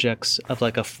subjects of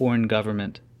like a foreign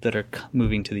government that are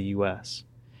moving to the U.S.,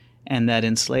 and that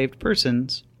enslaved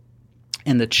persons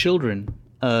and the children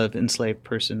of enslaved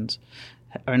persons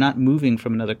are not moving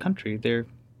from another country. They're,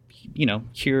 you know,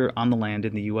 here on the land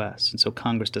in the U.S., and so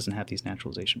Congress doesn't have these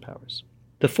naturalization powers.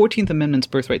 The 14th Amendment's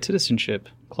birthright citizenship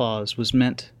clause was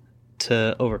meant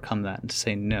to overcome that and to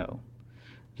say no,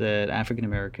 that African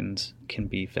Americans can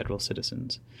be federal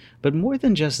citizens. But more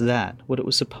than just that, what it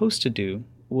was supposed to do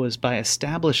was, by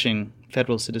establishing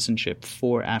federal citizenship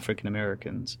for African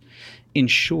Americans,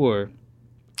 ensure,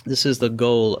 this is the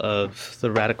goal of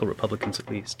the radical Republicans at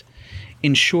least,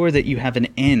 ensure that you have an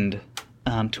end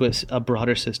to a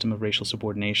broader system of racial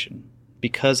subordination,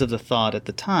 because of the thought at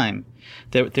the time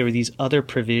that there were these other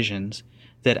provisions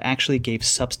that actually gave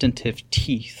substantive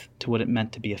teeth to what it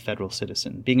meant to be a federal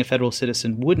citizen. Being a federal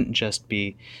citizen wouldn't just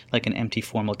be like an empty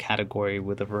formal category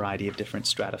with a variety of different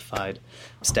stratified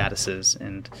statuses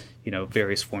and, you know,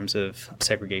 various forms of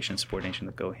segregation and subordination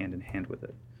that go hand in hand with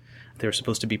it. There are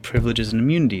supposed to be privileges and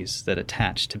immunities that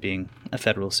attach to being a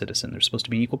federal citizen. There's supposed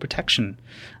to be equal protection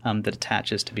that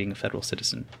attaches to being a federal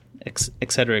citizen, et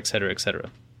cetera, et cetera, et cetera.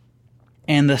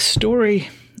 And the story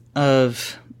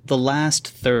of the last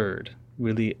third,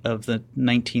 really, of the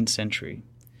 19th century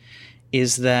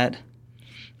is that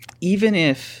even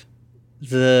if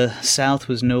the South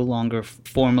was no longer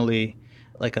formally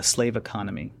like a slave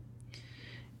economy,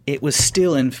 it was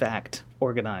still, in fact,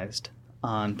 organized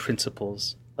on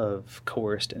principles of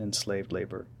coerced and enslaved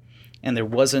labor. And there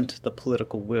wasn't the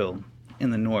political will in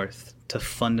the North to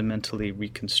fundamentally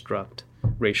reconstruct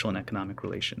racial and economic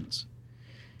relations.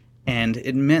 And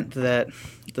it meant that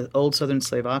the old Southern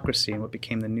slaveocracy and what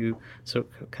became the new sort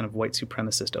of kind of white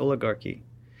supremacist oligarchy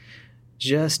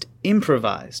just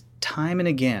improvised time and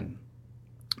again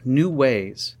new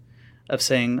ways of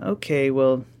saying, okay,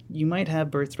 well, you might have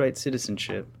birthright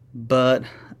citizenship, but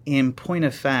in point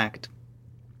of fact,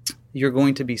 you're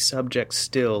going to be subject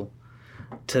still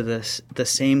to the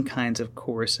same kinds of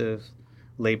coercive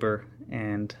labor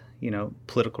and,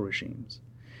 political regimes.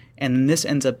 And this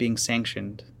ends up being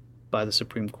sanctioned by the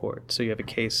Supreme Court. So you have a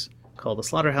case called the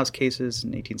Slaughterhouse Cases in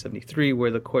 1873,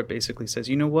 where the court basically says,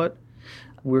 you know what?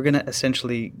 We're going to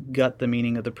essentially gut the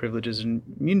meaning of the Privileges and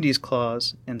Immunities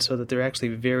Clause, and so that there are actually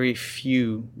very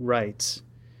few rights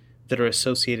that are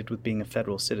associated with being a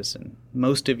federal citizen.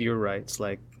 Most of your rights,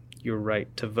 like your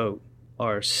right to vote,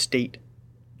 are state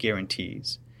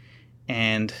guarantees.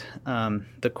 And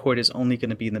the court is only going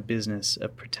to be in the business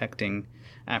of protecting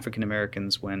African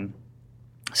Americans when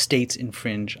states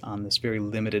infringe on this very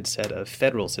limited set of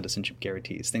federal citizenship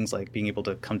guarantees, things like being able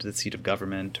to come to the seat of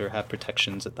government or have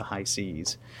protections at the high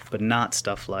seas, but not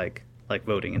stuff like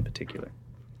voting in particular.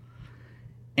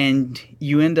 And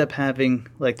you end up having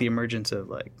like the emergence of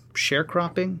like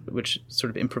sharecropping, which sort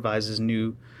of improvises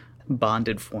new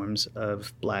bonded forms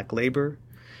of black labor.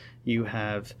 You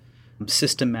have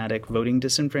systematic voting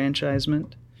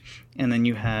disenfranchisement, and then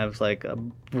you have like a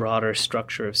broader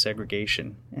structure of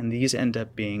segregation. And these end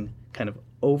up being kind of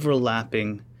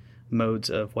overlapping modes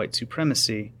of white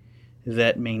supremacy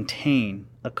that maintain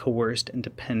a coerced and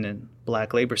dependent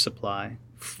black labor supply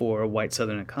for a white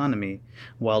Southern economy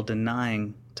while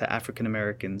denying to African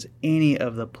Americans any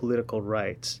of the political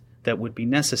rights that would be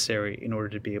necessary in order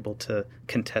to be able to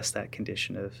contest that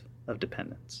condition of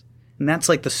dependence. And that's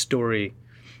like the story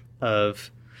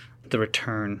of the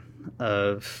return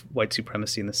of white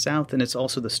supremacy in the South, and it's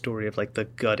also the story of like the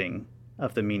gutting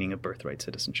of the meaning of birthright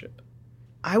citizenship.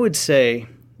 I would say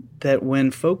that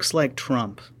when folks like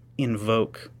Trump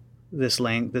invoke this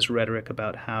rhetoric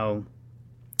about how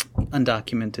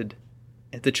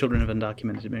the children of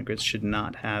undocumented immigrants should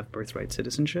not have birthright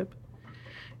citizenship,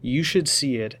 you should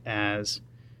see it as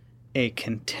a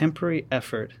contemporary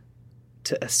effort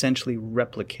to essentially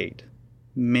replicate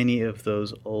many of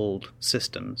those old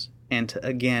systems and to,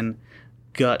 again,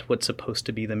 gut what's supposed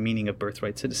to be the meaning of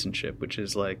birthright citizenship, which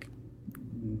is like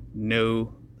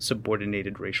no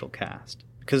subordinated racial caste.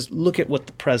 Because look at what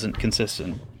the present consists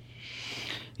in.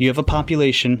 You have a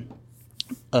population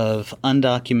of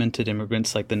undocumented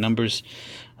immigrants, like the numbers,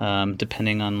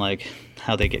 depending on like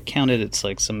how they get counted, it's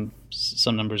like some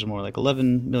numbers are more like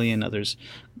 11 million, others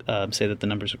say that the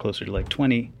numbers are closer to like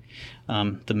 20.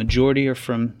 The majority are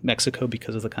from Mexico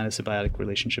because of the kind of symbiotic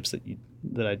relationships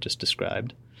that I just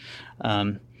described.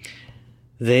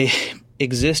 They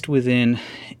exist within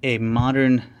a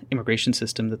modern immigration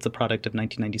system that's the product of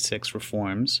 1996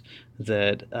 reforms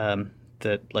that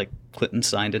like Clinton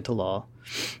signed into law,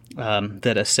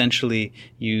 that essentially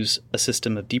use a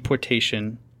system of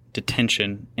deportation,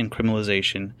 detention, and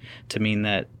criminalization to mean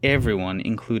that everyone,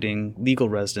 including legal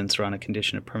residents, are on a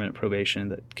condition of permanent probation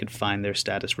that could find their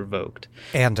status revoked.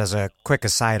 And as a quick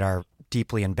aside, are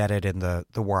deeply embedded in the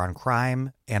war on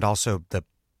crime and also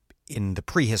in the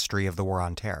prehistory of the war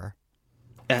on terror.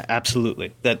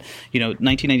 Absolutely. That,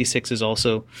 1996 is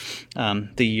also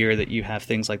the year that you have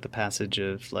things like the passage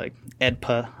of like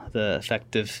EDPA, the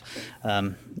effective,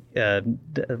 the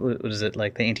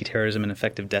Anti-Terrorism and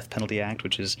Effective Death Penalty Act,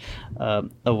 which is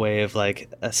a way of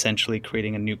like essentially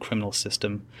creating a new criminal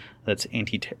system that's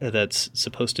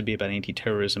supposed to be about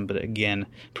anti-terrorism, but again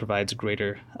provides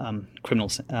greater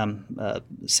criminal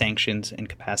sanctions and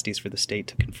capacities for the state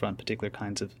to confront particular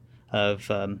kinds of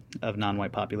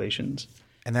non-white populations.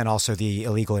 And then also the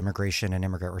Illegal Immigration and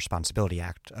Immigrant Responsibility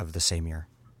Act of the same year.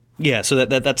 Yeah, so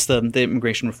that's the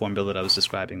immigration reform bill that I was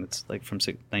describing. That's like from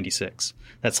 96.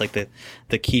 That's like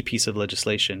the key piece of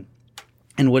legislation.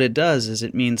 And what it does is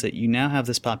it means that you now have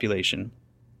this population.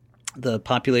 The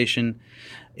population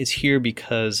is here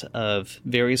because of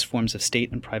various forms of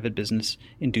state and private business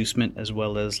inducement, as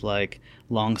well as like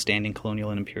long-standing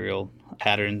colonial and imperial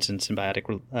patterns and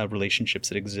symbiotic relationships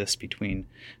that exist between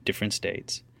different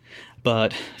states.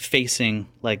 But facing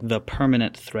like the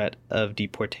permanent threat of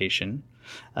deportation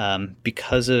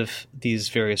because of these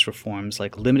various reforms,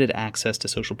 like limited access to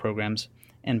social programs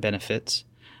and benefits,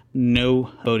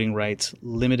 no voting rights,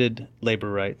 limited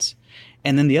labor rights.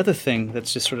 And then the other thing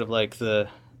that's just sort of like the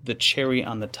cherry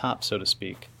on the top, so to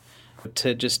speak,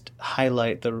 to just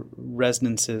highlight the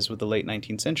resonances with the late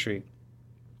 19th century,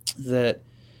 that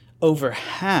over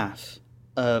half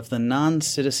of the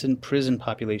non-citizen prison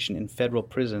population in federal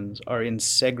prisons are in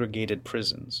segregated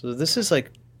prisons. So this is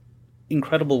like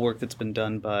incredible work that's been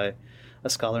done by a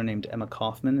scholar named Emma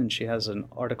Kaufman, and she has an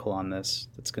article on this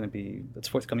that's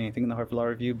forthcoming, I think, in the Harvard Law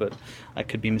Review, but I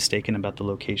could be mistaken about the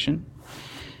location.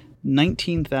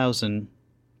 19,000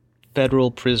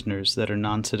 federal prisoners that are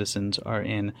non-citizens are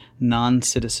in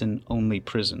non-citizen-only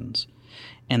prisons.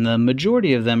 And the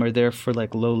majority of them are there for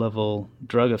like low-level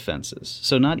drug offenses,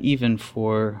 so not even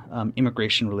for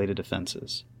immigration-related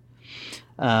offenses.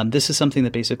 This is something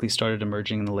that basically started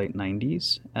emerging in the late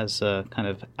 90s as a kind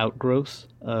of outgrowth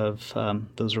of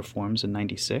those reforms in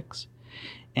 96.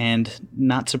 And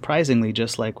not surprisingly,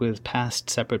 just like with past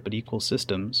separate but equal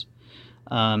systems,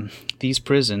 these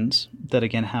prisons that,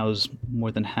 again, house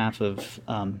more than half of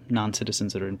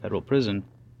non-citizens that are in federal prison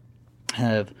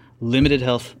have limited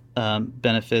health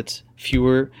benefits,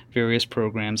 fewer various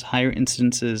programs, higher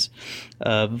incidences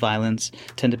of violence,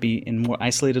 tend to be in more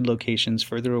isolated locations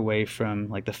further away from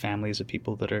like the families of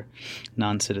people that are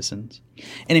non-citizens.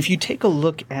 And if you take a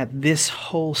look at this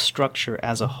whole structure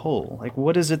as a whole, like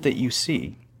what is it that you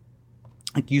see?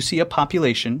 Like you see a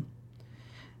population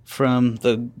from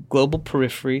the global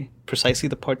periphery, precisely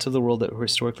the parts of the world that were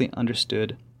historically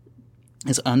understood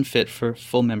as unfit for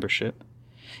full membership,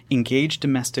 engage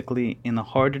domestically in the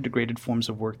hard or degraded forms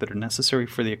of work that are necessary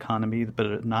for the economy but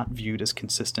are not viewed as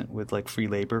consistent with like free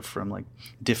labor, from like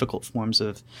difficult forms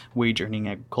of wage earning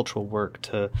agricultural work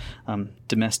to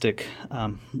domestic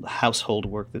household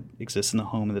work that exists in the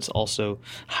home and that's also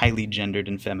highly gendered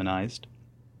and feminized.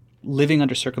 Living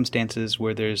under circumstances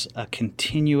where there's a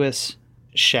continuous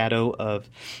shadow of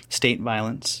state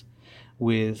violence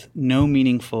with no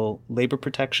meaningful labor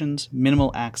protections,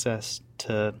 minimal access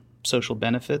to social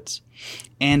benefits,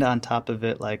 and on top of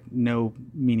it, like no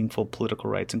meaningful political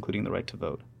rights, including the right to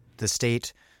vote. The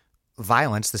state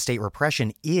violence, the state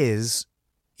repression is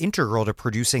integral to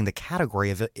producing the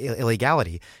category of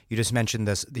illegality. You just mentioned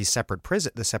the separate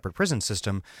prison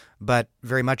system, but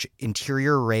very much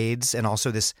interior raids and also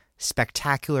this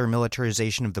spectacular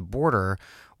militarization of the border,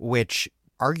 which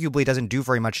arguably doesn't do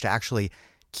very much to actually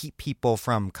keep people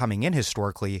from coming in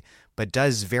historically, but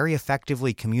does very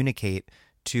effectively communicate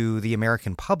to the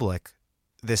American public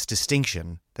this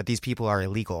distinction that these people are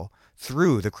illegal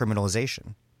through the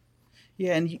criminalization.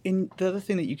 Yeah, and the other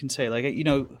thing that you can say, like, you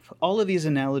know, all of these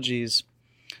analogies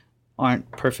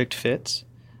aren't perfect fits,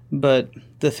 but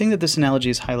the thing that this analogy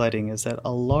is highlighting is that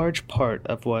a large part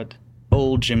of what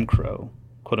old Jim Crow,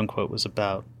 quote unquote, was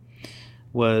about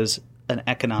was an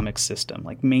economic system,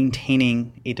 like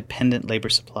maintaining a dependent labor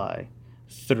supply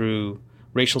through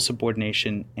racial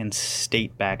subordination and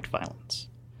state-backed violence,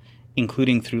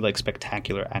 including through like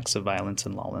spectacular acts of violence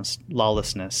and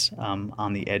lawlessness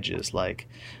on the edges, like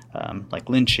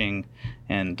lynching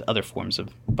and other forms of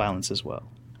violence as well.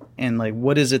 And like,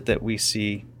 what is it that we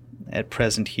see at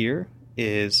present here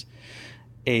is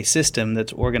a system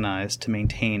that's organized to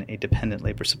maintain a dependent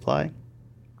labor supply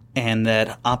and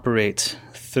that operates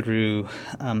through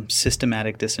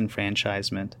systematic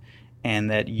disenfranchisement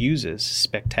and that uses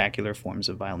spectacular forms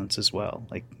of violence as well,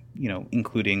 like, you know,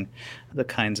 including the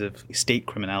kinds of state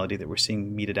criminality that we're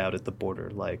seeing meted out at the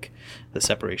border, like the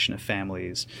separation of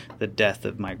families, the death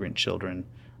of migrant children,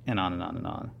 and on and on and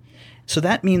on. So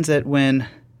that means that when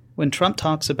Trump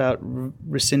talks about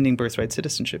rescinding birthright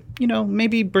citizenship, you know,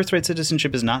 maybe birthright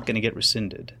citizenship is not going to get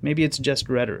rescinded. Maybe it's just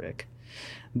rhetoric.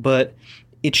 But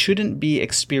it shouldn't be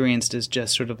experienced as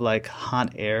just sort of like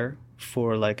hot air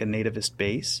for like a nativist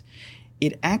base.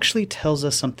 It actually tells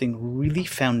us something really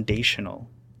foundational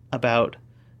about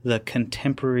the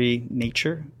contemporary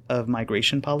nature of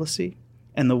migration policy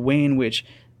and the way in which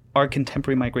our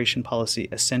contemporary migration policy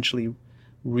essentially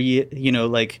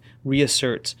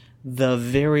reasserts the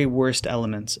very worst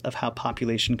elements of how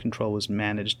population control was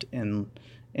managed in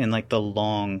like the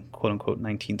long, quote unquote,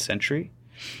 19th century,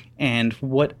 and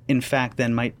what in fact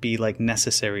then might be like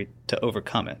necessary to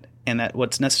overcome it. And that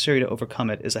what's necessary to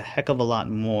overcome it is a heck of a lot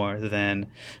more than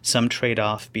some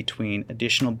trade-off between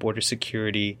additional border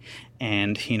security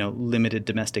and, you know, limited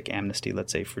domestic amnesty,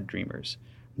 let's say, for dreamers.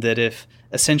 That if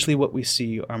essentially what we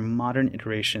see are modern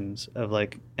iterations of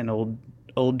like an old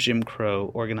Jim Crow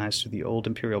organized through the old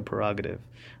imperial prerogative,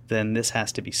 then this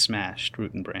has to be smashed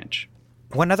root and branch.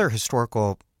 One other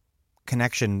historical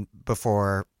connection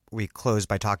before we close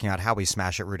by talking about how we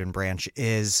smash it root and branch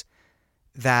is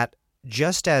that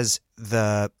just as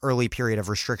the early period of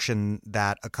restriction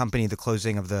that accompanied the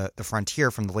closing of the frontier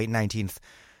from the late 19th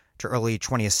to early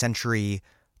 20th century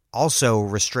also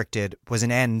was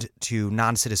an end to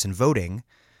non-citizen voting,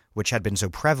 which had been so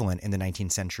prevalent in the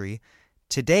 19th century,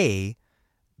 today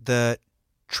the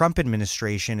Trump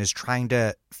administration is trying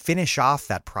to finish off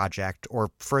that project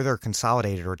or further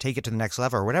consolidate it or take it to the next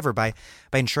level or whatever by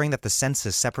ensuring that the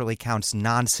census separately counts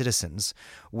non-citizens,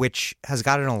 which has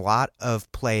gotten a lot of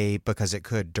play because it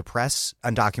could depress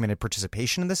undocumented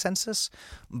participation in the census,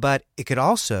 but it could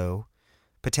also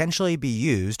potentially be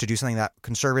used to do something that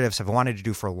conservatives have wanted to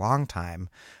do for a long time,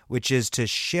 which is to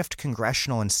shift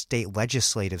congressional and state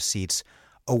legislative seats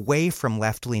away from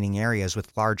left-leaning areas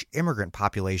with large immigrant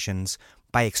populations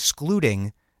by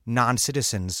excluding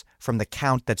non-citizens from the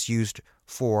count that's used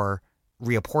for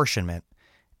reapportionment.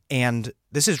 And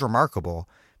this is remarkable,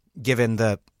 given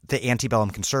the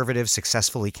antebellum conservatives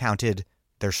successfully counted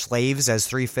their slaves as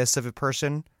 3/5 of a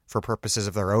person for purposes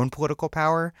of their own political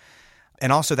power.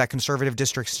 And also that conservative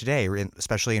districts today,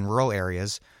 especially in rural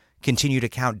areas, continue to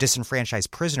count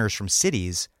disenfranchised prisoners from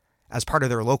cities as part of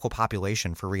their local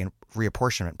population for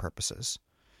reapportionment purposes.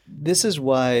 This is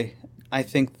why I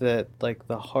think that like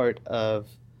the heart of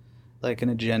like an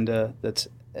agenda that's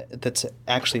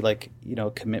actually like, you know,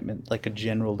 a commitment, like a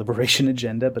general liberation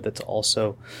agenda, but that's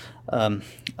also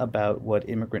about what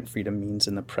immigrant freedom means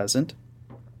in the present,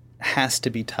 has to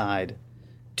be tied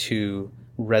to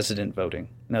resident voting.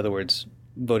 In other words,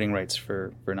 voting rights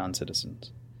for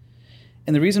non-citizens.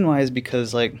 And the reason why is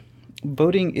because like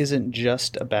voting isn't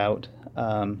just about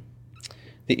the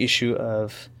issue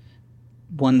of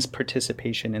one's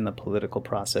participation in the political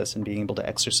process and being able to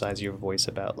exercise your voice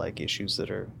about like issues that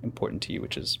are important to you,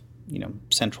 which is, you know,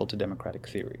 central to democratic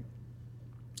theory.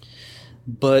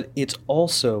 But it's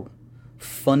also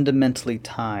fundamentally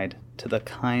tied to the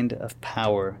kind of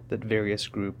power that various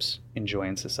groups enjoy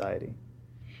in society.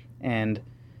 And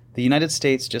the United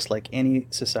States, just like any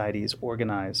society, is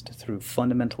organized through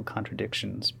fundamental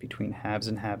contradictions between haves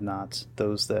and have-nots,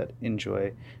 those that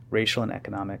enjoy racial and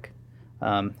economic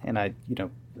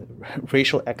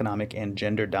racial, economic, and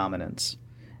gender dominance,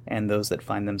 and those that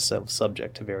find themselves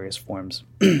subject to various forms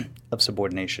of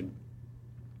subordination.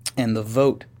 And the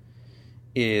vote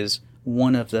is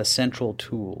one of the central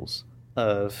tools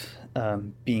of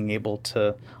being able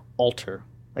to alter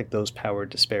like those power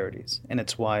disparities. And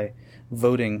it's why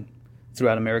voting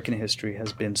throughout American history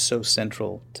has been so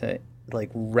central to like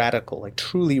radical, like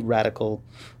truly radical,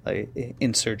 like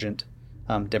insurgent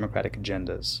democratic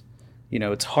agendas. You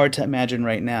know, it's hard to imagine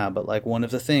right now, but like one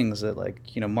of the things that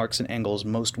like, you know, Marx and Engels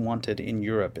most wanted in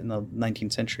Europe in the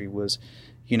 19th century was,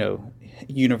 you know,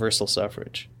 universal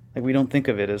suffrage. Like we don't think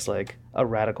of it as like a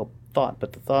radical thought,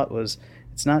 but the thought was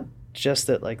it's not just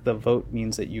that like the vote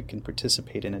means that you can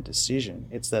participate in a decision.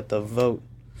 It's that the vote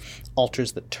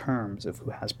alters the terms of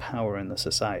who has power in the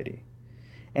society.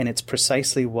 And it's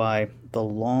precisely why the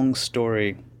long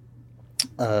story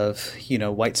of, you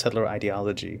know, white settler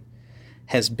ideology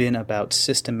has been about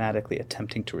systematically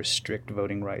attempting to restrict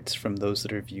voting rights from those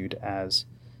that are viewed as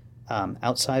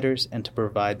outsiders and to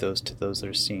provide those to those that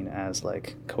are seen as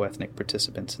like co-ethnic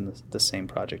participants in the same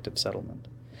project of settlement.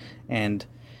 And,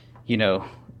 you know,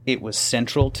 it was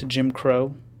central to Jim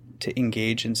Crow to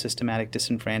engage in systematic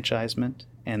disenfranchisement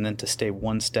and then to stay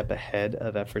one step ahead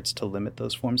of efforts to limit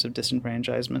those forms of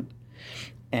disenfranchisement.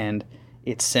 And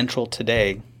it's central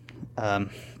today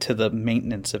to the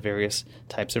maintenance of various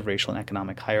types of racial and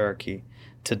economic hierarchy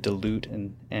to dilute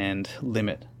and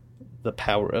limit the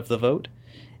power of the vote,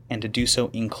 and to do so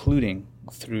including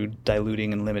through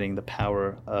diluting and limiting the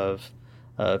power of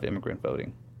immigrant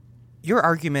voting. Your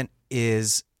argument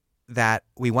is that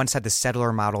we once had the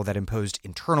settler model that imposed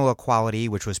internal equality,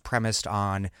 which was premised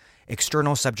on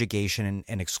external subjugation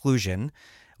and exclusion,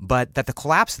 but that the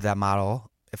collapse of that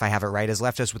model, if I have it right, has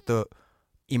left us with the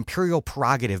imperial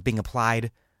prerogative being applied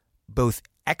both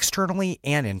externally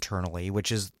and internally,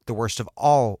 which is the worst of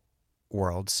all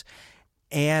worlds.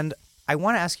 And I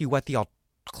want to ask you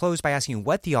close by asking you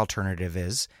what the alternative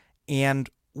is, and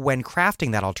when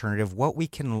crafting that alternative, what we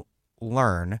can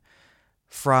learn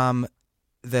from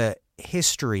the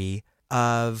history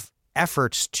of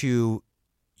efforts to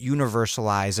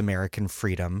universalize American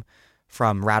freedom,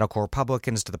 from radical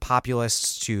Republicans to the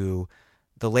populists to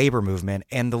the labor movement,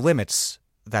 and the limits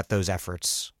that those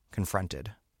efforts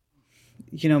confronted.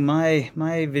 You know, my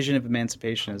vision of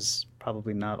emancipation is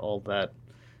probably not all that,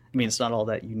 it's not all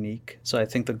that unique. So I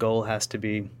think the goal has to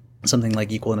be something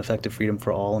like equal and effective freedom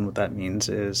for all. And what that means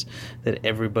is that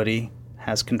everybody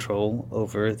has control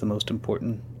over the most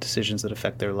important decisions that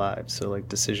affect their lives. So like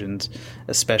decisions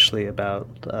especially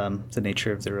about the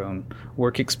nature of their own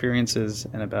work experiences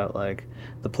and about like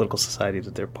the political society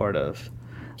that they're part of.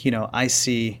 You know, I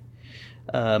see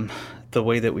the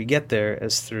way that we get there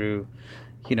as through,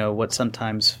 you know, what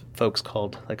sometimes folks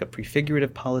called like a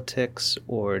prefigurative politics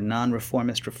or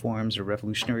non-reformist reforms or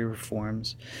revolutionary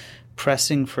reforms,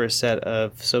 pressing for a set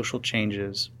of social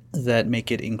changes that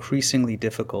make it increasingly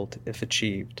difficult if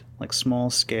achieved, like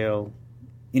small-scale,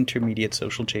 intermediate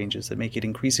social changes that make it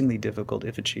increasingly difficult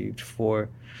if achieved for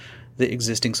the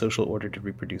existing social order to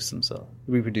reproduce itself.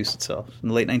 In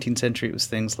the late 19th century, it was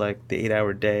things like the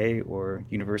 8-hour day or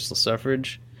universal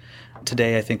suffrage.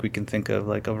 Today, I think we can think of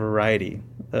like a variety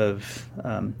of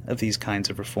these kinds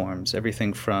of reforms,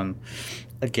 everything from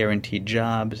a guaranteed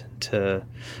job to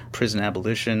prison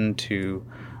abolition to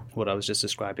what I was just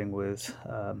describing with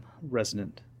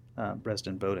resident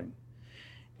resident voting.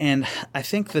 And I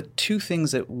think the two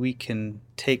things that we can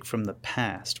take from the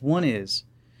past, one is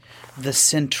the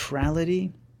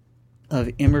centrality of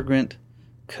immigrant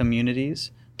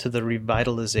communities to the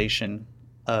revitalization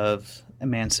of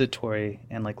emancipatory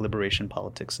and liberation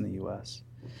politics in the U.S.,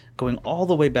 going all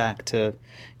the way back to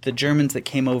the Germans that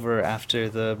came over after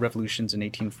the revolutions in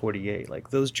 1848.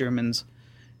 Those Germans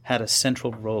had a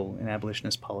central role in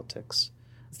abolitionist politics.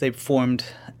 They formed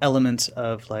elements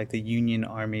of the Union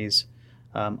Army's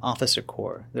officer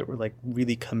corps that were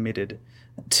really committed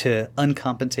to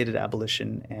uncompensated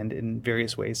abolition and in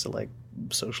various ways to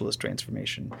socialist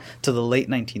transformation to the late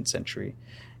 19th century,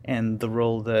 and the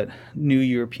role that new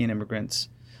European immigrants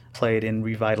played in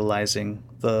revitalizing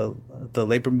the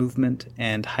labor movement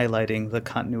and highlighting the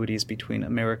continuities between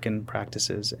American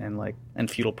practices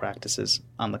and feudal practices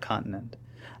on the continent,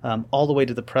 all the way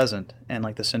to the present, and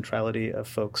the centrality of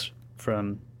folks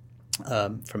from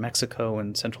Mexico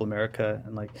and Central America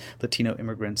and Latino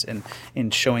immigrants, and in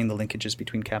showing the linkages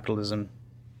between capitalism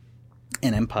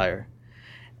and empire.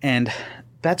 And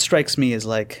that strikes me as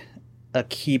a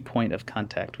key point of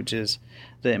contact, which is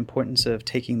the importance of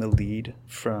taking the lead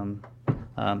from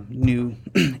new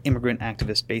immigrant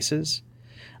activist bases,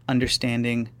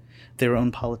 understanding their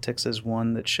own politics as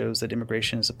one that shows that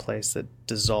immigration is a place that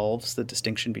dissolves the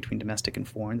distinction between domestic and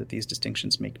foreign, that these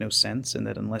distinctions make no sense, and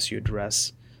that unless you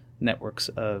address networks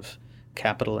of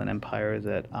capital and empire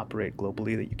that operate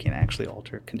globally, that you can't actually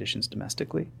alter conditions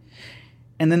domestically.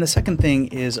 And then the second thing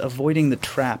is avoiding the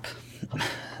trap,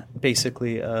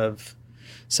 basically, of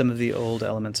some of the old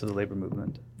elements of the labor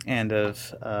movement and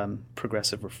of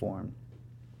progressive reform.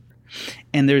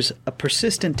 And there's a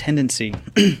persistent tendency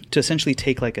to essentially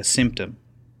take a symptom,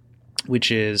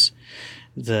 which is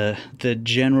the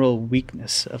general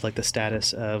weakness of the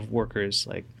status of workers,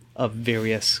 of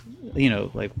various,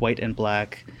 white and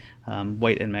black,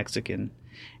 white and Mexican,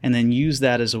 and then use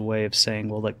that as a way of saying,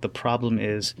 well, the problem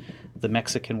is the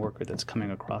Mexican worker that's coming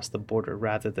across the border,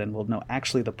 rather than, well, no,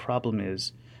 actually the problem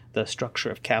is the structure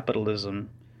of capitalism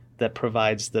that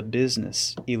provides the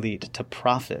business elite to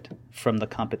profit from the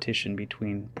competition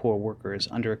between poor workers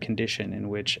under a condition in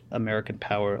which American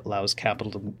power allows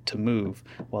capital to move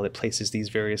while it places these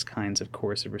various kinds of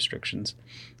coercive restrictions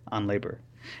on labor.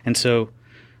 And so,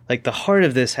 the heart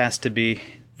of this has to be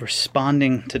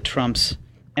responding to Trump's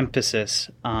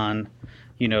emphasis on,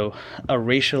 a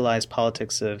racialized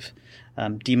politics of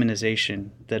demonization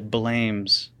that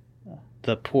blames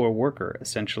the poor worker,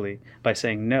 essentially, by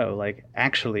saying, no,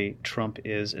 actually Trump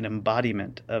is an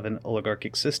embodiment of an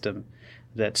oligarchic system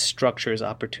that structures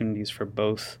opportunities for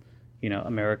both,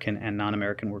 American and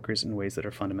non-American workers in ways that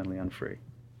are fundamentally unfree.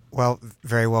 Well,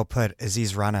 very well put.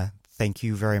 Aziz Rana, thank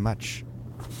you very much.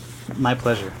 My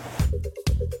pleasure.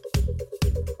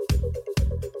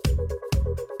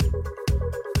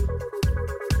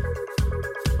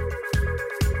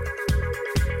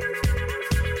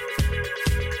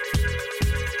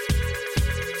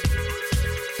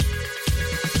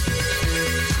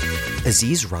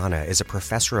 Aziz Rana is a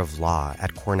professor of law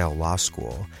at Cornell Law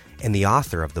School and the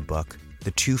author of the book,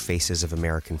 The Two Faces of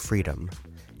American Freedom,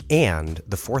 and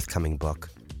the forthcoming book,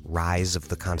 Rise of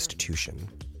the Constitution.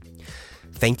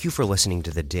 Thank you for listening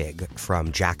to The Dig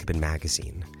from Jacobin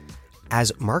Magazine.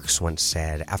 As Marx once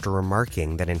said, after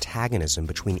remarking that antagonism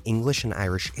between English and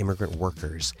Irish immigrant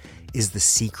workers is the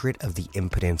secret of the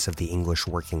impotence of the English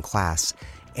working class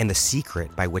and the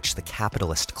secret by which the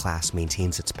capitalist class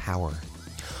maintains its power.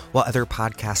 While other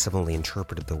podcasts have only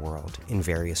interpreted the world in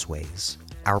various ways,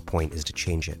 our point is to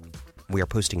change it. We are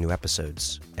posting new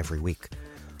episodes every week,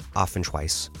 often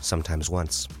twice, sometimes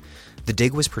once. The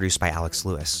Dig was produced by Alex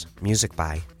Lewis, music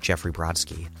by Jeffrey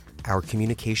Brodsky. Our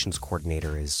communications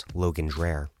coordinator is Logan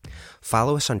Dreher.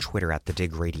 Follow us on Twitter at The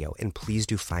Dig Radio, and please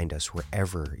do find us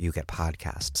wherever you get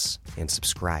podcasts, and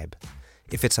subscribe.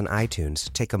 If it's on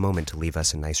iTunes, take a moment to leave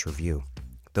us a nice review.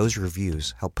 Those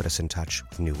reviews help put us in touch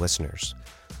with new listeners.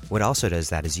 What also does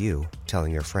that is you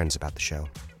telling your friends about the show.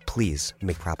 Please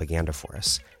make propaganda for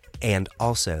us. And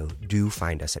also, do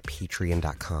find us at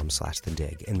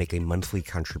patreon.com/thedig and make a monthly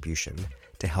contribution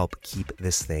to help keep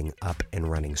this thing up and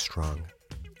running strong.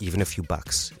 Even a few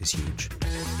bucks is huge.